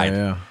to ride."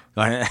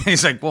 Yeah.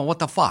 He's like, "Well, what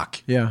the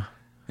fuck?" Yeah.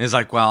 He's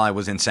like, "Well, I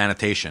was in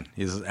sanitation."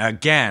 He's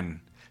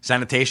again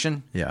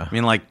Sanitation? Yeah. I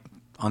mean, like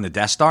on the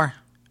Death Star?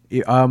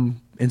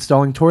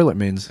 Installing toilet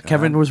mains.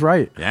 Kevin was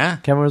right. Yeah.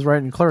 Kevin was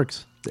right in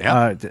Clerks.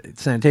 Yeah.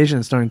 Sanitation,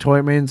 installing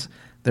toilet mains.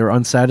 They were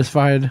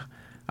unsatisfied.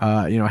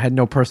 Had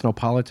no personal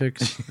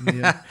politics.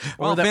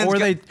 Well, they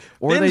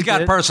Finn's got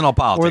did. personal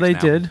politics Or they now.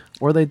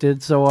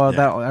 did. So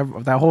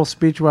that whole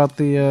speech about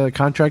the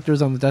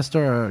contractors on the Death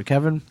Star,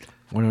 Kevin,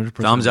 100%.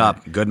 Thumbs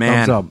up. Good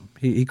man. Thumbs up.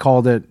 He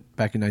called it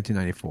back in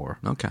 1994.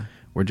 Okay.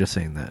 We're just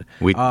saying that.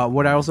 We-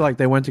 what I also like,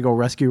 they went to go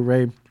rescue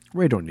Ray.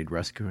 Ray don't need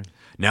rescuing.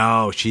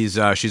 No, she's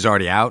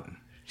already out.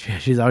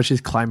 She's out.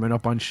 She's climbing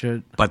up on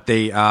shit. But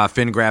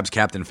Finn grabs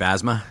Captain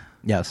Phasma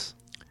Yes.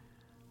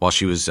 while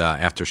she was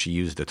after she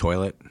used the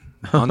toilet.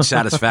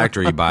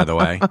 Unsatisfactory, by the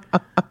way.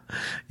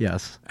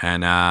 Yes.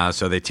 And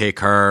so they take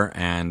her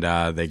and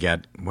they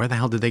get – where the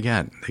hell did they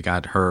get? They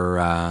got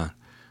her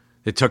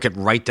they took it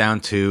right down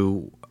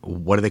to –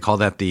 what do they call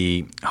that?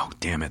 The – oh,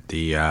 damn it.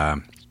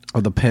 The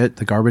the pit,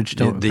 the garbage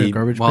dump, the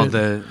garbage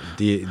pit.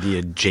 the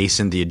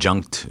adjacent, the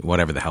adjunct,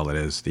 whatever the hell it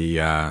is,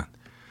 the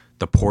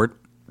port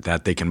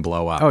that they can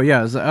blow up. Oh,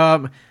 yeah.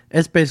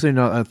 It's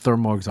basically a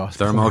thermal exhaust.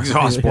 Thermal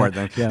exhaust port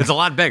thing. Yeah. It's a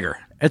lot bigger.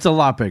 It's a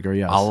lot bigger,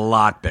 yes. A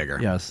lot bigger.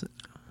 Yes.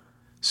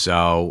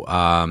 So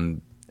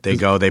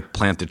they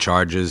plant the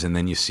charges, and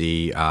then you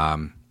see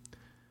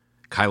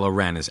Kylo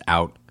Ren is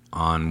out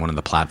on one of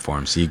the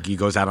platforms. He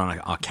goes out on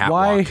a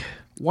catwalk.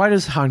 Why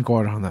does Han go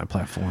out on that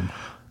platform?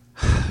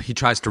 He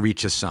tries to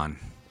reach his son.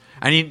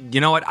 And you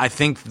know what? I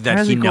think Why that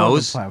does he go on the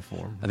knows.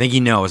 platform? I think he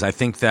knows. I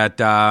think that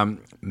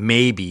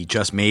maybe,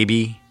 just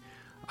maybe,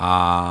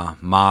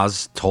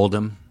 Maz told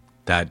him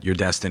that your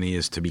destiny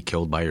is to be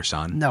killed by your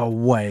son. No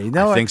way.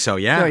 No, I think so,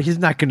 yeah. No, he's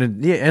not going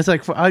to. Yeah, it's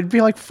like, I'd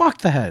be like, fuck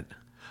that.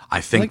 I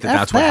think Like,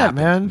 that's F what that, happened.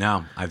 man.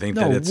 No, I think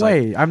No that it's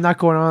way. like, I'm not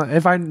going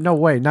on. No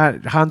way.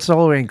 Not Han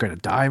Solo ain't going to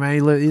die,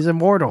 man. He's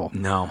immortal.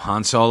 no,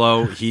 Han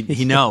Solo,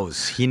 he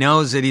knows. He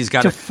knows that he's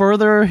got To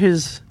further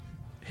his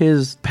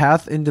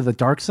path into the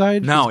dark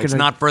side? No, he's it's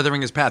gonna- not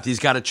furthering his path. He's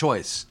got a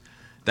choice.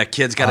 That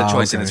kid's got a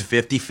choice, and okay.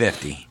 it's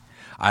 50-50.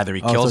 Either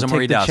he Oh, kills so him or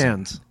take he the doesn't.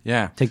 chance.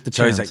 Yeah. Take the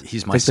so chance. he's like,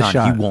 he's my Take the son.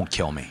 shot. He won't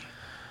kill me.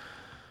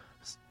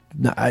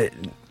 No,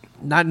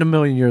 not in a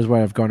million years would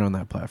I have gone on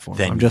that platform.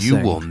 Then I'm just you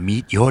saying. will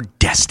meet your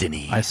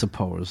destiny. I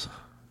suppose.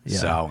 Yeah.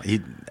 So,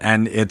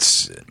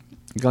 it's...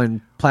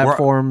 Going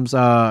platforms,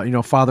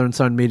 father and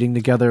son meeting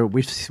together.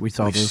 We saw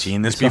We've this.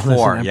 seen this We saw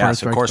before. in Empire Yes, of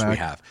Strikes course we Back.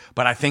 have.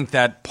 But I think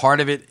that part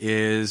of it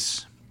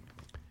is,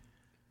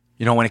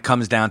 when it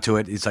comes down to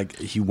it, it's like,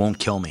 he won't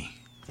kill me.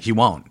 He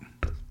won't.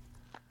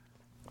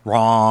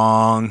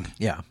 Wrong.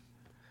 Yeah.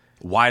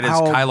 Why does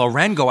How- Kylo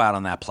Ren go out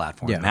on that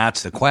platform? Yeah.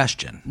 That's the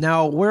question.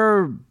 Now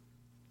we're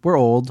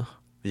old.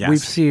 Yes. We've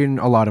seen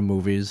a lot of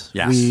movies.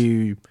 Yes.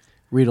 We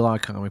read a lot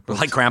of comic books.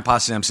 Like Grandpa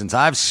Simpsons.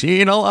 I've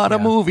seen a lot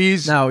of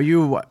movies. Now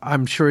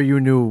I'm sure you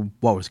knew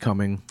what was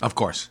coming, Of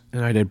course.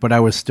 and I did, but I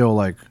was still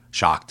like,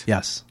 Shocked.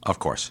 yes, Of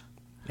course.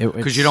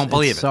 because you don't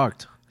believe it.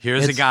 Sucked.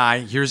 Here's a guy.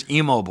 Here's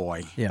Emo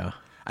Boy. Yeah.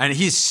 And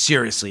he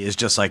seriously is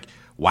just like,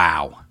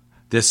 wow.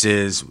 This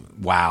is,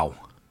 wow.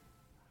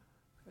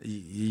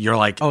 You're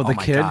like, Oh, the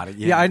my kid. God.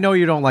 Yeah, I know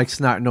you don't like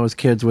snot-nosed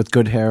kids with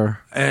good hair.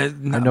 I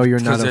know you're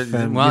not a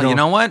fan. Well, you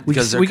know what? We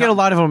Because get a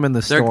lot of them in the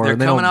They're store. and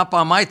they coming don't- up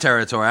on my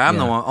territory. I'm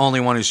the only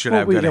one who should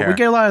have we good hair.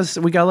 get a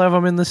lot of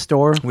them in the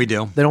store. We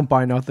do. They don't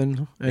buy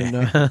nothing, and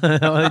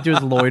all they do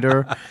is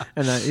loiter.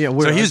 And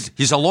So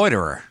he's a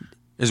loiterer,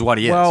 is what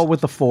he is. well with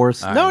the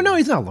Force. No,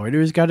 he's not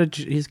loiter. He's got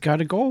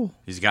a goal.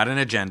 He's got an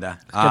agenda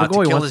Got a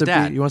goal. to He kill wants his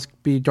dad. He wants to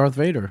be Darth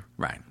Vader.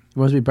 Right. He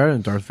wants to be better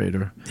than Darth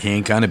Vader. He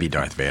ain't gonna be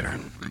Darth Vader.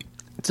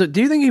 So,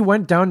 do you think he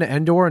went down to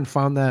Endor and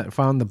found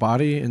the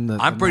body in the?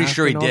 I'm the pretty mask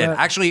sure he and all did. that?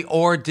 Actually,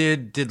 or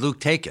did Luke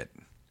take it?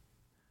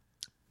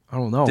 I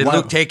don't know. Did Why-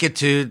 Luke take it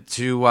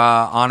to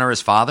honor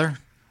his father,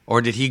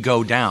 or did he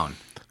go down?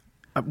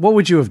 What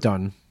would you have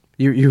done?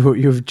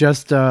 You've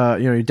just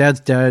your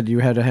dad's dead. You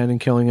had a hand in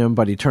killing him,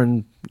 but he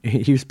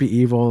used to be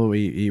evil.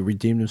 He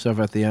redeemed himself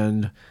at the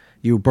end.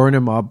 You burn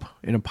him up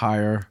in a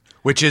pyre,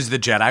 Which is the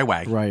Jedi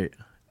way. right?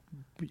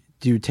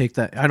 Do you take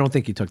that? I don't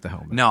think he took the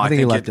helmet. No, I think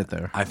he left it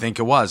there. I think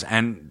it was.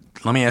 And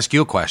let me ask you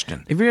a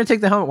question. If you're gonna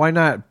take the helmet, why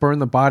not burn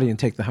the body and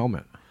take the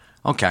helmet?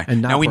 Okay.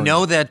 And not Now we burn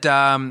know that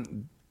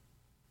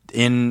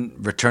in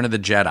Return of the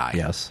Jedi,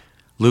 Yes,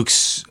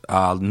 Luke's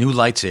new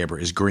lightsaber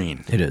is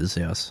green. it is.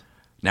 Yes,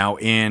 Now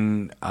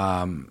in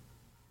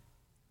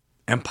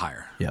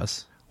Empire,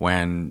 yes,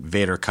 when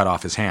Vader cut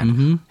off his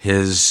hand,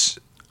 his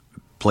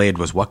blade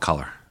was what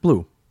color?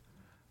 blue.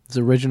 It's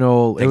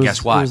original. Then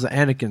guess what? It was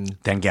Anakin.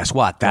 Then guess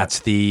what? That's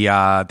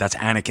that's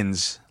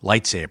Anakin's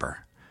lightsaber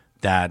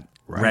that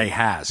Rey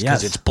has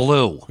because Yes. it's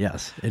blue.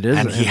 Yes, it is.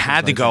 And he Anakin's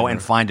had to go lightsaber.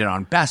 and find it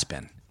on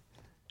Bespin.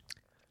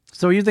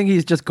 So you think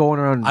he's just going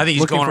around? I think he's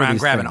looking going for around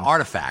these grabbing things?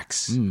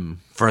 artifacts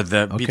for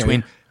the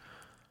between.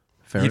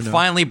 Fair He enough.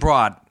 finally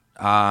brought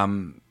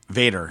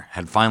Vader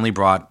had finally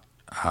brought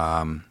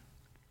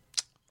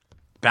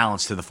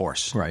balance to the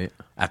Force Right.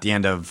 at the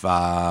end of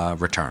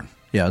Return.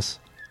 Yes.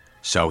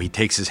 So he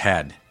takes his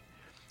head.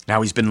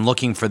 Now he's been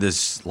looking for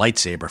this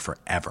lightsaber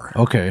forever.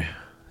 Okay.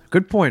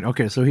 Good point.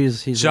 Okay, so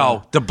he's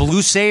So the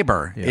blue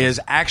saber is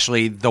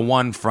actually the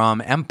one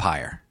from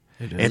Empire.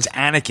 It is. It's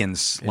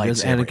Anakin's It lightsaber.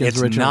 is Anakin's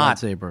it's original not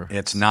lightsaber.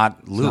 It's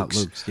not Luke's.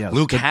 Luke's, yes.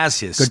 Luke Good- has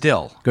his good-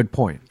 still. Good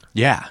point.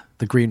 Yeah.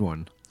 The green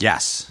one.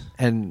 Yes.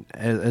 And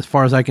as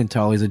far as I can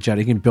tell, he's a Jedi.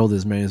 He can build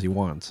as many as he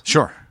wants.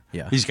 Sure.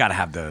 Yeah. He's got to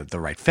have the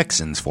right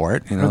fixins for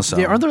it. You know.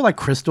 So Aren't there like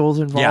crystals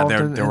involved?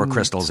 yeah, there were and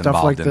crystals stuff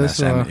involved like in this,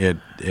 and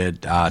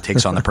uh, it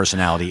takes on the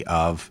personality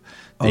of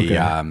the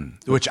Okay.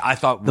 which I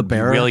thought would be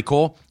bearer? really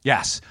cool.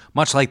 Yes,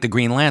 much like the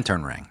Green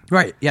Lantern ring.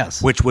 right.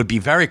 Yes. Which would be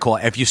very cool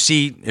if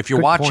you're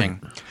Good watching.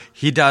 point.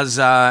 He does.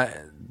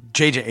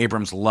 J.J.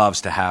 Abrams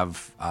loves to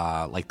have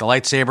like the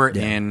lightsaber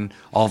in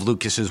all of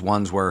Lucas's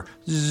ones were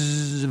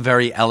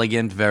very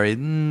elegant, very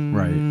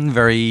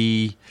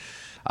very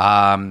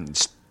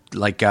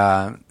like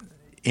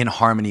in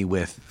harmony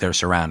with their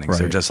surroundings.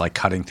 They're Right. just like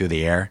cutting through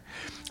the air.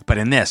 But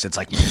in this, it's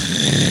like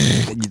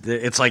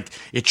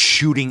it's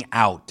shooting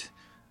out.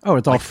 Oh,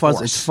 it's all like fuzzy.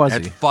 force. It's fuzzy.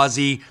 It's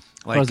fuzzy.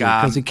 Like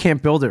Because he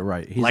can't build it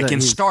right. like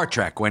in Star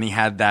Trek when he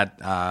had that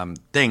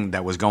thing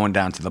that was going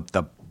down to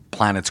the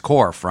planet's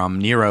core from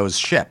Nero's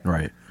ship.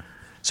 Right.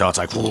 So it's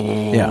like,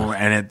 Yeah.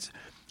 and it's.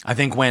 I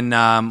think when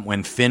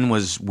Finn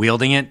was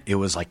wielding it, it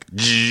was like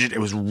it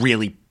was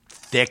really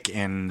thick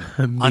and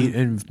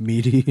And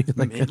meaty.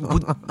 Like,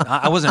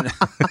 I wasn't.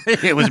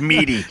 It was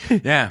meaty.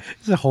 Yeah.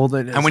 to hold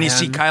it. in And when you his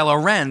see hand.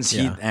 Kylo Ren's,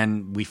 Yeah.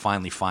 and we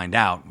finally find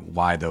out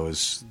why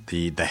those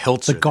the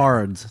hilts the are there.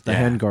 guards, the Yeah.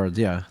 hand guards,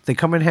 yeah, they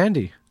come in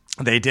handy.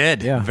 They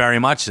did, Yeah. very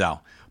much so.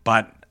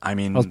 But I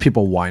mean, Those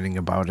people whining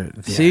about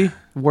it. See,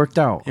 worked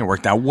out. it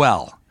worked out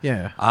well.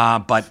 Yeah.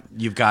 But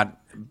you've got,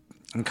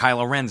 and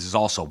Kylo Ren's is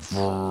also,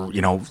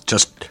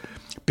 just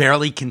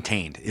barely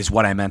contained, is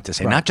what I meant to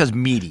say. Not just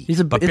meaty,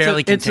 but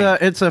barely contained.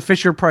 It's a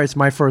Fisher Price,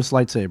 my first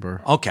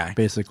lightsaber. Okay.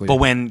 basically. But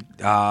when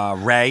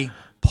Rey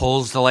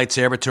pulls the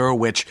lightsaber to her,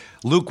 which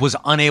Luke was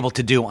unable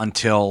to do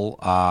until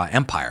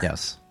Empire.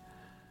 Yes,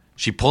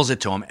 She pulls it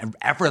to him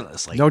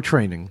effortlessly. no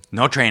training.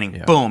 No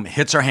training. Boom,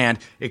 hits her hand.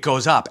 It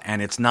goes up,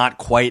 and it's not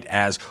quite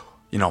as,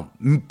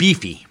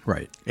 beefy.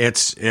 Right.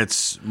 It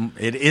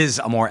is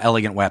a more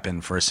elegant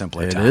weapon for a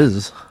simpler It time.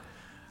 is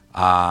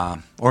Or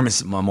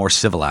a more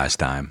civilized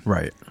time.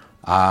 right.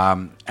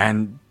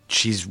 And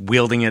she's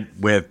wielding it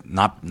with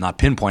not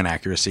pinpoint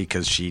accuracy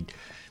because she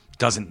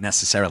doesn't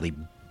necessarily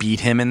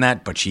beat him in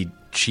that, but she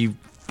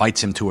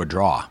fights him to a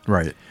draw.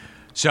 Right.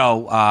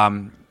 So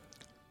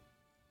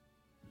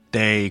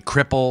they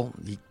cripple.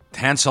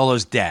 Han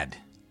Solo's dead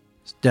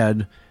It's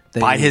dead.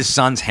 by his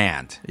son's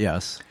hand.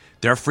 Yes.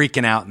 They're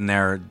freaking out and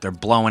they're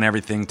blowing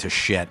everything to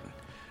shit.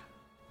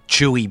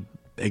 Chewie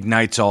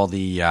ignites all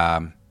the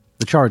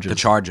charges. the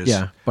charges.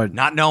 Yeah, but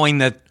not knowing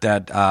that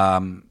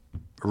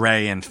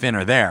Rey and Finn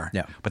are there.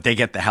 Yeah. But they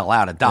get the hell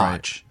out of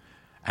Dodge.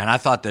 And I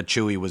thought that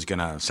Chewie was going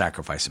to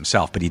sacrifice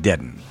himself, but he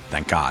didn't.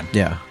 Thank God.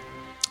 yeah,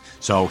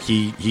 So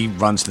he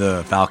runs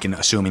the Falcon,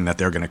 assuming that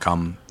they're going to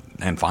come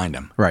and find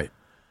him, right.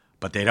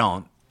 but they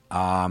don't.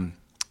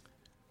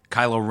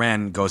 Kylo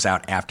Ren goes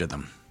out after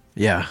them.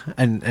 Yeah,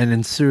 and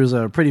ensues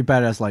a pretty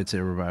badass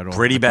lightsaber battle.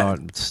 Pretty I bad. thought.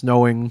 It's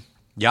snowing.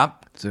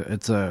 Yep.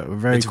 It's a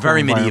very It's cool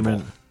very medieval.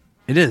 environment.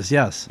 It is.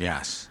 Yes.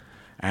 Yes.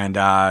 And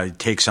he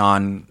takes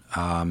on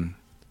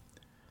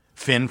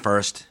Finn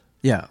first.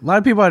 Yeah, a lot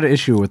of people had an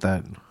issue with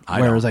that. I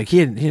Where it know. was like he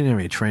didn't have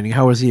any training.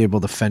 How was he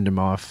able to fend him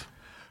off?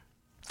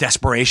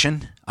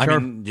 Desperation. I Sure.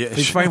 mean,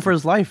 He's fighting for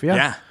his life. Yeah.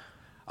 Yeah.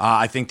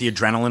 I think the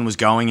adrenaline was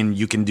going, and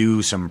you can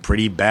do some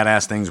pretty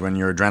badass things when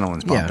your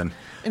adrenaline's Yeah. pumping.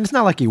 And it's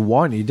not like he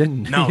won. He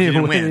didn't. No, he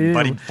didn't win, He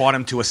but he didn't- fought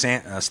him to a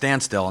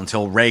standstill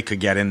until Rey could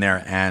get in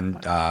there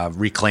and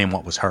reclaim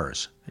what was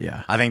hers.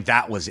 Yeah. I think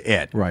that was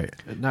it. Right.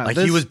 Now, Like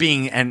this- he was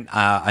being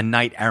a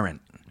knight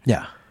errant.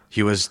 Yeah.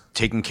 He was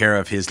taking care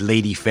of his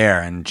lady fair,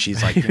 and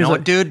she's like, He you know was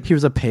what, dude? He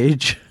was a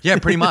page. Yeah,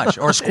 pretty much,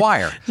 or a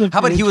squire. a How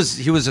about he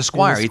page. was a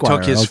squire? He squire,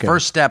 took his okay.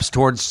 first steps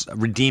towards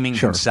redeeming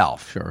Sure.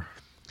 himself. Sure.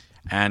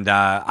 And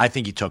I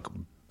think he took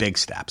big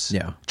steps.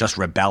 Yeah. Just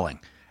rebelling.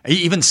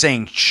 Even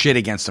saying shit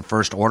against the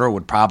First Order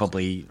would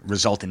probably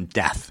result in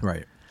death.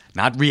 Right.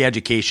 Not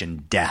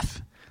re-education,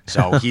 death.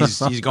 So he's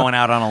going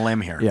out on a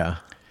limb here. Yeah.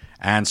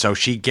 And so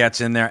she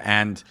gets in there,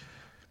 and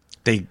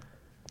they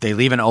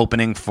leave an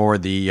opening for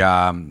the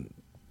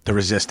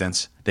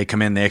Resistance. They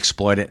come in, they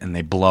exploit it, and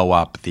they blow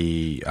up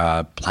the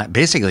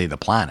basically the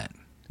planet.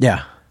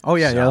 Yeah. Oh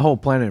yeah. So- Yeah. The whole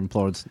planet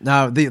implodes.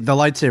 Now the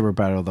lightsaber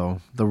battle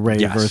though, the Rey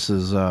Yes.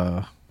 versus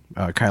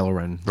Kylo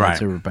Ren Right.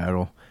 lightsaber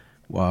battle.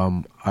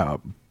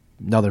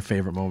 Another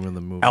favorite moment in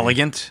the movie.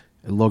 Elegant.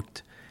 It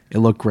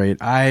looked great.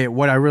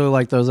 What I really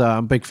liked was I'm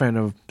a big fan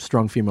of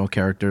strong female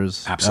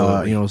characters.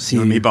 Absolutely. See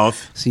You and me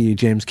both. See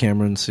James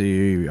Cameron.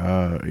 See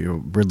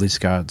Ridley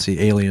Scott. See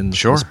Aliens.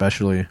 Sure.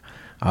 Especially.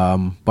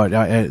 But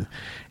that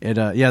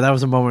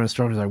was a moment of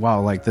strong. I was like,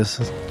 wow, like this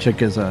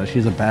chick is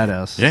she's a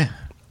badass. Yeah.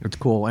 It's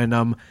cool. And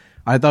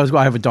I thought it was cool.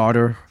 I have a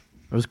daughter.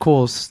 It was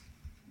cool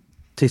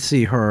to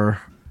see her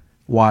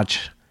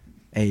watch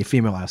a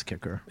female ass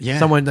kicker. Yeah.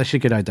 Someone that she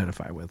could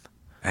identify with.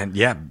 And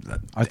yeah,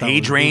 I thought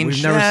age range,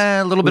 we've never-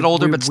 a little bit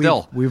older, but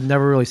still. We've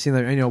never really seen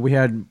that. We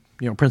had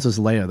Princess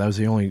Leia. That was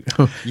the only.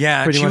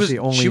 Yeah, pretty she much was the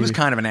only. she was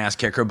kind of an ass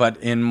kicker, but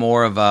in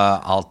more of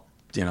a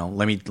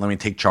let me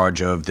take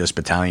charge of this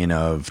battalion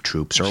of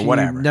troops or she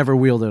whatever. Never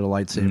wielded a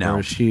lightsaber.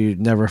 No. She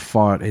never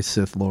fought a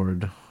Sith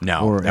Lord.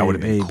 No, or that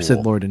would've been a cool.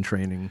 Sith Lord in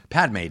training.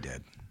 Padme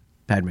did,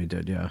 Padme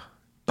did, yeah,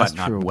 but That's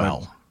not true,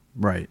 well.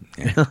 Right.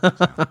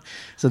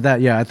 So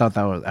that I thought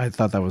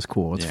that was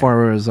cool. As Yeah.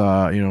 far as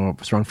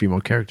strong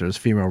female characters,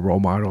 female role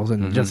models,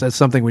 and just that's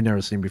something we'd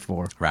never seen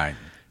before. Right.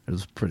 It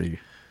was pretty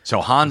So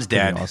Han's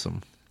dead.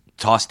 awesome.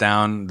 Tossed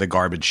down the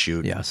garbage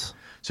chute. Yes.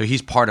 So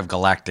he's part of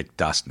galactic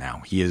dust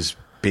now. He is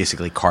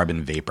basically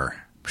carbon vapor,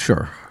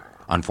 Sure.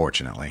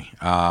 unfortunately,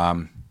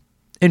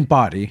 In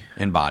body,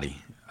 in body.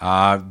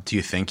 Do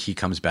you think he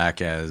comes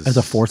back as as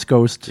a Force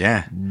ghost.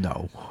 Yeah.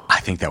 No.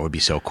 I think that would be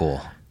so cool.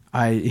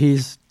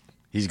 He's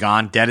He's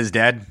gone. Dead is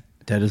dead.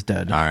 dead is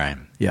dead. All right.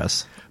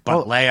 Yes.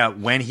 But Leia,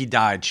 when he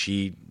died,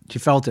 she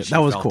felt it.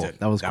 That was felt cool. it.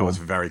 That was cool. That was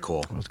very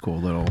cool. That was cool.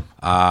 Little.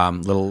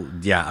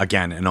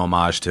 Again, an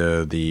homage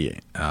to the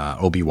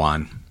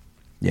Obi-Wan.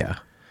 Yeah.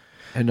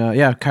 And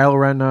Kylo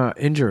Ren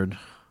injured.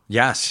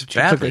 Yes, She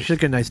badly.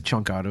 took a nice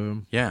chunk out of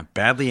him. Yeah,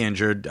 badly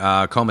injured,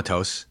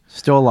 comatose.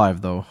 Still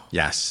alive though.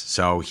 Yes,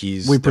 so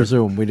he's. We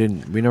presume we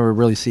never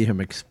really see him.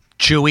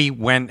 Chewie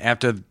went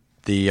after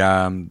the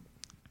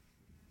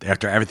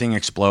after everything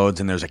explodes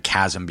and there's a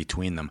chasm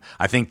between them.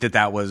 I think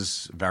that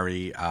was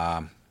very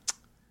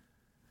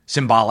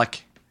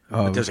symbolic.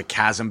 That there's a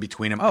chasm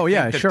between them. Oh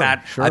yeah, sure.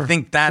 I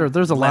think that sure.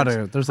 There's a lot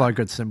lends- of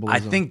good symbolism. I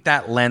think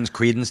that lends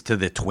credence to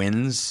the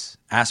twins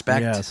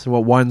aspect. yes.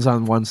 Well, one's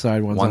on one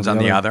side, one's One's on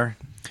the other.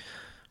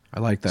 I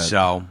like that.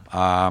 So,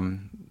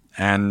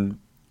 and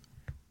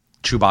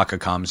Chewbacca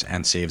comes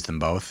and saves them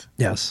both.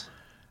 Yes.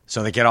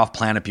 So they get off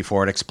planet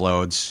before it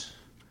explodes.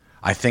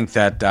 I think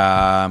that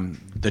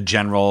the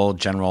General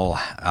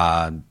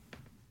Hux,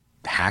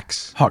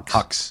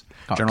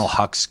 General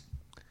Hux,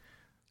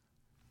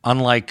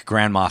 unlike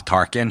Grand Moff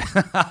Tarkin,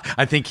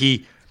 I think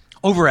he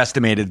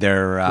overestimated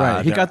their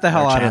Right. He got the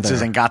hell out of chances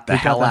there. and got the He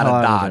hell out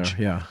of there, Dodge,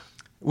 Yeah.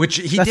 which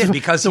he That's did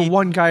because the he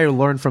one guy who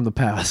learned from the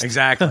past.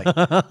 exactly.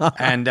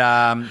 and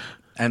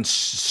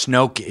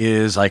Snoke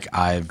is like,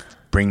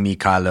 bring me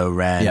Kylo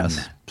Ren.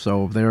 Yes.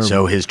 So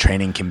his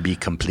training can be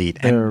complete.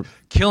 And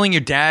killing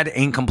your dad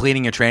ain't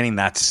completing your training.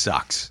 That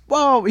sucks.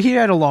 well, he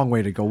had a long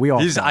way to go. We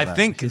all. I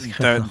think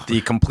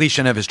the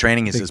completion of his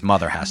training is his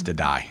mother has to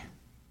die.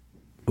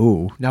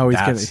 Ooh, now he's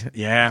That's- gonna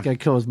yeah. he's gonna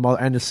kill his mother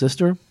and his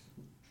sister.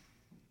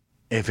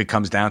 If it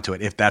comes down to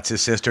it, if that's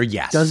his sister,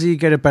 yes. Does he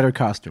get a better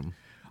costume?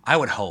 I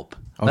would hope.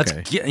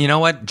 Okay. You know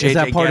what, JJ, Is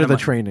that part get of the him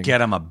training?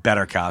 Get him a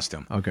better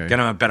costume. Okay. Get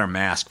him a better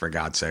mask, for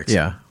God's sakes.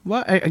 Yeah.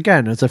 Well,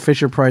 again, it's a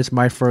Fisher Price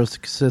My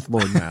First Sith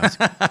Lord mask.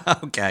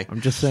 Okay.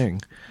 I'm just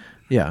saying.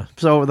 Yeah.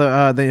 So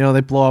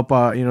they blow up.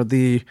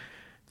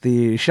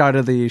 The shot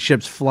of the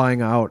ships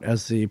flying out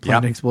as the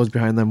planet Yep. explodes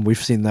behind them.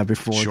 We've seen that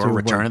before. Sure, too.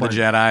 Return of the But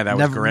Jedi, that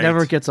was great.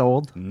 Never gets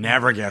old.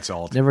 Never gets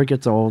old. Never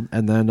gets old.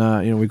 And then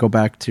we go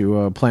back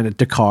to planet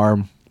Dakar,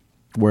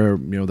 where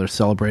they're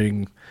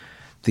celebrating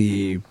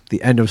the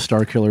end of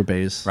Starkiller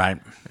Base. Right.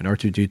 And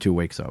R2-D2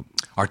 wakes up.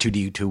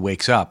 R2-D2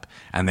 wakes up,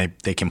 and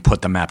they can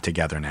put the map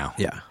together now.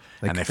 Yeah.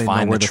 And they know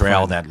find where the to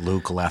trail find- that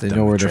Luke left they them,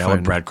 know where the to trail of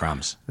find-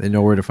 breadcrumbs. They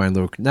know where to find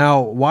Luke. Now,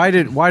 why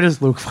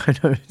does Luke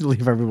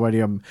leave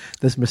everybody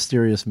this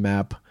mysterious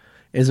map?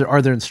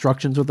 Are there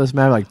instructions with this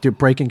map, like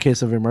break in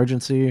case of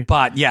emergency?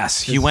 But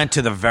yes, he went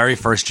to the very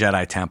first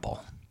Jedi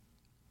temple.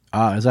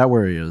 Is that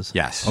where he is?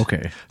 Yes.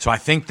 Okay. So I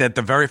think that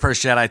the very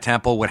first Jedi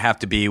temple would have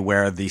to be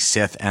where the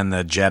Sith and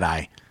the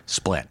Jedi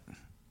split.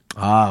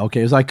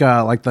 Okay. It's like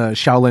the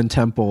Shaolin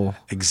Temple.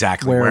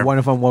 Exactly. Where one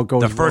of them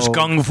goes the first rogue.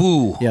 Kung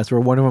Fu. Yes,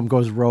 where one of them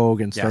goes rogue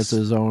and starts Yes.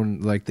 his own,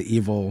 like the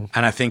evil.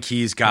 And I think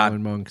he's got.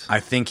 Shaolin monks. I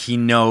think he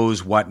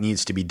knows what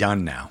needs to be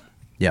done now.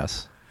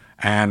 Yes.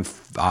 And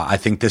I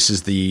think this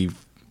is the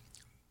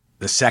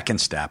second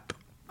step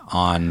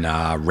on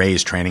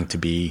Rey's training to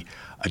be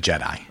a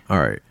Jedi. All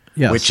right.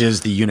 Yes. Which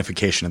is the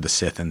unification of the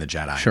Sith and the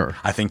Jedi. Sure.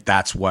 I think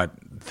that's what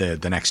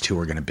the next two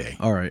are going to be.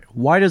 All right.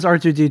 Why does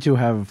R2-D2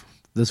 have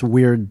this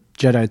weird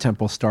Jedi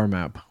Temple star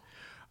map?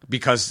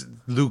 Because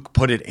Luke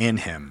put it in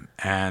him,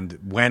 and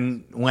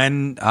when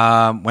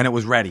it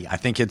was ready, I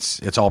think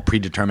it's all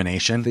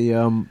predetermination.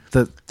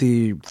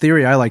 The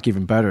theory I like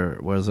even better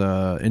was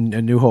in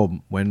New Hope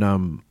when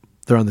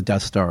they're on the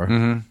Death Star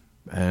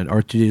and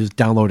R2 is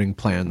downloading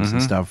plans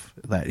and stuff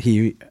that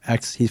he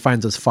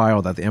finds this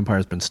file that the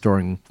Empire's been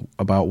storing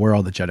about where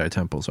all the Jedi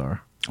temples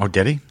are. Oh,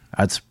 did he?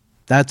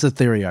 That's a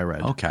theory I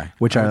read. Okay,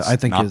 which I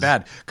think not is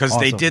bad because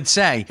they awesome. did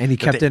say, and he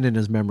that kept it in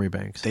his memory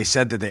banks. They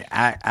said that they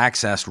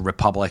accessed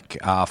Republic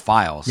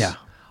files. Yeah.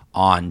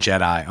 On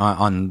Jedi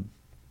on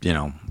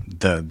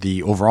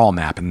the overall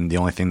map, and the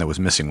only thing that was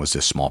missing was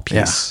this small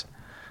piece. Yeah.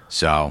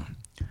 So,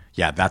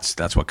 yeah,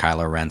 that's what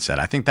Kylo Ren said.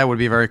 I think that would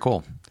be very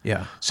cool.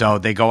 Yeah. So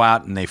they go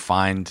out and they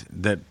find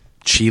that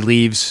she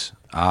leaves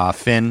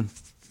Finn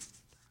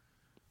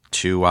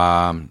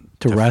to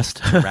to rest.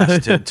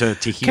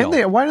 to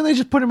heal. Why don't they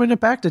just put him in a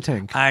Bacta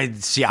tank?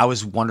 I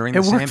was wondering It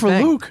the same worked for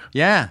thing. Luke.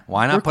 Yeah,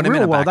 why not Worked put him in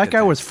real a well. Bacta That guy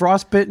tank? was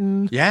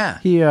frostbitten. Yeah.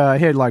 he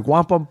had like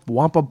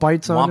wampa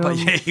bites on him.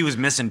 Yeah, he was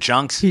missing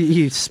chunks.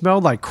 He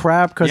smelled like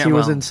crap because Yeah, he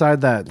was well,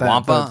 inside that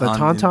Wampa, the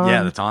tauntaun.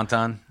 Yeah, the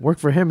tauntaun. Worked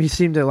for him. He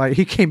seemed to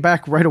he came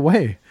back right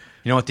away.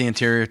 You know what the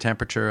interior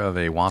temperature of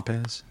a wampa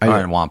is? A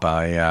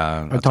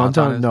tauntaun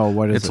tauntaun? is? No,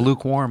 what is it's it? It's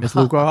lukewarm. It's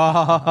lukewarm.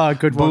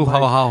 Good one, Boo, Mike.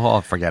 ho, ho,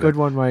 ho. Forget it. Good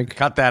one, Mike.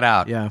 Cut that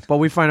out. Yeah, but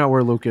we find out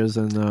where Luke is,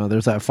 and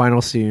there's that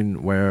final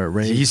scene where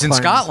Ray. He's in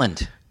climbs-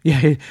 Scotland.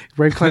 Yeah,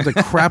 Ray climbs a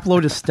crap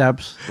load of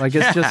steps. Like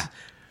it's just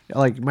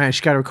like man,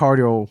 she got her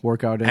cardio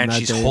workout in And that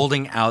she's day.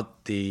 holding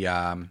out the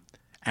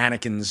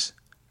Anakin's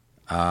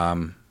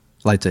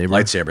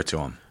lightsaber to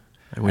him.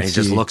 and he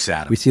just looks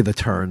at him. We see the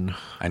turn.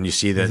 And you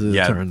see The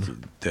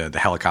turn. the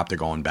helicopter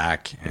going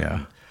back.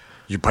 And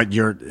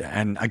Yeah.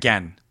 and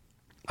again,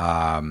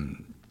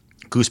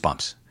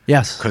 goosebumps.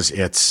 Yes, Because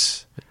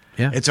it's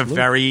yeah, a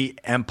very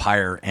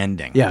Empire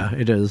ending. yeah,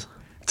 it is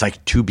It's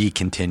like to be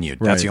continued.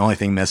 That's Right. the only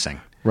thing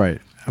missing.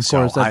 right. Of So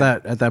course,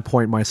 at that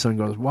point, my son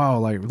goes, "Wow,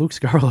 like Luke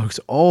Skywalker looks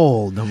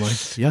old." I'm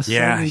like, "Yes,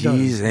 Yeah, son, he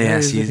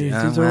does.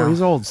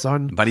 He's old,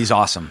 son." But he's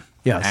awesome.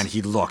 Yes. And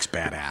he looks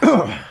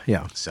badass.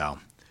 Yeah. So,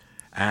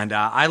 and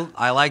I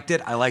liked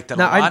it. I liked it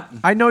Now a lot.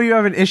 I know you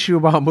have an issue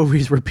about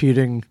movies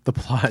repeating the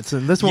plots,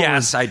 and this one Yes,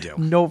 was I do.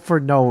 note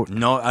for note.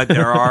 No,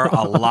 there are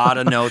a lot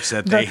of notes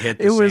that they hit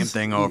the It same was-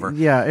 thing over.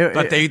 yeah,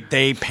 but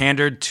they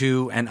pandered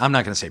to, and I'm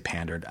not going to say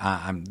pandered.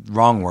 I'm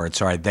wrong word.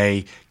 Sorry,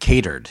 they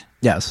catered.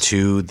 Yes.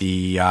 To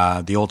the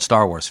old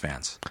Star Wars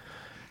fans,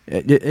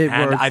 It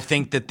and worked. I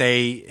think that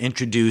they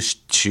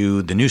introduced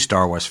to the new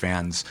Star Wars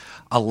fans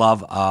a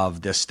love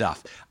of this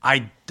stuff.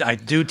 I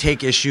do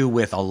take issue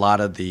with a lot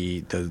of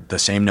the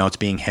same notes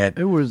being hit.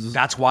 It was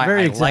that's why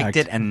very I exact. liked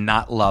it and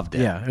not loved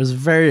it. Yeah, it was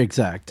very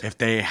exact. If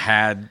they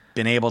had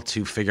been able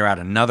to figure out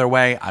another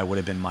way, I would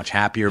have been much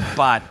happier.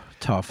 But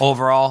Tough.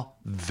 overall,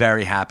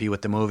 very happy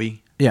with the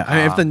movie. Yeah, I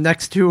mean, if the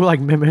next two like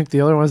mimic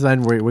the other ones,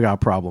 then we got a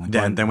problem.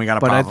 Then we got a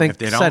but problem. I think if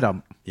they don't, set up.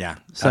 Yeah,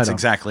 Set that's up.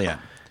 exactly it.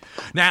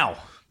 Now,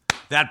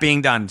 that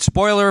being done,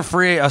 spoiler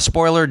free, a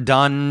spoiler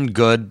done,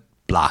 good,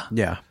 blah.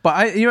 Yeah,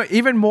 but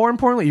even more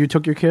importantly, you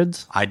took your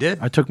kids. I did.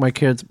 I took my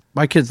kids.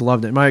 My kids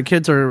loved it. My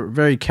kids are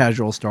very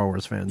casual Star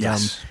Wars fans.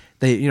 Yes.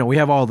 They we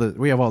have all the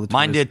toys.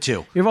 Mine did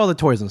too. We have all the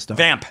toys and stuff.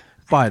 Vamp.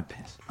 But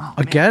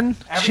again,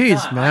 Every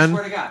jeez, time, I man,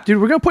 swear to God. dude,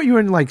 we're gonna put you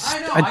in like I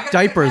know, I gotta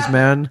diapers, get that.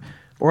 man.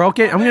 Or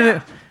okay, I'm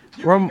gonna.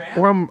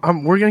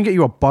 We're gonna get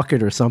you a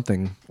bucket or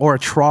something, or a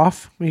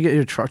trough. When you get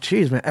your trough,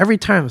 jeez, man. Every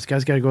time this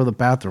guy's got to go to the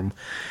bathroom.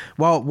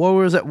 Well,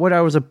 what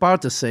I was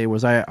about to say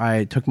was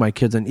I took my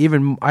kids,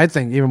 and I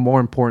think even more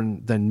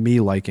important than me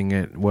liking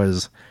it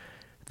was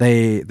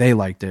they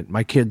liked it.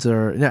 My kids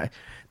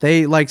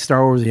they like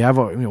Star Wars. We have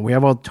all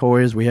the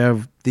toys. We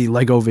have the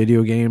Lego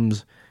video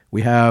games.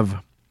 We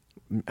have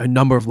a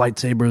number of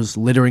lightsabers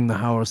littering the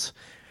house.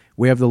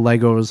 We have the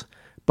Legos.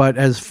 But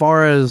as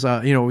far as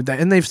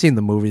and they've seen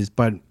the movies,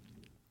 but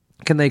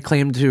can they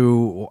claim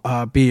to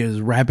be as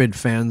rabid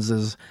fans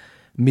as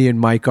me and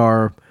Mike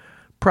are?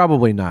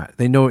 Probably not.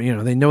 They know,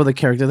 they know the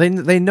character.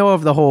 They know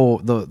of the whole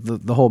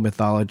the whole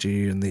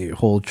mythology and the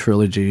whole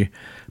trilogy,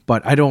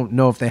 but I don't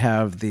know if they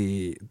have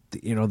the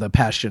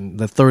passion,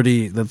 the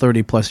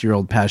 30 plus year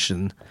old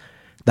passion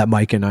that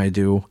Mike and I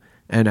do.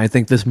 And I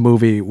think this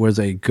movie was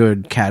a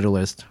good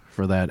catalyst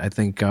for that. I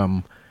think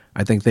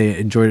they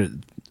enjoyed it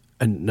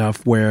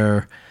enough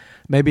where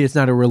maybe it's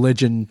not a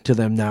religion to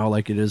them now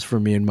like it is for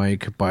me and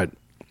Mike, but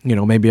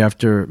maybe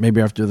after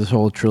this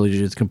whole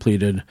trilogy is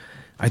completed,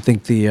 I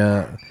think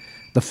the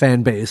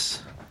fan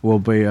base will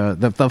be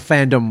the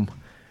fandom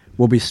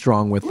will be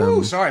strong with them.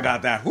 Ooh, sorry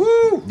about that.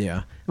 Woo!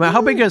 Yeah.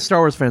 How big of Star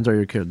Wars fans are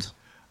your kids?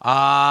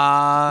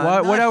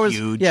 Not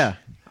huge. Yeah,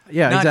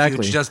 Not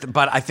exactly. huge,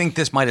 but I think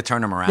this might have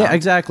turned them around. Yeah,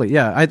 exactly.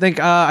 Yeah, I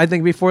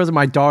think before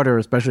my daughter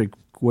especially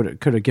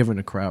could have given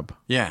a crap.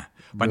 Yeah.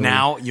 But Really.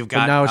 now you've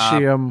got But now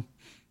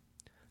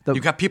she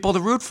you've got people to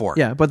root for.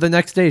 yeah. But the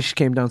next day she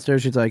came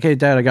downstairs. She's like, "Hey,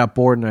 Dad, I got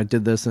bored and I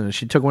did this." And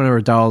she took one of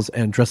her dolls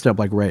and dressed it up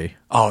like Rey.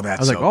 Oh, that's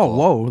I was like, so "Oh, cool.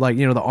 whoa!" Like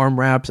the arm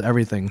wraps,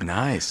 everything.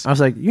 Nice. I was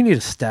like, "You need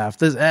a staff.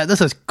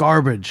 This is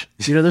garbage.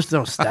 There's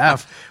no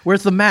staff.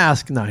 Where's the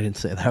mask?" No, I didn't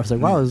say that. I was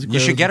like, "Wow, this is You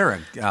should get her a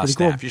pretty staff.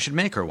 cool. You should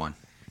make her one.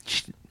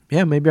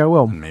 Yeah, maybe I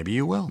will. Maybe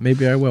you will.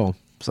 Maybe I will."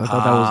 So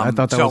I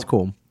thought that was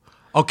cool.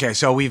 Okay,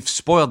 so we've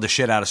spoiled the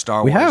shit out of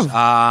Star We Wars.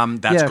 have.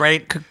 That's Yeah.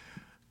 great.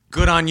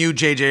 Good on you,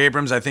 J.J.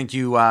 Abrams. I think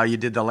you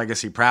did the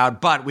legacy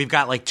proud. But we've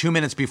got like 2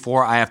 minutes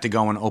before I have to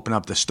go and open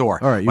up the store.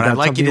 All right, you what got I'd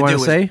like something you you to wanna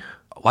do say?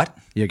 What?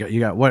 You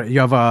got what? You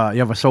have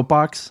a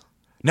soapbox?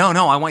 No,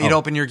 I want you to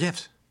open your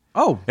gift.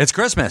 Oh, It's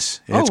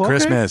Christmas. Oh, It's okay.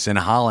 Christmas in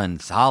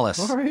Holland. Hollis.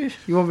 all right.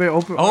 You want me to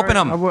open? Open all right,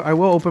 them. I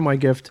will open my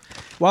gift.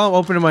 While I'm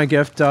opening my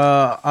gift,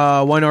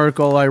 one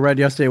article I read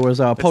yesterday was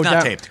Poe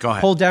not taped. Go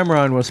ahead. Poe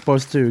Dameron was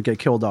supposed to get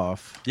killed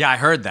off, Yeah, I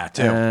heard that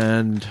too.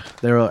 and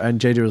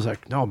JJ was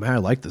like, "No, man, I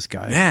like this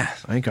guy. Yeah.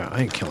 I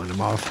ain't killing him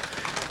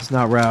off. It's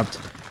not wrapped.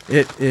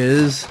 It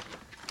is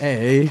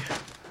a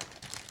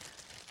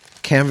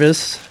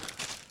canvas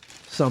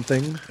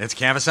something. It's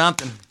canvas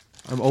something.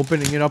 I'm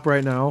opening it up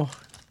right now.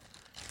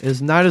 It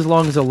is not as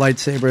long as a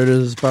lightsaber. It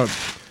is about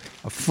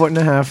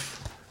 1.5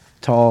 feet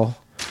tall.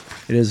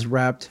 It is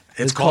wrapped.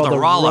 It's called a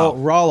Rollo.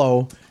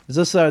 Rollo. Is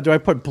this? Do I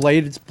put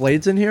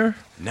blades in here?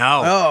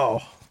 No. Oh.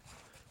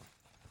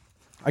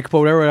 I can put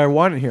whatever I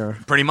want in here.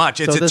 Pretty much.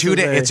 It's So a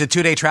 2-day. It's a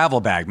 2-day travel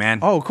bag, man.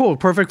 Oh, cool!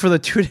 Perfect for the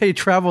 2-day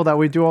travel that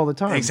we do all the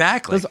time.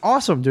 Exactly. That's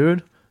awesome,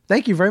 dude.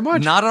 Thank you very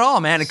much. Not at all,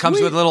 man. It comes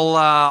Sweet. with a little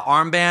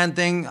armband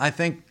thing. I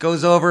think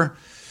goes over.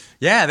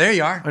 Yeah, there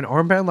you are. An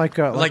armband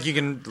Like you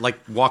can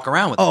walk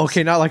around with. Oh, this.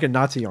 okay, not like a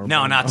Nazi armband.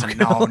 No,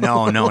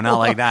 not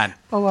like that.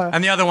 Oh,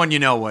 And the other one, you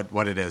know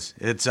what it is.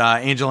 It's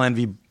Angel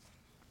Envy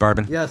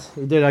bourbon. Yes,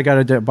 he did. I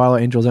got a bottle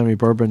of Angel's Envy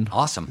bourbon.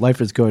 Awesome.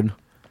 Life is good.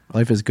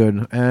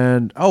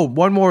 And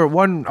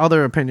one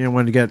other opinion I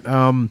wanted to get.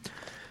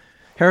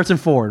 Harrison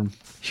Ford,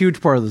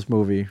 huge part of this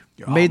movie.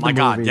 Oh my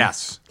God,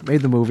 yes.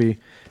 Made the movie.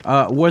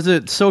 Was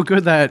it so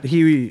good that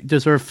he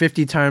deserved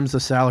 50 times the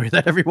salary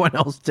that everyone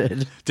else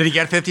did? Did he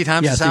get 50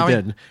 times Yes, the salary?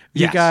 he did.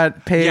 He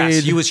got paid.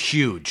 Yes, he was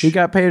huge. He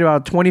got paid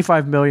about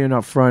 $25 million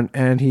up front,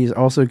 and he's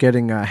also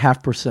getting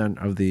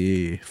 0.5% of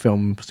the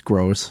film's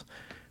gross,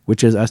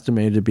 which is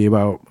estimated to be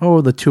about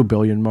the $2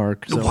 billion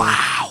mark. So,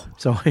 Wow.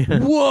 So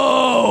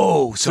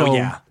Whoa. So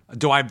So-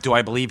 do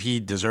I believe he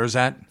deserves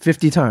that?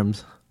 50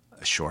 times.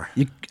 Sure.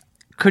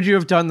 Could you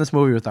have done this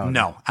movie without it?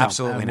 No,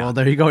 absolutely not. Well,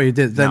 there you go. You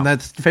did. Then No.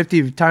 that's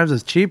 50 times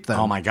as cheap. Then.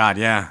 Oh my God,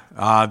 yeah.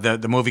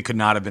 The movie could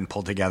not have been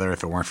pulled together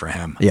if it weren't for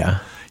him. Yeah.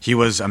 He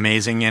was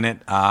amazing in it.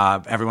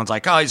 Everyone's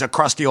like, oh, he's a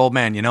crusty old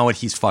man. You know what?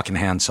 He's fucking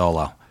Han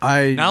Solo.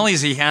 Not only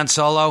is he Han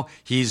Solo,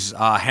 he's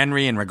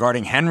Henry. And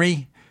regarding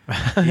Henry,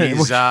 he's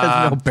Which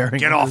has no bearing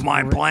get on off this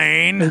my movie.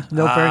 plane.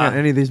 No bearing on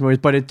any of these movies,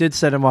 but it did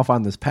set him off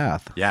on this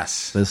path.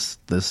 Yes. This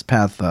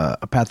path,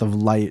 a path of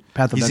light,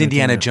 path of He's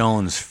Indiana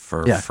entertainment. Jones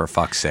for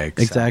fuck's sake.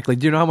 so. Exactly.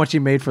 Do you know how much he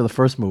made for the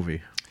first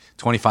movie?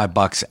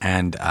 $25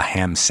 and a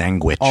ham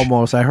sandwich.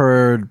 Almost. I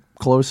heard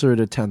closer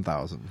to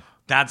 10,000.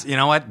 That's, you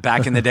know what?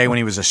 Back in the day when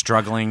he was a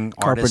struggling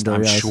artist, Carpenter,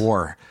 I'm yes.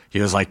 sure he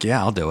was like, yeah,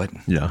 I'll do it.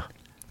 Yeah.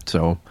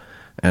 So,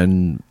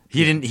 and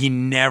He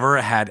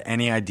never had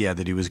any idea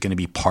that he was going to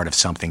be part of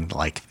something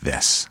like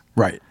this.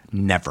 right.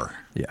 Never.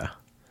 Yeah.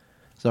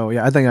 So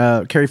yeah, I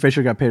think Carrie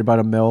Fisher got paid about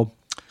 $1 million.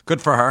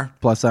 Good for her.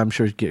 Plus, I'm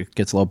sure she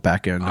gets a little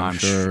back end. I'm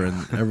sure.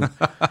 And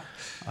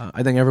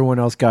I think everyone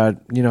else got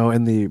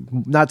in the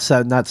not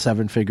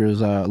seven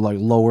figures, like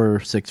lower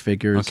six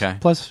figures. Okay.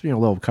 Plus, a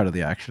little cut of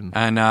the action.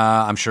 And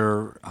I'm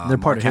sure They're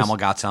part Mark of his- Hamill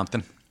got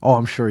something. Oh,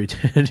 I'm sure he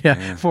did.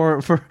 Yeah. For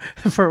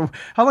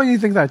how long do you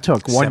think that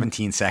took?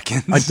 17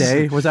 seconds. A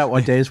day? Was that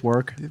a day's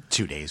work?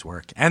 2 days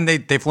work. And they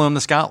flew him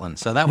to Scotland.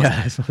 So that was Yeah,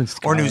 nice. it was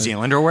Or New Scotland.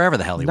 Zealand or wherever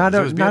the hell he was.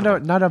 It was beautiful.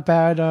 Not a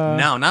bad.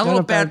 No, not a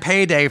little bad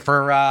payday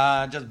for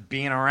just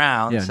being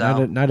around. Yeah,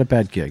 so. not a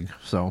bad gig.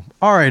 So,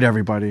 all right,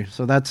 everybody.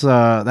 So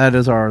that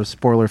is our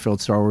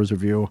spoiler-filled Star Wars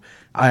review.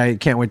 I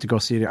can't wait to go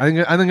see it. I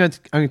think I'm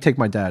gonna take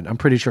my dad. I'm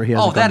pretty sure he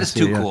hasn't. Oh, that gone to is see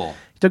too it yet. cool.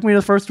 He took me to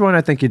the first one.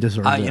 I think he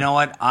deserved it. You know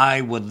what?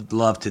 I would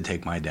love to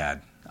take my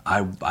dad.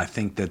 I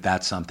think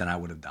that's something I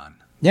would have done.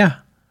 Yeah.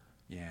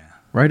 Yeah.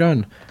 Right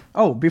on.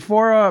 Oh,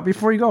 before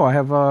you go, I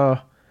have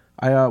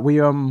we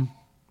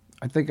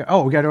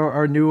got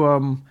our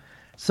new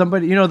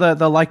somebody,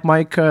 the Like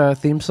Mike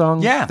theme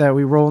song that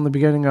we roll in the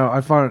beginning.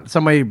 I found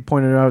somebody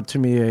pointed out to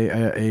me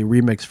a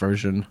remix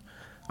version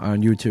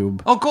on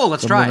YouTube. Oh, cool.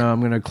 Let's try it. I'm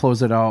gonna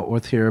close it out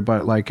with here,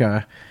 but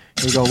here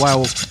we go.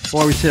 While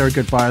we say our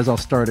goodbyes, I'll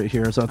start it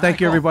here. So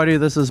thank you, everybody.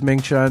 This is Ming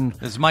Chen.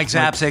 This is Mike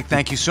Zapsik.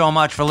 Thank you so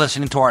much for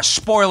listening to our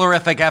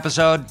spoilerific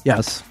episode.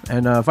 Yes,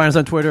 and find us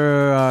on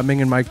Twitter,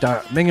 Ming and Mike,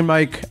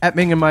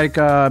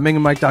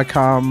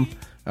 mingandmike.com.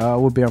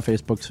 We'll be on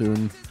Facebook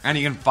soon. And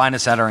you can find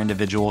us at our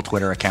individual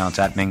Twitter accounts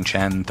at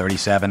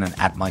MingChen37 and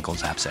at Michael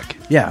Zapsik.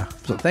 Yeah.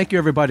 So thank you,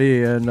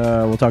 everybody, and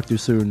we'll talk to you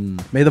soon.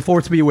 May the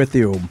force be with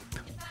you,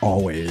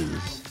 always.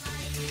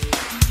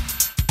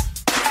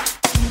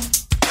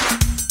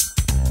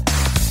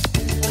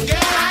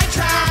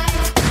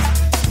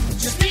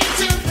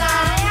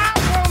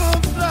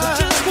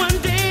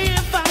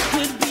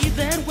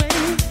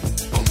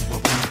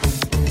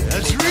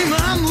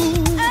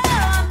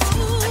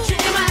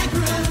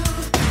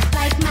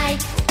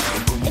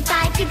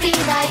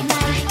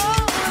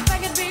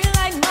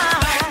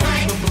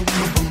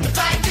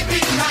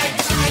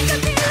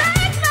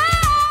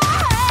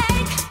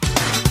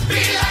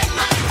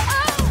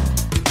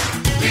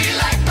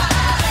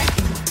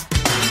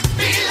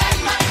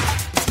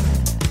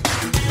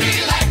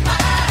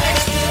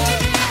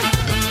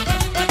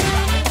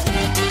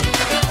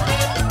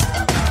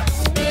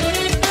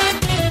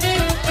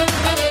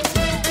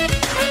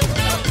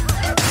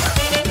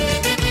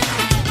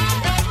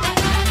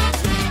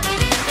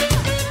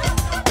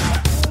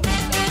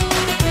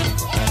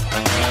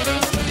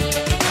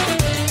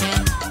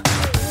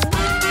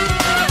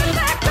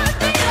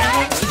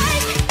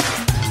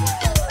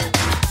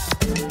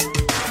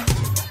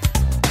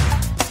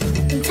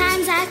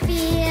 Sometimes I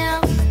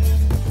feel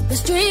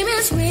this dream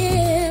is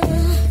real.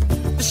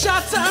 The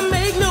shots I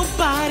make,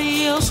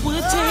 nobody else would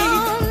take.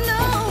 Oh,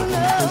 no.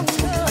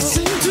 I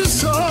seem to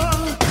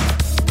soar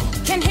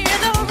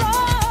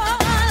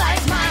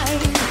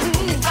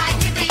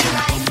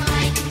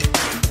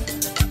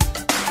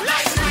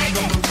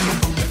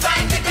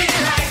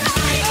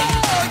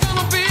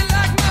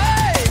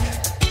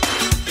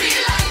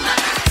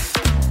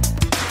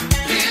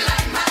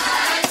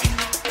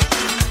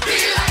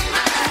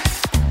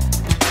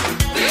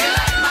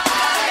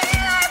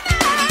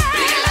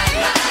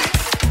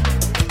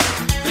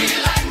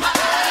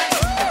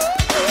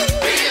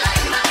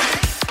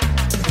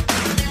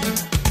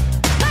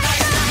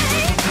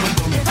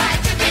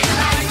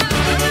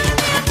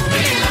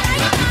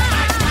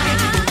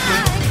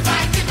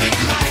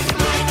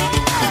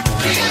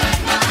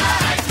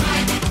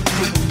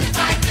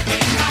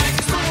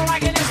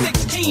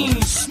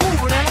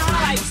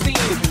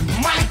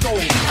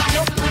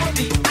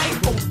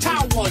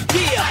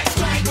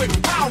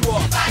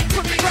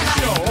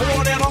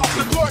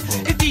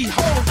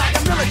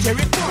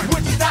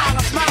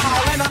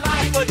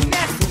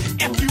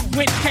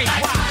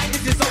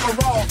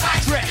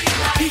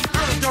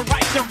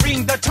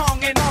ring the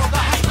tongue and